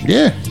Foundation.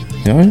 Yeah.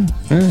 You know?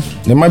 Yeah.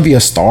 There might be a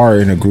star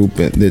in a group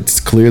that's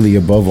clearly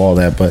above all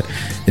that, but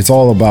it's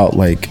all about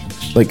like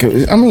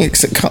I mean,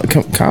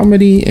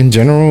 comedy in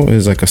general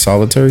is like a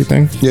solitary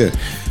thing. Yeah.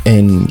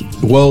 And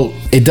well,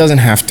 it doesn't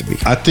have to be.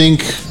 I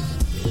think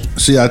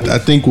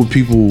what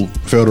people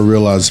fail to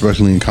realize,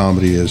 especially in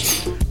comedy,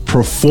 is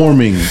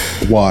performing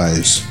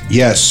wise.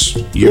 Yes,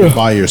 you're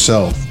by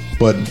yourself,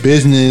 but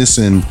business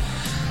and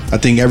I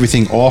think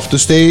everything off the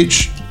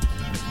stage,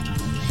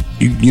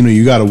 you know,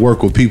 you got to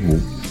work with people.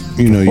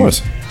 You know, of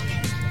course.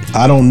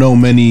 I don't know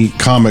many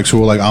comics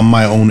who are like, I'm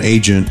my own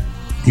agent.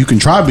 You can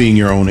try being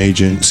your own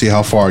agent, see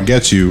how far it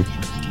gets you.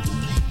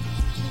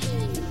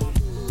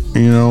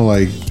 You know,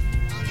 like,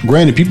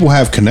 granted, people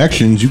have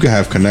connections. You can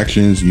have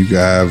connections. You can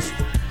have,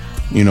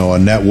 you know, a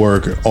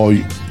network.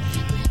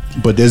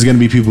 But there's going to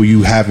be people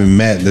you haven't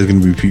met. There's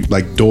going to be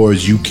like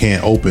doors you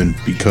can't open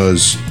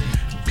because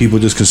people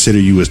just consider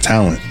you as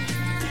talent.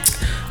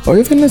 Or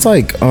even it's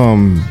like,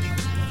 who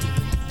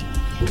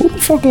the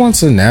fuck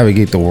wants to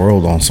navigate the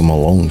world on some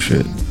alone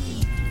shit?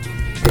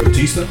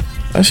 Batista?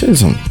 That shit is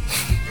some.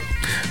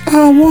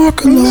 I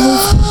walk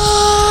alone.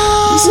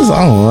 This is,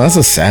 I don't know, that's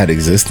a sad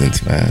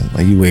existence, man.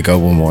 Like, you wake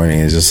up one morning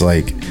and it's just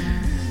like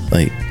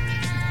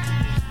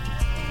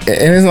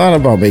and it's not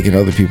about making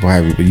other people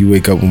happy, but you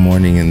wake up one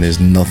morning and there's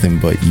nothing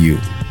but you.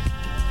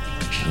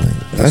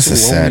 Like, that's a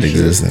sad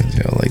existence,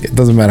 yo. Like, it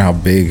doesn't matter how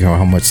big or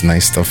how much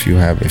nice stuff you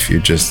have if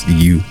you're just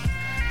you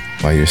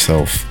by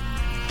yourself.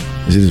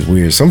 It's just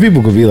weird. Some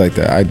people could be like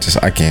that.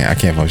 I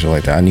can't function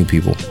like that. I need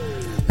people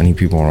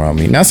around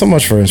me. Not so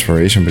much for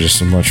inspiration, but just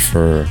so much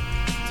for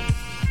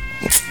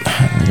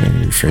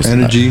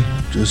energy.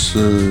 Just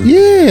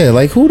yeah,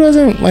 like who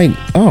doesn't like?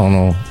 I don't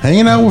know.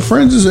 Hanging out with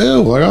friends is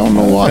ill. Like I don't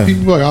know why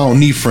people be like I don't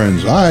need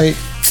friends. All right.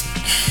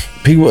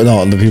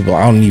 The people.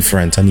 I don't need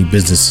friends. I need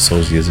business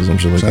associates or some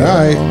shit like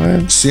that. All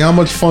right. See how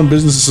much fun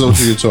business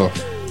associates are.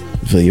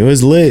 So yo,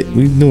 it's lit.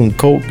 We doing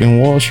coke in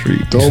Wall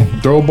Street.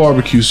 Throw a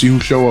barbecue. See who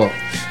show up.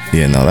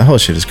 Yeah, no, that whole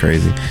shit is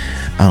crazy.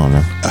 I don't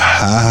know.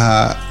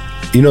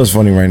 You know what's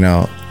funny right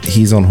now?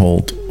 He's on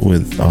hold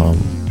with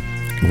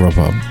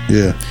Grubhub.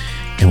 Yeah.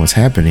 And what's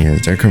happening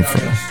is they're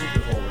confirming.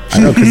 I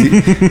know,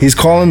 because he's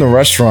calling the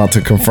restaurant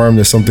to confirm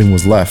that something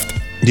was left.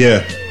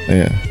 Yeah.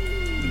 Yeah.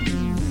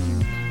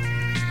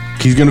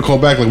 He's gonna call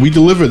back like, we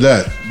delivered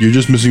that. You're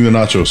just missing the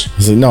nachos.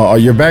 He's like, no,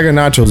 your bag of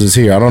nachos is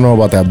here. I don't know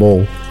about that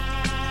bowl.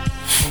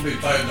 I'll be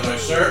tight tonight,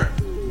 sir.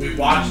 We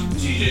watched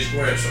TJ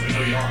Square, so we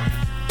know you aren't.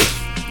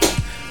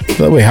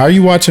 But wait, how are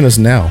you watching us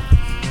now?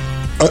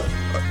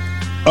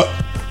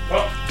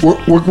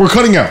 We're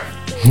cutting out.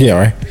 Yeah,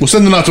 right. We'll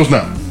send the nachos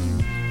now.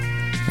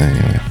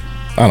 Anyway,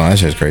 I don't know. That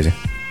shit's crazy.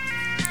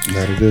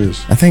 That it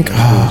is. I think.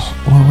 Well,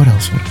 what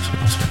else? There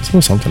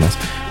was something else.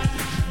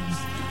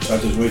 Should I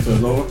just wait till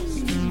it's over?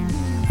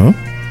 Huh?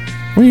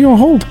 What are you on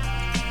hold?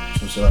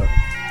 So should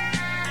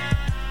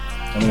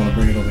I don't want to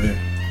bring it over here.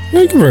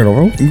 Yeah, you can bring it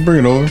over. You can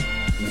bring it over.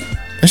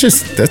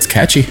 That's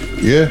catchy.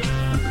 Yeah.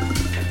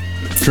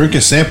 Drink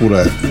and sample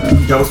that.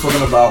 Y'all was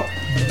talking about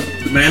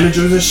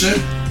managers and shit.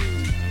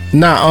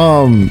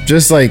 Nah,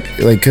 just like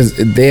because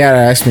they had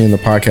asked me in the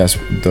podcast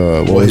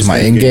what my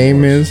end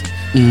game is,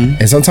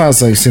 and sometimes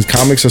like since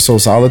comics are so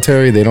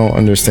solitary, they don't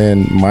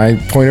understand my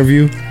point of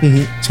view.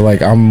 So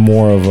like I'm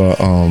more of a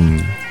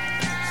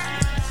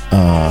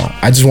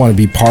I just want to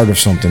be part of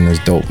something that's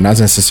dope, not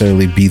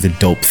necessarily be the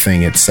dope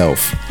thing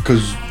itself.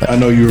 Because I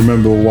know you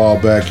remember a while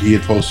back he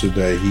had posted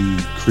that he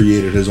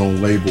created his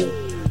own label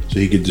so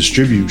he could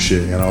distribute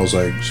shit, and I was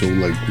like, so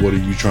like, what are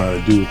you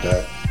trying to do with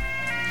that?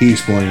 He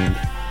explained.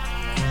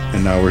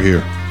 And now we're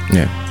here.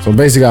 Yeah. So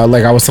basically,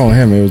 I was telling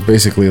him, it was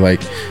basically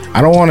like, I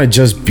don't want to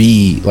just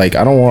be like,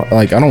 I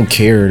don't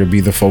care to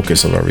be the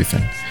focus of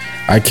everything.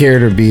 I care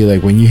to be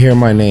like, when you hear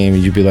my name,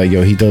 and you be like,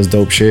 yo, he does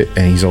dope shit,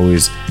 and he's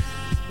always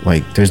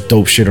like, there's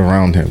dope shit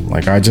around him.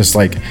 Like I just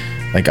like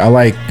I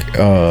like.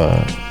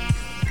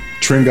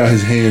 Trent got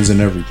his hands in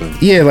everything.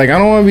 Yeah, like I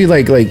don't want to be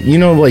like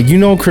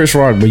Chris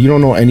Rock, but you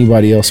don't know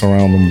anybody else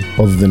around him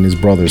other than his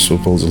brothers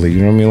supposedly. You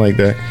know what I mean, like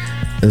that.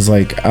 It's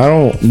like I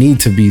don't need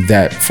to be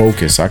that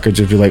focused. I could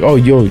just be like, oh,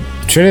 yo,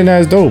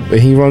 Trinidad's dope,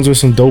 and he runs with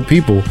some dope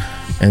people,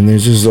 and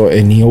there's just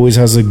and he always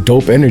has a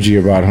dope energy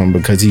about him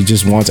because he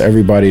just wants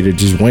everybody to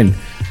just win. You know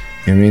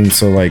what I mean?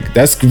 So like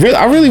that's really,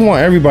 I really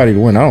want everybody to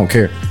win. I don't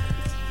care.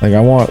 Like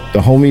I want the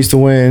homies to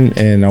win,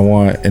 and I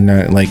want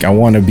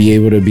to be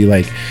able to be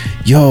like,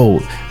 yo,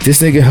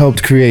 this nigga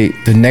helped create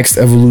the next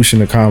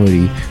evolution of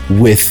comedy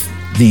with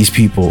these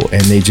people,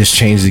 and they just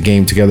changed the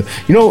game together.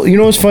 You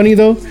know what's funny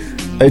though?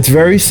 It's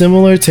very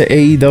similar to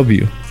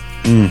AEW.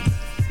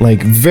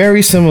 Like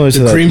very similar to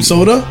The cream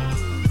soda?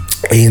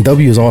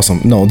 AEW is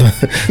awesome. No,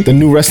 the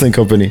new wrestling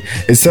company.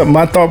 It's something,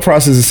 my thought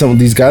process is something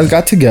these guys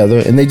got together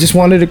and they just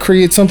wanted to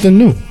create something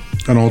new.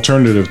 An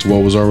alternative to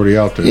what was already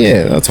out there.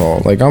 Yeah, that's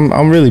all. Like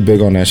I'm really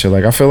big on that shit.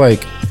 Like I feel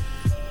like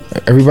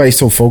everybody's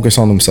so focused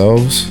on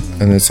themselves,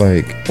 and it's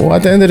like, well,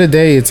 at the end of the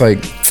day, it's like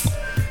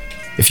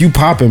if you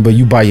popping but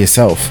you by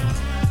yourself,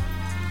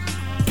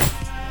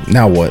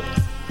 now what?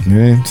 You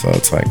know what I mean? So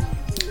it's like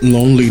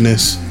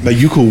Loneliness. Like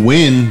you could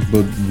win,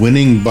 but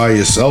winning by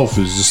yourself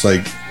is just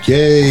like,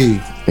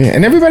 yay. Yeah,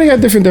 and everybody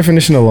got different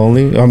definition of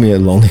lonely. I mean,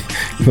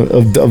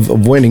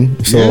 of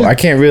winning. So Yeah. I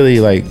can't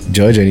really like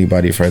judge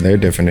anybody for their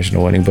definition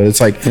of winning. But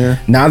it's like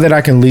now that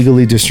I can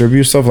legally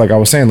distribute stuff, like I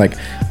was saying, like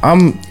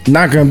I'm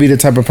not gonna be the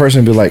type of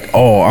person to be like,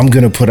 oh, I'm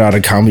gonna put out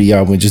a comedy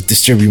album and just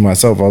distribute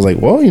myself. I was like,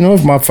 well, you know,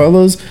 if my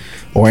fellas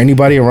or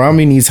anybody around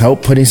me needs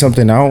help putting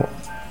something out,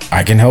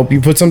 I can help you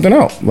put something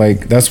out.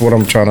 Like that's what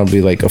I'm trying to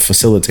be, like a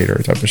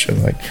facilitator type of shit.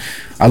 Like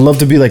I love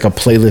to be like a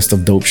playlist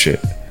of dope shit.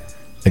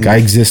 Like I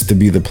exist to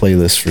be the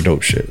playlist for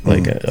dope shit.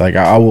 Like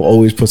I will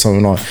always put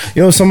something on.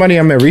 You know, somebody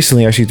I met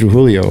recently actually through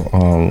Julio,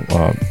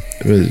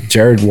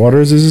 Jared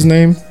Waters is his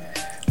name.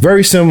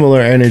 Very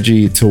similar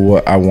energy to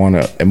what I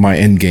want to my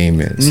end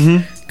game is.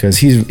 Because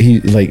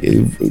he like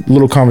a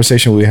little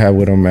conversation we had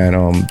with him at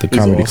the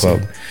comedy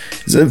club.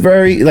 It's a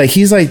very like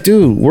he's like,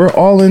 dude, we're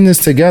all in this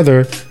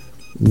together.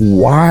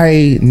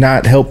 Why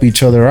not help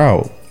each other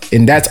out?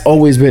 And that's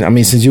always been, I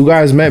mean, since you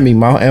guys met me,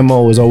 my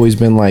MO has always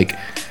been like,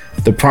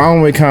 the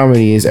problem with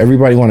comedy is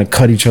everybody want to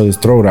cut each other's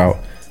throat out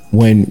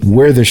when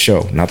we're the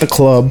show, not the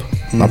club,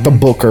 not the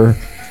booker,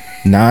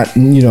 not,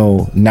 you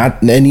know,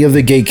 not any of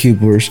the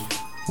gatekeepers.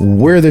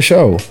 We're the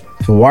show.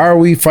 So why are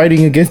we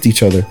fighting against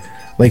each other?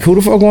 Like, who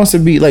the fuck wants to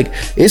be like?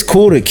 It's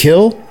cool to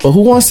kill, but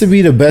who wants to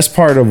be the best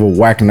part of a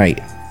whack night?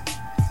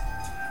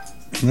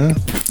 Yeah.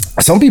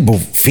 Some people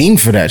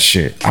fiend for that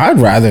shit. I'd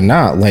rather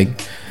not. Like,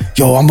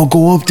 yo, I'm gonna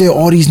go up there.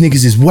 All these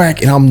niggas is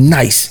whack, and I'm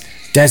nice.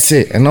 That's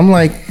it. And I'm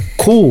like,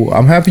 cool.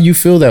 I'm happy you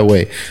feel that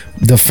way.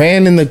 The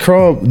fan in the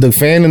crowd, the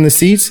fan in the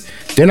seats,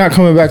 they're not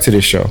coming back to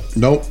this show.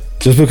 Nope.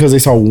 Just because they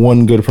saw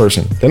one good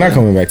person, they're not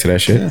coming back to that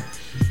shit. Yeah.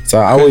 So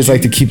I always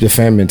like to keep the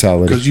fan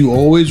mentality. Because you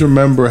always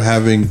remember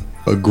having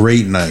a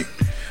great night.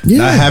 Yeah.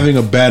 Not having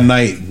a bad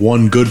night,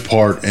 one good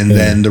part, and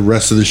then the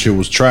rest of the shit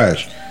was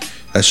trash.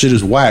 That shit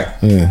is whack.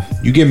 Yeah.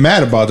 You get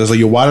mad about this. Like,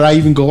 yo, why did I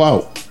even go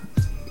out?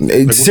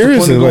 Like, what's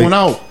Seriously, the point of going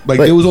out? Like,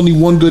 there was only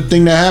one good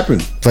thing that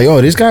happened. Like,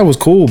 oh, this guy was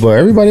cool, but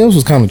everybody else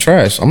was kind of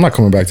trash. I'm not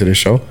coming back to this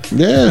show.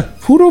 Yeah.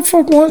 Who the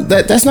fuck want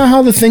that? That's not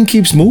how the thing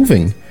keeps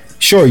moving.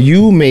 Sure,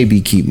 you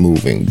maybe keep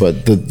moving,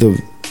 but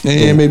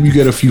And maybe you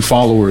get a few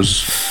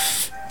followers.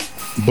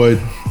 But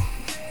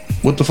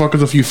what the fuck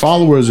is a few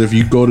followers if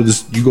you go to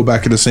this, you go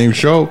back to the same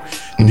show,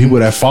 and people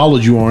that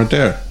followed you aren't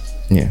there?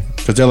 yeah.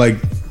 Because they're like,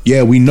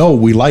 yeah, we know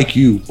we like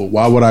you, but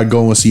why would I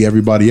go and see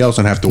everybody else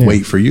and have to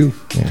wait for you?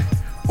 Yeah.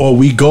 Or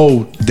we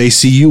go, they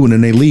see you, and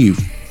then they leave.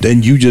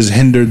 Then you just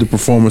hindered the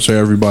performance of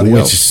everybody Which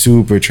else. is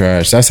super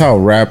trash. That's how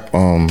rap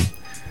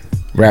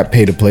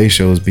pay to play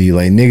shows be.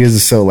 Like, niggas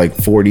sell like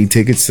 40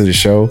 tickets to the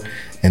show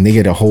and they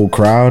get a whole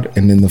crowd,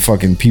 and then the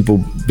fucking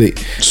people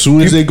As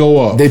soon as they go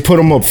up. they put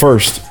them up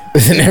first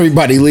and then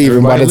everybody leave.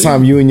 And by Everybody the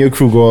time you and your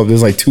crew go up,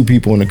 there's like 2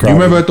 people in the crowd. You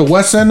remember at the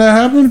West End that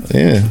happened?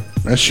 Yeah.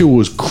 That shit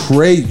was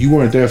crazy. You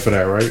weren't there for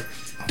that, right?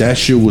 That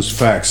shit was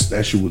facts.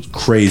 That shit was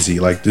crazy.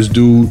 Like, this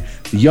dude,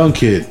 the young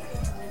kid,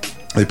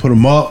 they put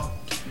him up.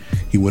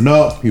 He went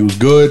up. He was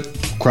good.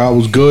 Crowd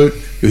was good.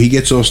 He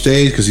gets off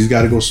stage because he's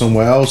got to go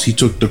somewhere else. He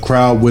took the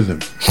crowd with him.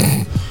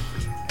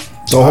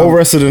 The whole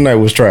rest of the night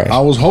was trash. I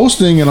was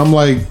hosting, and I'm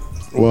like,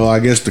 well, I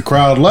guess the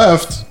crowd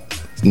left.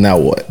 Now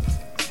what?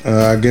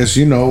 I guess,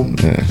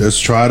 let's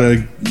try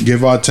to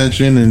give our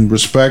attention and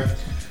respect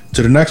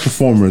to the next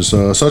performers.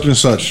 Such and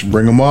such.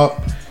 Bring them up.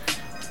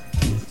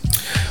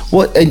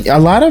 Well, a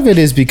lot of it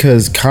is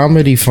because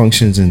comedy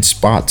functions in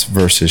spots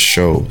versus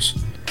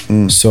shows.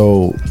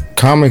 So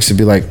comics would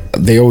be like,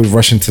 they always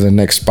rush into the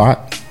next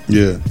spot.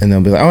 Yeah. And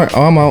they'll be like, all right,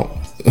 I'm out.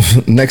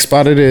 Next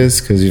spot it is,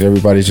 because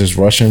everybody's just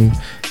rushing.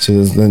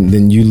 So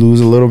then you lose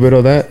a little bit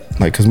of that.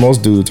 Like, because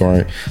most dudes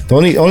aren't.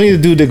 Only the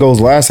dude that goes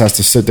last has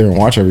to sit there and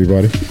watch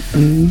everybody.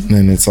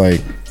 And it's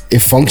like, it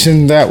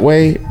functions that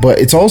way, but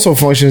it's also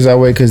functions that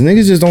way because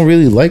niggas just don't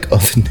really like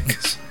other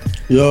niggas.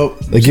 Yo,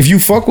 Like, if you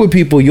fuck with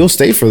people, you'll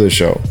stay for the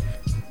show.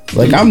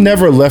 Like, I've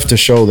never left a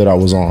show that I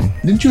was on.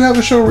 Didn't you have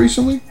a show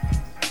recently?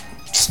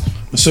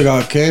 this shit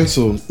got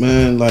canceled,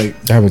 man. Like,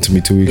 That happened to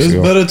me 2 weeks it's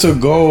ago. better to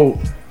go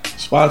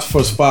spot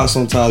for spot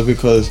sometimes,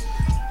 because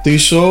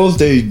these shows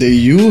they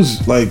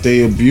use, like,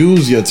 they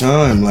abuse your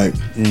time. Like,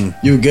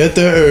 you get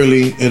there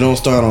early, it don't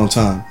start on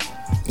time.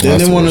 Then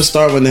That's they want to worse.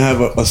 start when they have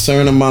a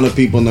certain amount of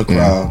people in the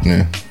crowd.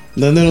 Yeah.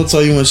 Then they don't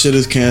tell you when shit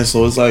is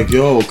canceled. It's like,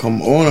 yo,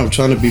 come on, I'm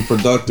trying to be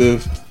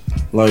productive.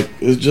 Like,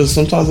 it's just,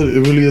 sometimes it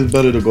really is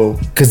better to go.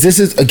 Because this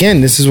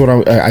is what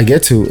I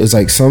get to. Is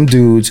like, some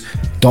dudes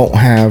don't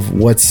have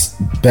what's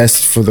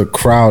best for the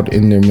crowd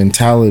in their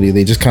mentality.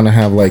 They just kind of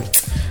have like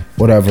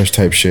whatever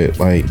type shit.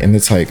 Like, and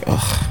it's like,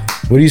 ugh,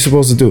 what are you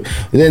supposed to do?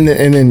 And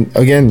then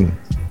again,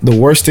 the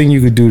worst thing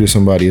you could do to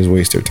somebody is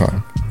waste their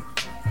time.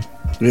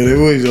 Yeah, they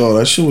always, yo,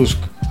 that shit was.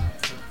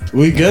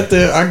 We get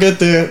there, I get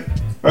there.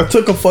 I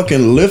took a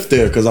fucking lift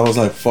there because I was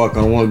like, fuck,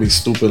 I don't want to be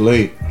stupid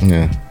late.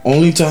 Yeah.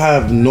 Only to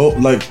have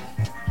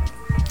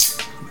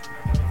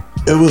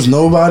it was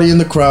nobody in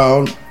the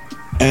crowd.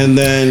 And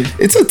then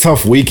It's a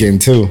tough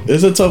weekend too.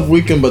 it's a tough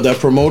weekend, but that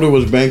promoter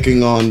was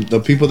banking on the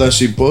people that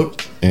she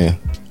booked Yeah.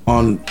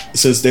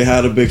 since they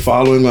had a big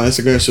following on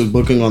Instagram, she was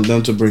booking on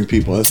them to bring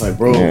people. It's like,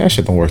 bro, Yeah, that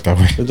shit don't work that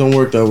way. it don't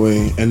work that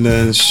way. And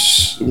then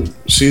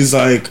she's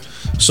like,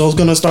 show's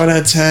gonna start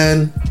at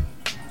 10.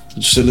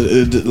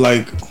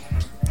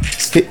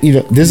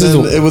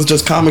 It was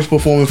just comics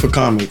performing for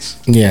comics.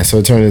 Yeah, so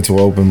it turned into an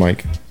open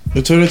mic.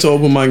 It turned into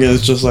open mic, and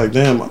it's just like,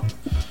 damn,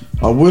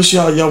 I wish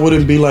y'all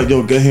wouldn't be like,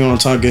 yo, get here on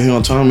time.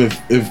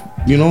 If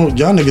you know,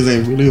 y'all niggas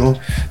ain't really on.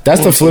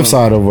 That's the flip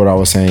side of what I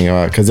was saying,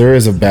 because there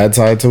is a bad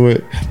side to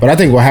it. But I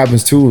think what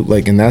happens too,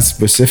 like in that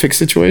specific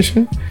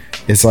situation,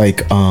 it's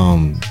like,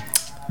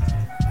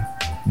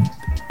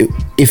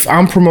 if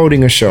I'm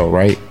promoting a show,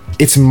 right,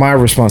 it's my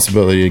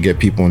responsibility to get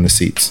people in the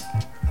seats.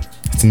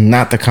 It's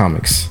not the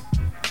comics.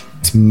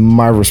 It's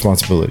my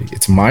responsibility.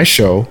 It's my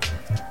show.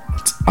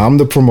 I'm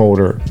the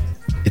promoter.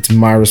 It's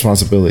my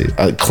responsibility.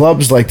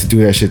 Clubs like to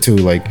do that shit too.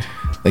 Like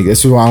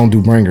this is why I don't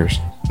do bringers.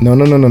 No.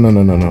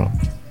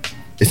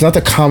 It's not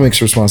the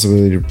comics'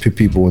 responsibility to put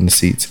people in the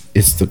seats.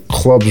 It's the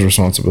club's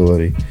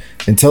responsibility.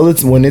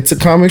 When it's a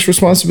comics'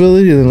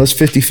 responsibility, then let's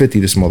 50-50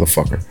 this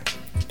motherfucker.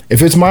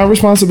 If it's my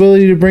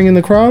responsibility to bring in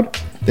the crowd,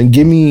 then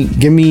give me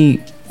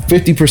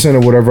 50%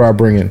 of whatever I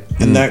bring in.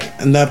 And that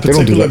They don't do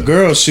particular that.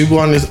 girl, she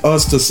wanted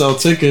us to sell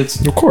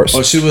tickets. Of course.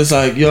 Or she was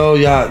like, yo,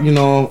 yeah,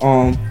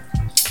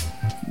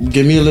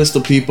 give me a list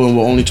of people and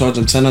we'll only charge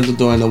them 10 at the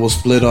door and then we'll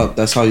split up.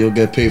 That's how you'll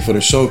get paid for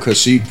the show, because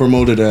she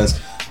promoted it as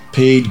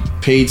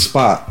paid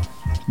spot.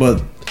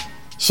 But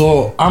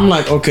so I'm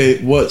like,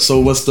 okay, what's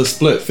the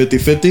split?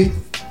 50-50?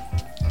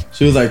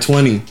 She was like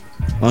 20.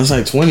 I was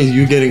like, 20,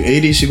 you getting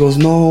 80? She goes,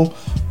 no,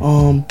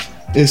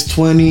 it's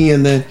 20,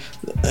 and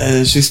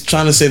she's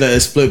trying to say that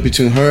it's split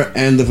between her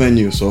and the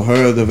venue. So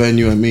her, the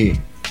venue, and me.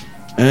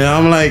 And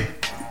I'm like,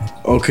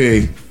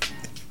 okay.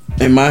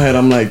 In my head,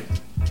 I'm like,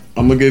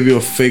 I'm gonna give you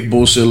a fake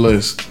bullshit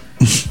list.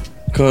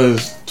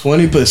 Cause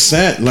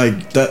 20%,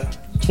 like that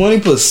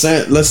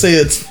 20%, let's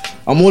say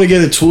I'm only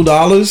getting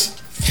 $2.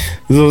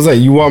 So it was like,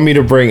 you want me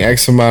to bring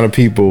X amount of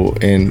people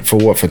in for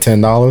what, for $10?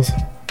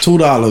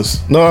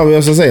 $2. No, I mean, I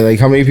was gonna say, like,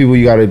 how many people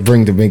you gotta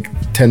bring to make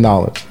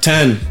 $10?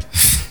 10.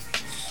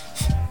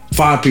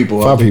 5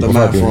 people. Five people, The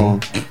math 5 people.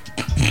 wrong.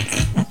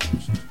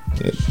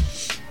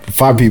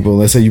 5 people.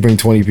 Let's say you bring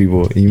 20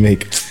 people and you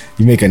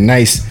make a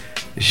nice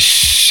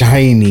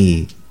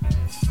shiny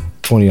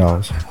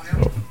 $20.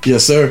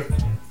 Yes, sir. For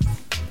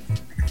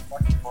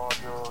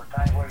your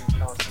time waiting.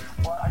 So,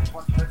 I just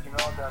want to let you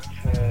know that,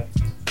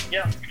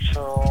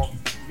 so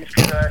this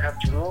thing that I have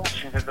to do,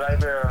 since the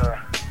driver,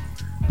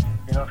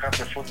 have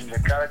the food in the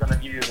car, I'm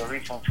gonna give you the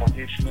refund for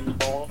this mini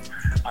bowl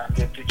and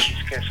the 2 cheese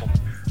queso.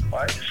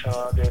 Right?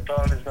 So the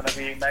total is gonna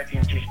be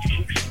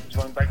 $19.56. It's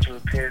going back to the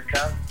credit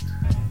card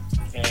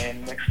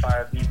in next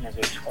 5 business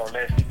days or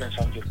less, depends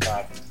on your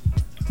card.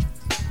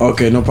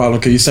 Okay, no problem.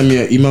 Can you send me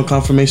an email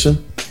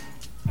confirmation?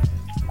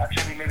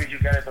 Actually, maybe you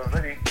got it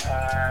already.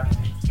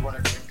 You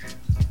want to check?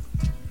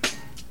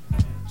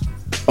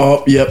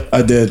 Oh, yep,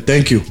 I did.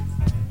 Thank you.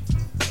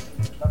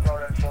 No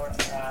problem, sir.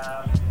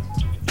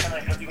 Can I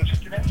help you with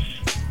something else?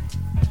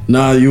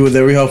 Nah, you were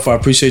very helpful. I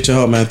appreciate your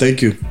help, man.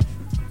 Thank you.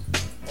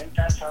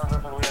 Anytime, sir, we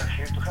are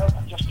here to help.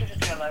 And just visit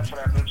me online for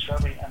a brief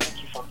survey, and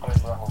thank you for calling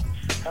Rahul.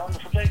 Have a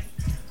wonderful day.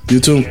 You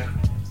too. Yeah.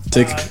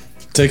 Bye.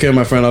 Take care,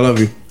 my friend. I love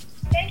you.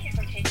 Thank you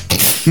for taking.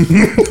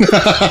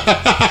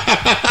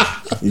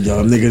 Yo,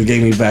 them niggas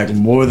gave me back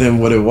more than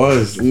what it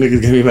was. Them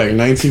niggas gave me back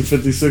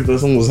 1956.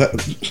 That's almost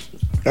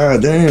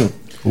God damn.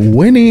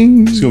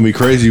 Winning. It's gonna be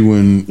crazy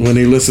when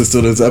He listens to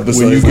this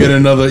episode, you he's get like,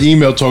 another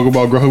email talking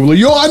about Grubhub. Like,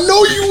 yo, I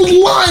know you was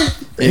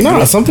lying.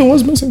 Nah, something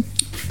was missing.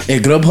 Hey,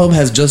 Grubhub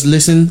has just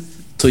listened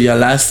to your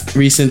last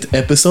recent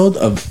episode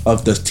of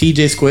the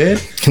TJ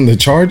Squared, And the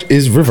charge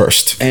is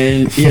reversed.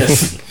 and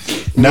yes,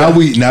 Now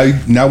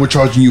we're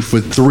charging you for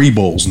 3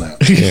 bowls now.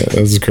 Yeah,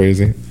 this is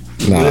crazy.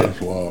 Nah,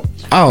 Wow.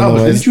 I don't know. But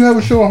man. didn't you have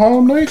a show at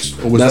Harlem Nights?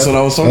 Or was that's that- what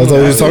I was talking That's what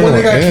about. we was talking When they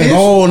about. got Yeah. kids?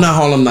 Oh, not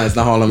Harlem Nights,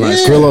 not Harlem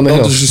Nights. Grill on the Don't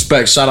Hill.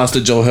 disrespect. Shout outs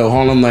to Joe Hill.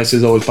 Harlem Nights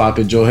is always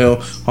popping. Joe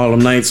Hill, Harlem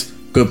Nights,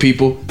 good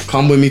people.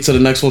 Come with me to the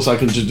next one so I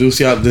can introduce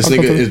y'all. This I'll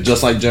nigga come is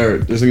just like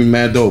Jared. This nigga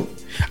mad dope.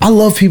 I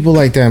love people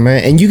like that,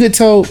 man. And you could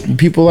tell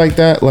people like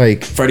that,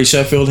 like, Freddie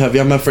Sheffield. Have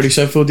y'all met Freddie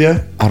Sheffield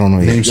yet? I don't know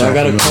yet. Names- Y'all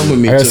gotta come with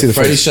me I gotta see to the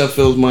Freddie face.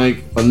 Sheffield,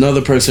 Mike.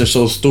 Another person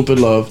shows stupid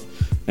love,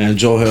 and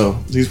Joe Hill.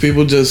 These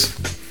people just,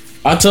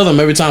 I tell them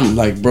every time,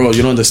 like, bro,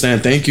 you don't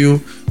understand. Thank you,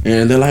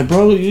 and they're like,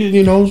 bro,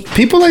 you know,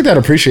 People like that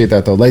appreciate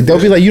that, though. Like,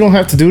 they'll be like, you don't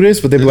have to do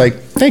this, but they'll be like,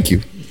 thank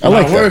you. I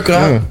like my work,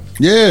 that.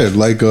 Yeah,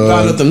 like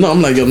gotta let them know.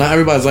 I'm like, yo, not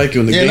everybody's like you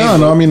in the game.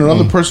 no. I mean,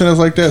 another person that's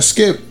like that,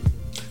 Skip.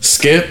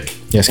 Skip.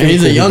 Yeah, Skip and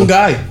he's cool a young people.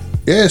 guy.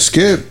 Yeah,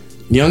 Skip.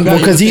 Young guy.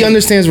 Because he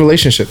understands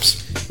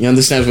relationships. He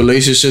understands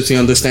relationships. He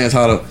understands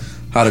how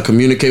to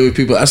communicate with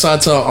people. That's why I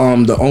tell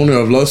the owner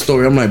of Love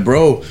Story, I'm like,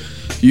 bro,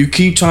 you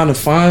keep trying to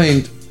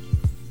find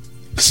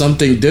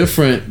something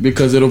different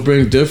because it'll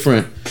bring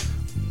different.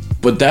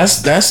 But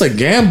that's a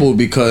gamble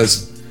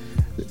because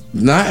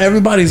not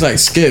everybody's like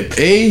Skip.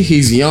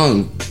 He's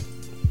young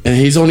and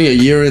he's only a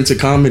year into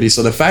comedy.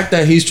 So the fact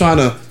that he's trying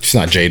to She's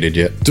not jaded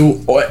yet.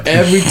 do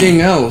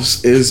everything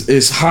else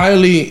is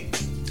highly,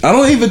 I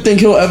don't even think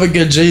he'll ever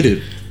get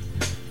jaded.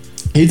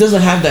 He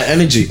doesn't have that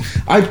energy.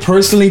 I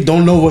personally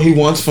don't know what he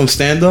wants from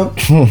stand-up.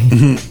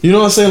 You know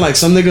what I'm saying? Like,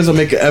 some niggas will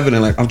make it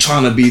evident, like, I'm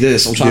trying to be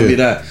this, I'm trying to be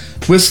that.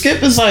 With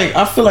Skip, it's like,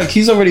 I feel like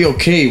he's already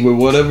okay with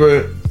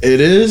whatever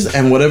it is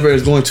and whatever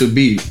it's going to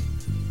be.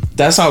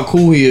 That's how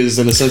cool he is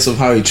in the sense of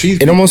how he treats It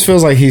people, almost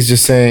feels like he's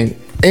just saying,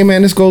 hey,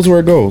 man, this goes where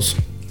it goes.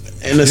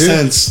 in a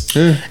sense.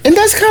 And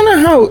that's kind of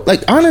how,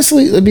 like,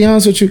 honestly, to be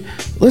honest with you,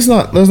 let's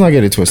not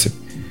get it twisted.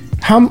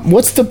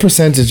 What's the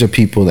percentage of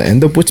people that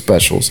end up with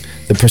specials?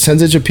 The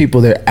percentage of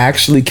people that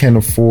actually can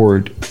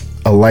afford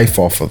a life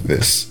off of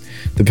this?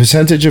 The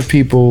percentage of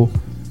people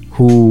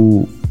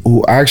who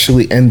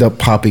actually end up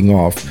popping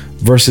off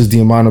versus the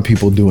amount of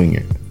people doing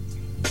it?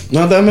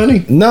 Not that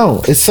many.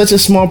 No, it's such a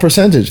small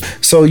percentage.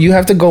 So you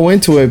have to go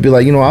into it and be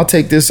like, I'll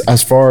take this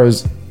as far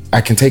as I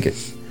can take it.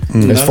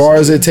 As far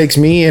as it takes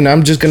me, and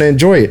I'm just gonna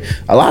enjoy it.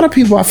 A lot of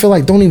people, I feel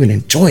like, don't even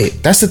enjoy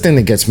it. That's the thing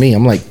that gets me.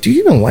 I'm like, do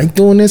you even like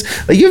doing this?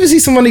 Like, you ever see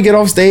somebody get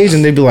off stage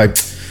and they be like,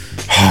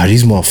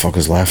 these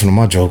motherfuckers laughing at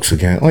my jokes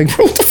again. Like,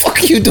 bro, what the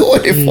fuck are you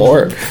doing it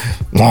for?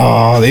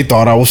 Nah, they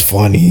thought I was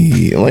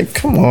funny. Like,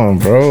 come on,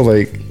 bro.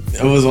 Like,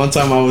 It was one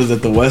time I was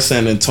at the West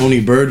End and Tony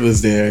Bird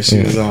was there.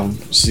 She was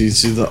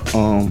she's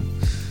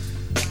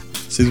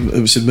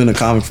She's been a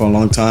comic for a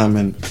long time,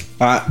 and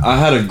I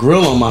had a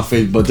grill on my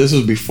face, but this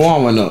was before I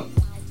went up.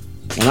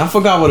 And I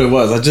forgot what it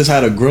was. I just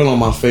had a grill on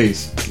my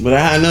face. But it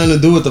had nothing to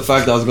do with the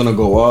fact that I was gonna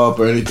go up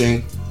or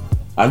anything.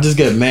 I just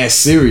get mad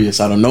serious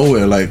out of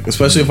nowhere. Like,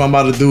 especially if I'm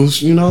about to do,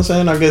 you know what I'm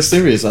saying? I get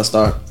serious. I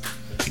start.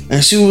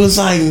 And she was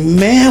like,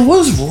 man,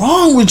 what's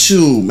wrong with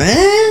you,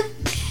 man?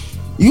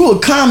 You a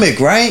comic,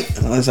 right?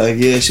 And I was like,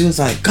 yeah. She was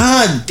like,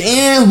 God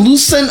damn,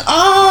 loosen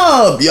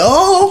up,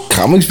 yo.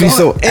 Comics be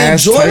so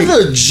ass enjoy tight.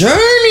 the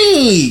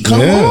journey. Come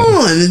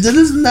on. And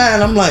this and that.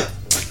 And I'm like,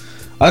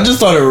 I just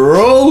started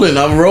rolling.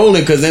 I'm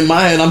rolling because in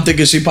my head, I'm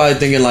thinking she probably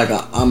thinking like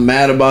I'm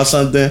mad about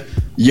something.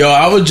 Yo,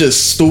 I was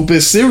just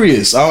stupid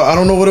serious. I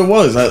don't know what it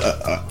was.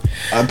 I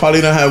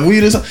probably didn't have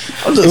weed or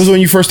something. It was when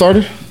you first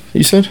started,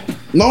 you said?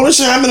 No, this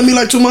shit happened to me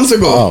like 2 months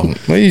ago. Oh,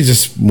 maybe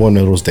just one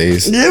of those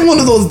days. Yeah, one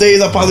of those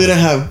days I probably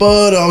didn't have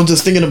bud. I was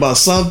just thinking about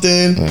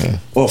something.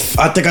 Or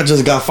I think I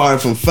just got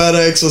fired from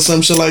FedEx or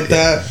some shit like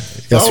that.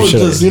 That's I was for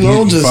sure. just, you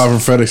know, just Five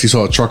from FedEx. He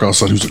saw a truck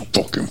outside. He was like,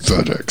 "Fucking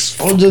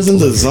FedEx." I was just in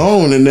the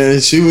zone, and then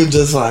she was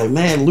just like,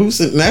 "Man,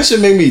 loosen." And that shit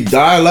made me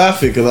die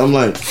laughing because I'm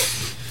like,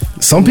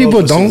 Some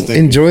people don't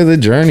enjoy the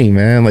journey,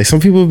 man. Like, some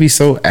people be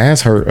so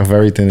ass hurt of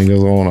everything that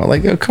goes on.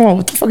 Like, yo, come on,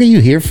 what the fuck are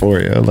you here for,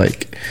 yo?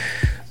 Like,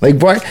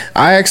 boy,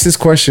 I asked this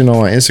question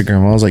on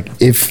Instagram. I was like,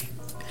 if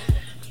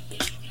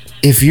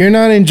you're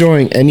not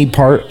enjoying any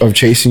part of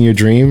chasing your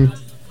dream,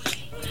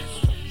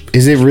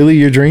 is it really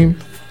your dream?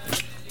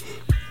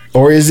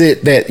 Or is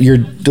it that you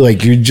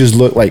just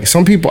look like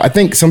some people? I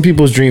think some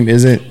people's dream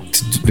isn't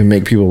to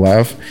make people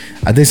laugh.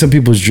 I think some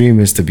people's dream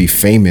is to be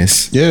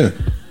famous. Yeah.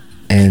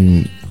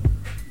 And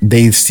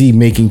they see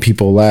making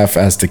people laugh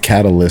as the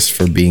catalyst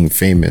for being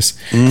famous.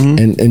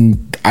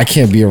 And I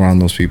can't be around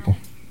those people.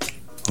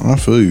 I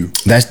feel you.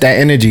 That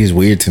energy is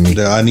weird to me.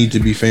 That I need to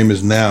be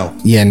famous now.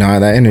 Yeah, no,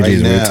 that energy Right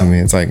is weird now. to me.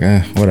 It's like,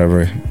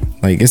 whatever.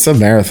 Like, it's a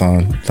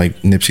marathon,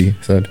 like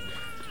Nipsey said.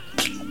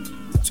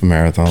 It's a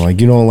marathon. Like,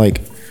 you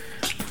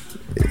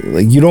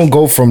don't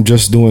go from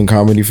just doing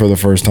comedy for the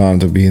first time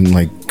to being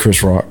like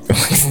Chris Rock.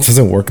 It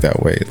doesn't work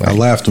that way. Like, I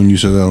laughed when you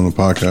said that on the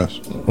podcast.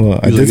 Well,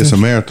 I like, it's a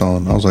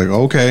marathon. I was like,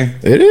 okay.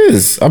 It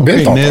is. I've been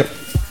Okay, thought Nip.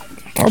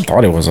 I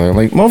thought it was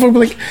like motherfucker.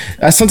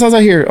 Like, sometimes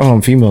I hear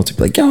females to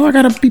be like, "Yo, I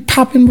gotta be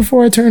popping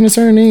before I turn a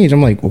certain age."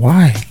 I'm like,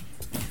 why?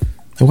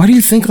 Why do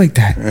you think like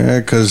that? Yeah,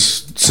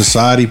 because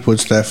society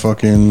puts that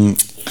fucking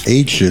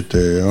age shit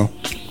there, yo.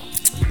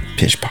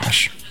 Pish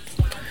posh.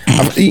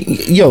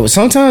 Yo,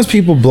 sometimes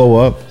people blow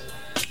up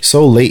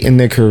so late in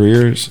their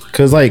careers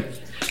because, like,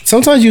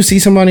 sometimes you see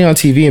somebody on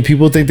TV and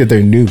people think that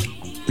they're new.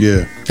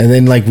 Yeah. And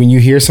then, like, when you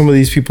hear some of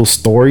these people's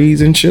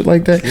stories and shit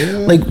like that,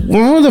 like,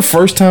 remember the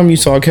first time you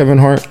saw Kevin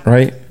Hart,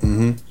 right?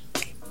 Mm-hmm.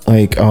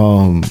 Like,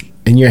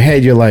 in your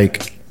head, you're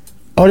like,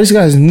 oh, this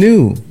guy's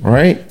new,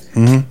 right?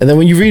 Mm-hmm. And then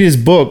when you read his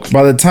book,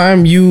 by the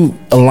time you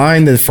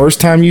align the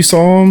first time you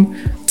saw him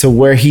to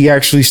where he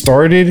actually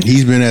started,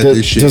 he's been at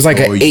this shit there's like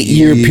for an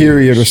 8-year years.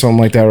 period or something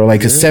like that, or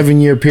like a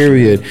 7-year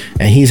period,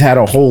 and he's had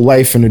a whole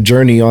life and a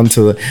journey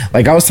onto the,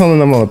 like, I was telling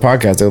them on the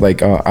podcast, they're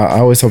like, I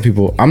always tell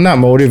people, I'm not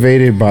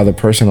motivated by the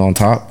person on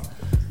top,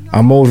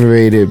 I'm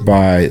motivated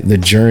by the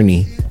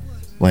journey.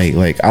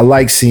 Like I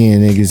like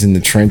seeing niggas in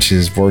the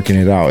trenches working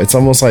it out. It's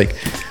almost like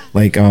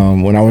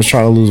when I was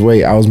trying to lose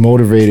weight, I was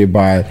motivated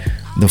by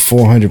the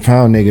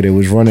 400-pound nigga that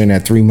was running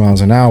at 3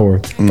 miles an hour,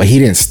 but he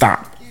didn't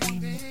stop.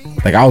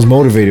 Like, I was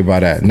motivated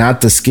by that,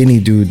 not the skinny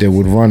dude that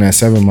would run at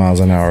 7 miles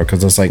an hour.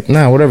 Because it's like,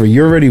 nah, whatever.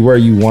 You're already where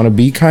you want to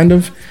be, kind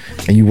of,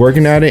 and you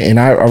working at it. And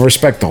I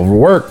respect the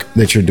work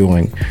that you're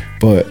doing,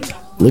 but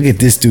look at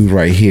this dude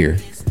right here.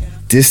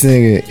 This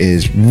nigga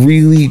is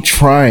really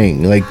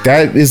trying. Like,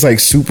 that is like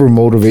super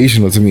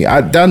motivational to me. I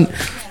done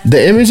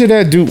the image of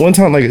that dude one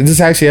time. Like, this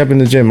actually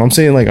happened in the gym. I'm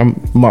saying, like, I'm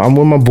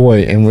with my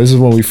boy, and this is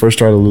when we first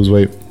started to lose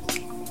weight.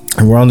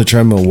 And we're on the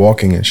treadmill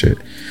walking and shit.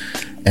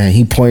 And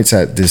he points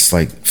at this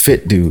like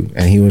fit dude,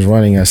 and he was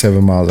running at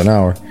 7 miles an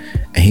hour.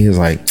 And he was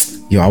like,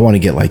 yo, I want to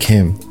get like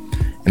him.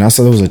 And I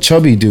saw there was a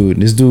chubby dude.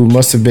 This dude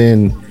must have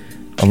been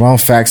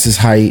around Fax's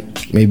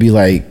height, maybe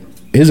like,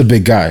 he's a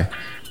big guy,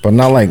 but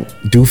not like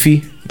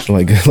doofy,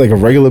 like a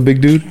regular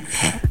big dude.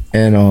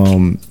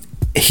 And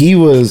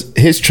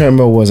his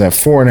treadmill was at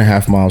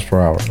 4.5 miles per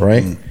hour,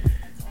 right?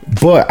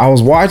 But I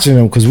was watching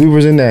him because we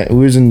was in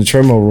the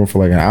treadmill room for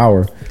like an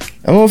hour.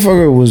 That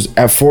motherfucker was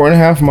at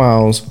 4.5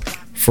 miles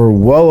for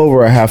well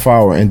over a half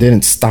hour and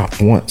didn't stop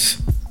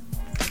once.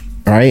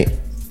 Right?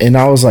 And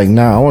I was like,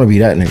 nah, I want to be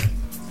that nigga.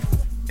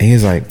 And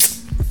he's like,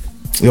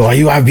 yo, why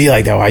you gotta be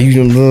like that? Why you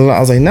doing? I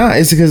was like, nah,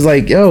 it's because,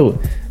 like, yo,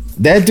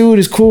 that dude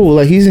is cool.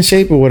 Like, he's in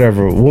shape or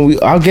whatever.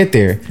 I'll get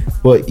there.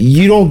 But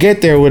you don't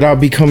get there without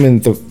becoming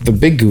the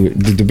big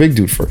dude, the big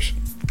dude first.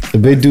 The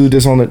big dude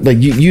that's on the, like,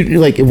 you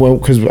like,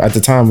 because at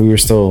the time we were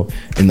still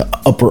in the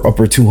upper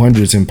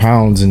 200s in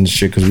pounds and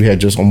shit, because we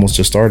had almost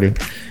just started.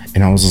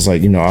 And I was just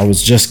like, I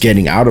was just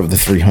getting out of the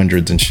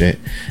 300s and shit.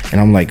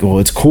 And I'm like, well,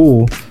 it's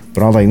cool.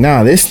 But I was like,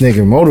 nah, this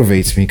nigga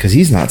motivates me because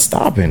he's not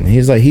stopping.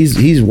 He's like,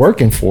 he's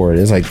working for it.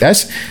 It's like,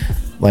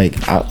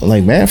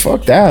 Like, man,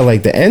 fuck that.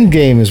 Like, the end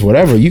game is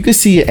whatever. You could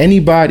see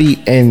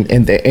anybody and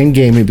the end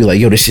game and be like,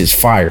 yo, this shit's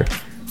fire.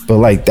 But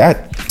like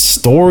that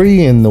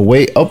story and the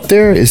way up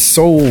there is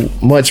so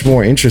much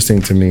more interesting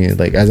to me.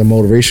 Like as a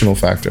motivational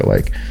factor,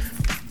 like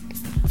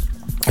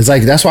it's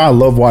like that's why I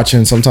love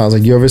watching sometimes.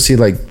 Like you ever see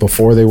like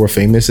before they were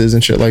famouses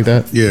and shit like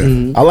that. Yeah,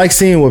 I like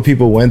seeing what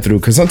people went through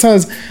because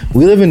sometimes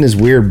we live in this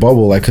weird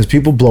bubble. Like because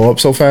people blow up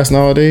so fast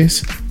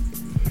nowadays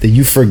that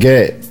you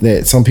forget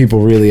that some people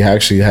really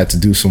actually had to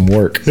do some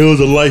work. it was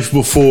a life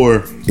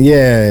before.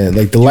 Yeah,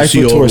 like the life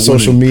see all before the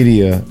social winning.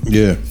 media.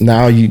 Yeah,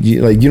 Now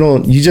you like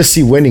you just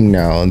see winning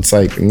now. It's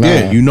like nah.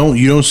 yeah. You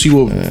don't see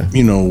what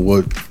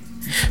what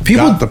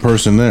people got the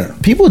person there.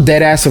 people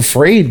dead ass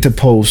afraid to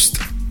post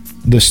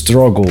the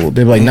struggle.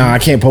 They're like, nah, I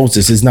can't post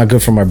this. It's not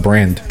good for my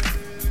brand.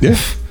 Yeah,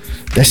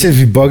 That shit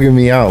be bugging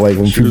me out. Like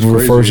when Shit is people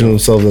refer crazy, to yo.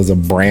 themselves as a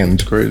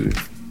brand. crazy.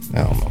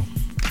 I don't know.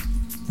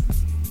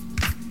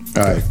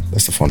 All right,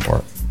 That's the fun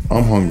part.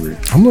 I'm hungry.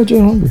 I'm legit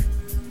hungry.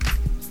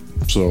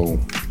 So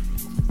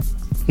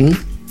I'm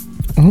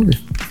hungry.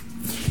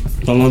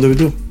 How long did we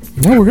do?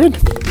 No, we're good. I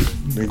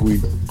think we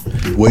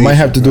I might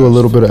have to do a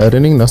little bit of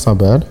editing. That's not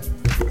bad.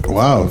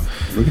 Wow,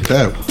 look at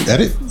that.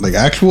 Edit? Like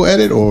actual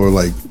edit or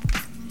like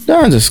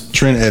Nah, just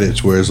trend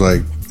edits where it's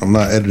like I'm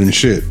not editing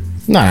shit.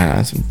 nah.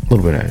 It's a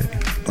little bit of editing.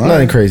 All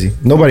Nothing right. crazy.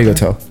 Nobody gonna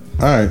tell.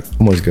 All right.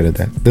 I'm always good at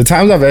that. The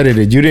times I've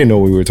edited, you didn't know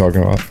what we were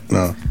talking about.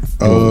 No.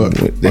 That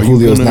are you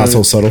Julio's gonna- not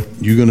so subtle.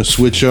 You gonna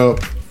switch up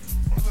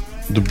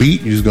the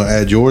beat? You just gonna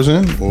add yours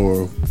in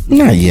or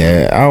Not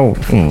yet.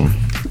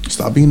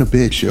 stop being a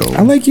bitch, yo?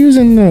 I like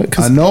using the. I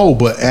Cause know,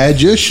 but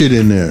add your shit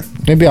in there.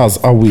 maybe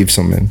I'll weave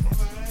some in.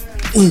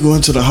 We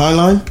going to the High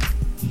Line.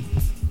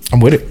 I'm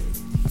with it.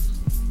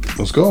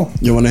 Let's go.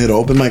 You want to hit an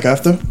open mic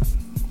after?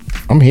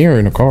 I'm here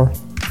in a car.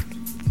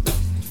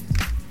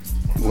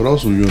 What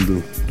else are we gonna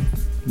do?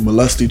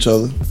 Molest each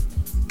other.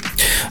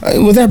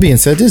 With that being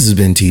said, this has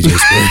been TJ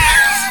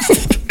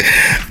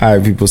Square. All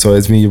right, people. So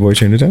it's me, your boy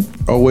Trinidad.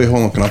 Oh wait,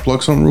 hold on. Can I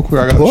plug something real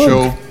quick? I got Plug. a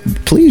show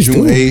Please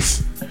June do.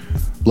 8th.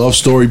 Love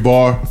Story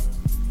Bar.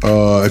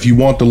 If you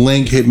want the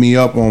link, hit me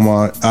up on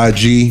my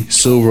IG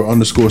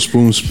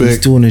silver_spoon He's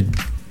spick. doing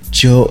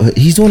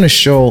He's doing a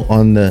show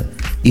on the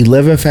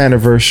 11th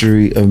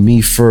anniversary of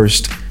me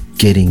first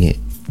getting it.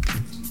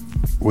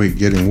 Wait,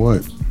 getting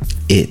what?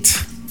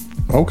 It.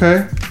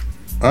 Okay.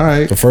 All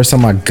right. The first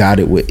time I got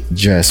it with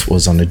Jess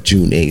was on the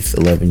June 8th,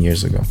 11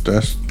 years ago.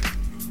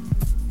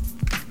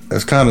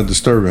 That's kind of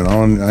disturbing.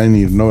 I didn't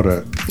even know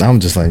that. I'm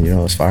just letting you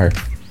know it's fire.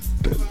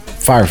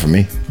 Fire for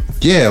me.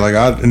 Yeah, like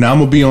now I'm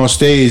gonna be on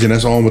stage and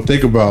that's all I'm gonna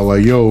think about.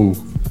 Like, yo,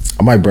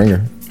 I might bring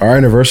her. Our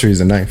anniversary is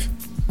the 9th.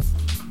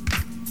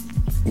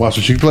 watch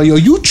what she play. Yo,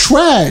 you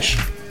trash.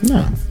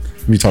 Nah.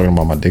 You talking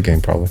about my dick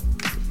game probably.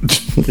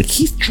 Like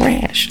he's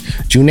trash.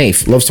 June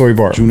 8th, Love Story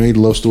Bar. June 8th,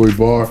 Love Story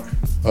Bar.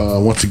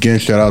 Once again,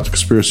 shout out to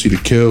Conspiracy to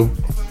Kill.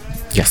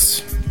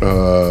 Yes.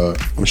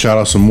 Shout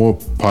out some more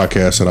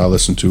podcasts that I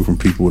listen to from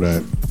people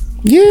that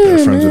Yeah. are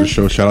friends of Man. the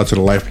show. Shout out to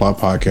the Life Plot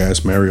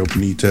podcast, Mario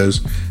Benitez.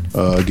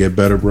 Get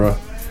better, bruh.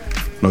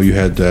 Know you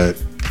had that.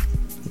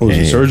 What was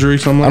it, Yeah. surgery?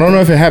 Something. I Like don't that?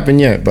 know if it happened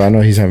yet, but I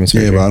know he's having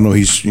surgery. Yeah, but I know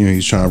he's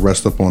trying to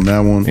rest up on that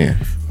one.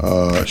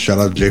 Yeah. Shout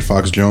out to J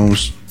Fox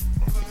Jones,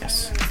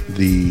 Yes.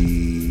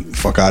 the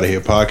Fuck Out of Here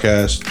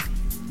podcast.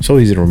 So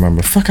easy to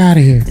remember. Fuck out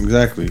of here.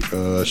 Exactly.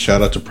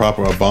 Shout out to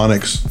Proper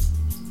Arbonics.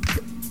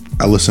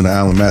 I listen to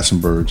Alan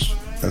Massenbergs.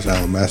 That's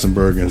Alan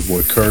Massenberg and his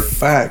boy Kirk.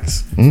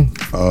 Facts.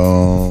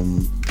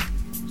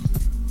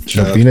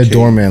 Shout out Being to a Kate.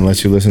 doorman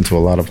lets you listen to a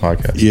lot of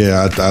podcasts.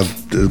 Yeah, I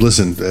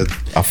listen.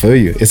 I feel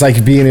you. It's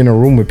like being in a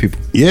room with people.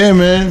 Yeah,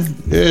 man.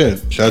 Yeah.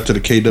 Shout out to the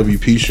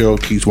KWP show,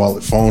 Keith's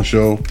Wallet Phone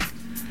show.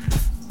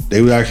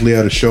 They would actually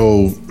had a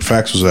show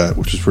Fax was at,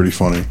 which is pretty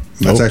funny. And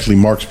that's Dope. actually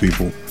Mark's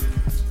people.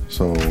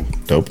 So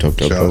Dope.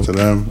 shout out to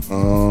them.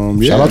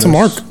 Shout out to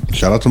Mark.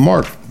 Shout out to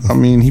Mark. I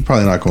mean, he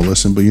probably not gonna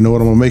listen, but you know what?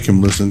 I'm gonna make him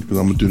listen because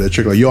I'm gonna do that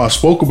trick. Like, yo, I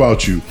spoke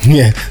about you.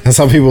 Yeah, that's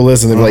how people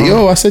listen. They're like,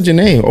 yo, I said your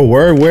name. Oh,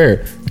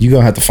 where? You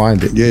gonna have to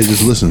find it. Yeah,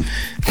 just listen.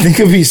 They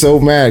could be so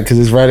mad because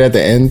it's right at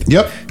the end.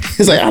 Yep.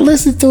 It's like, I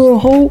listened to the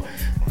whole.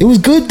 It was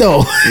good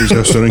though.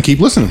 So then keep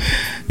listening.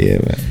 Yeah,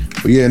 man.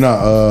 But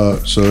yeah,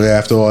 so yeah,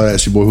 after all that,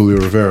 it's your boy Julio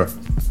Rivera.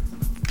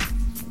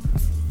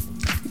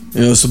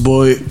 You know, it's your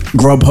boy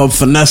Grubhub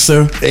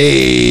Finesser.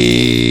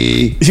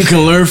 Hey, You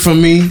can learn from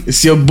me.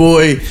 It's your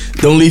boy.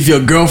 Don't leave your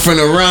girlfriend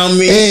around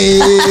me.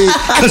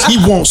 because he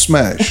won't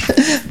smash.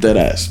 Dead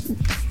ass.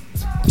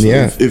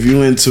 Yeah. If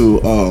you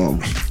into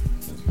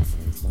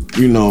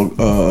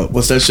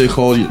what's that shit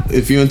called?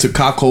 If you into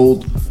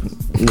cockhold,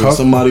 Cock-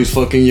 somebody's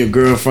fucking your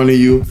girl in front of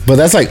you. But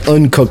that's like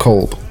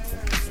uncuckold.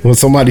 When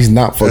somebody's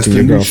not That's fucking the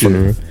your new girl in front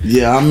of her.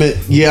 Yeah,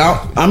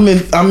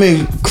 I'm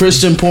in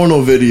Christian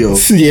porno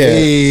videos. Yeah.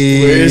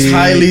 Where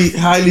it's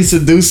highly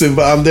seducing,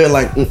 but I'm there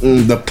like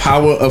the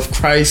power of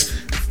Christ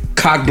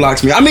cock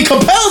blocks me. I mean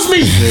compels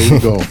me.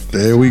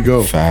 There we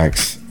go.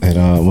 Facts.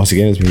 And once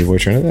again, it's me, your boy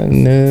Trinidad,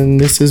 and then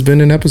this has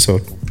been an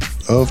episode.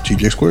 Of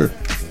TJ Squared.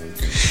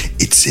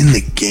 It's in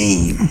the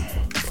game.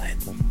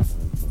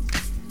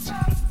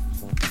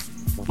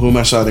 Who am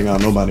I shouting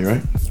out? Nobody,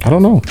 right? I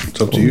don't know. It's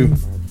up to you.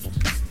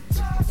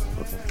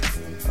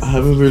 I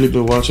haven't really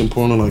been watching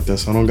porno like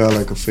this. I don't got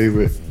like a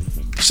favorite.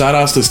 Shout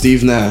outs to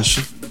Steve Nash.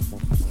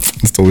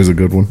 It's always a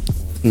good one.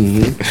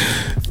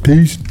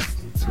 Peace.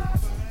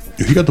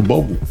 He got the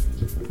bubble.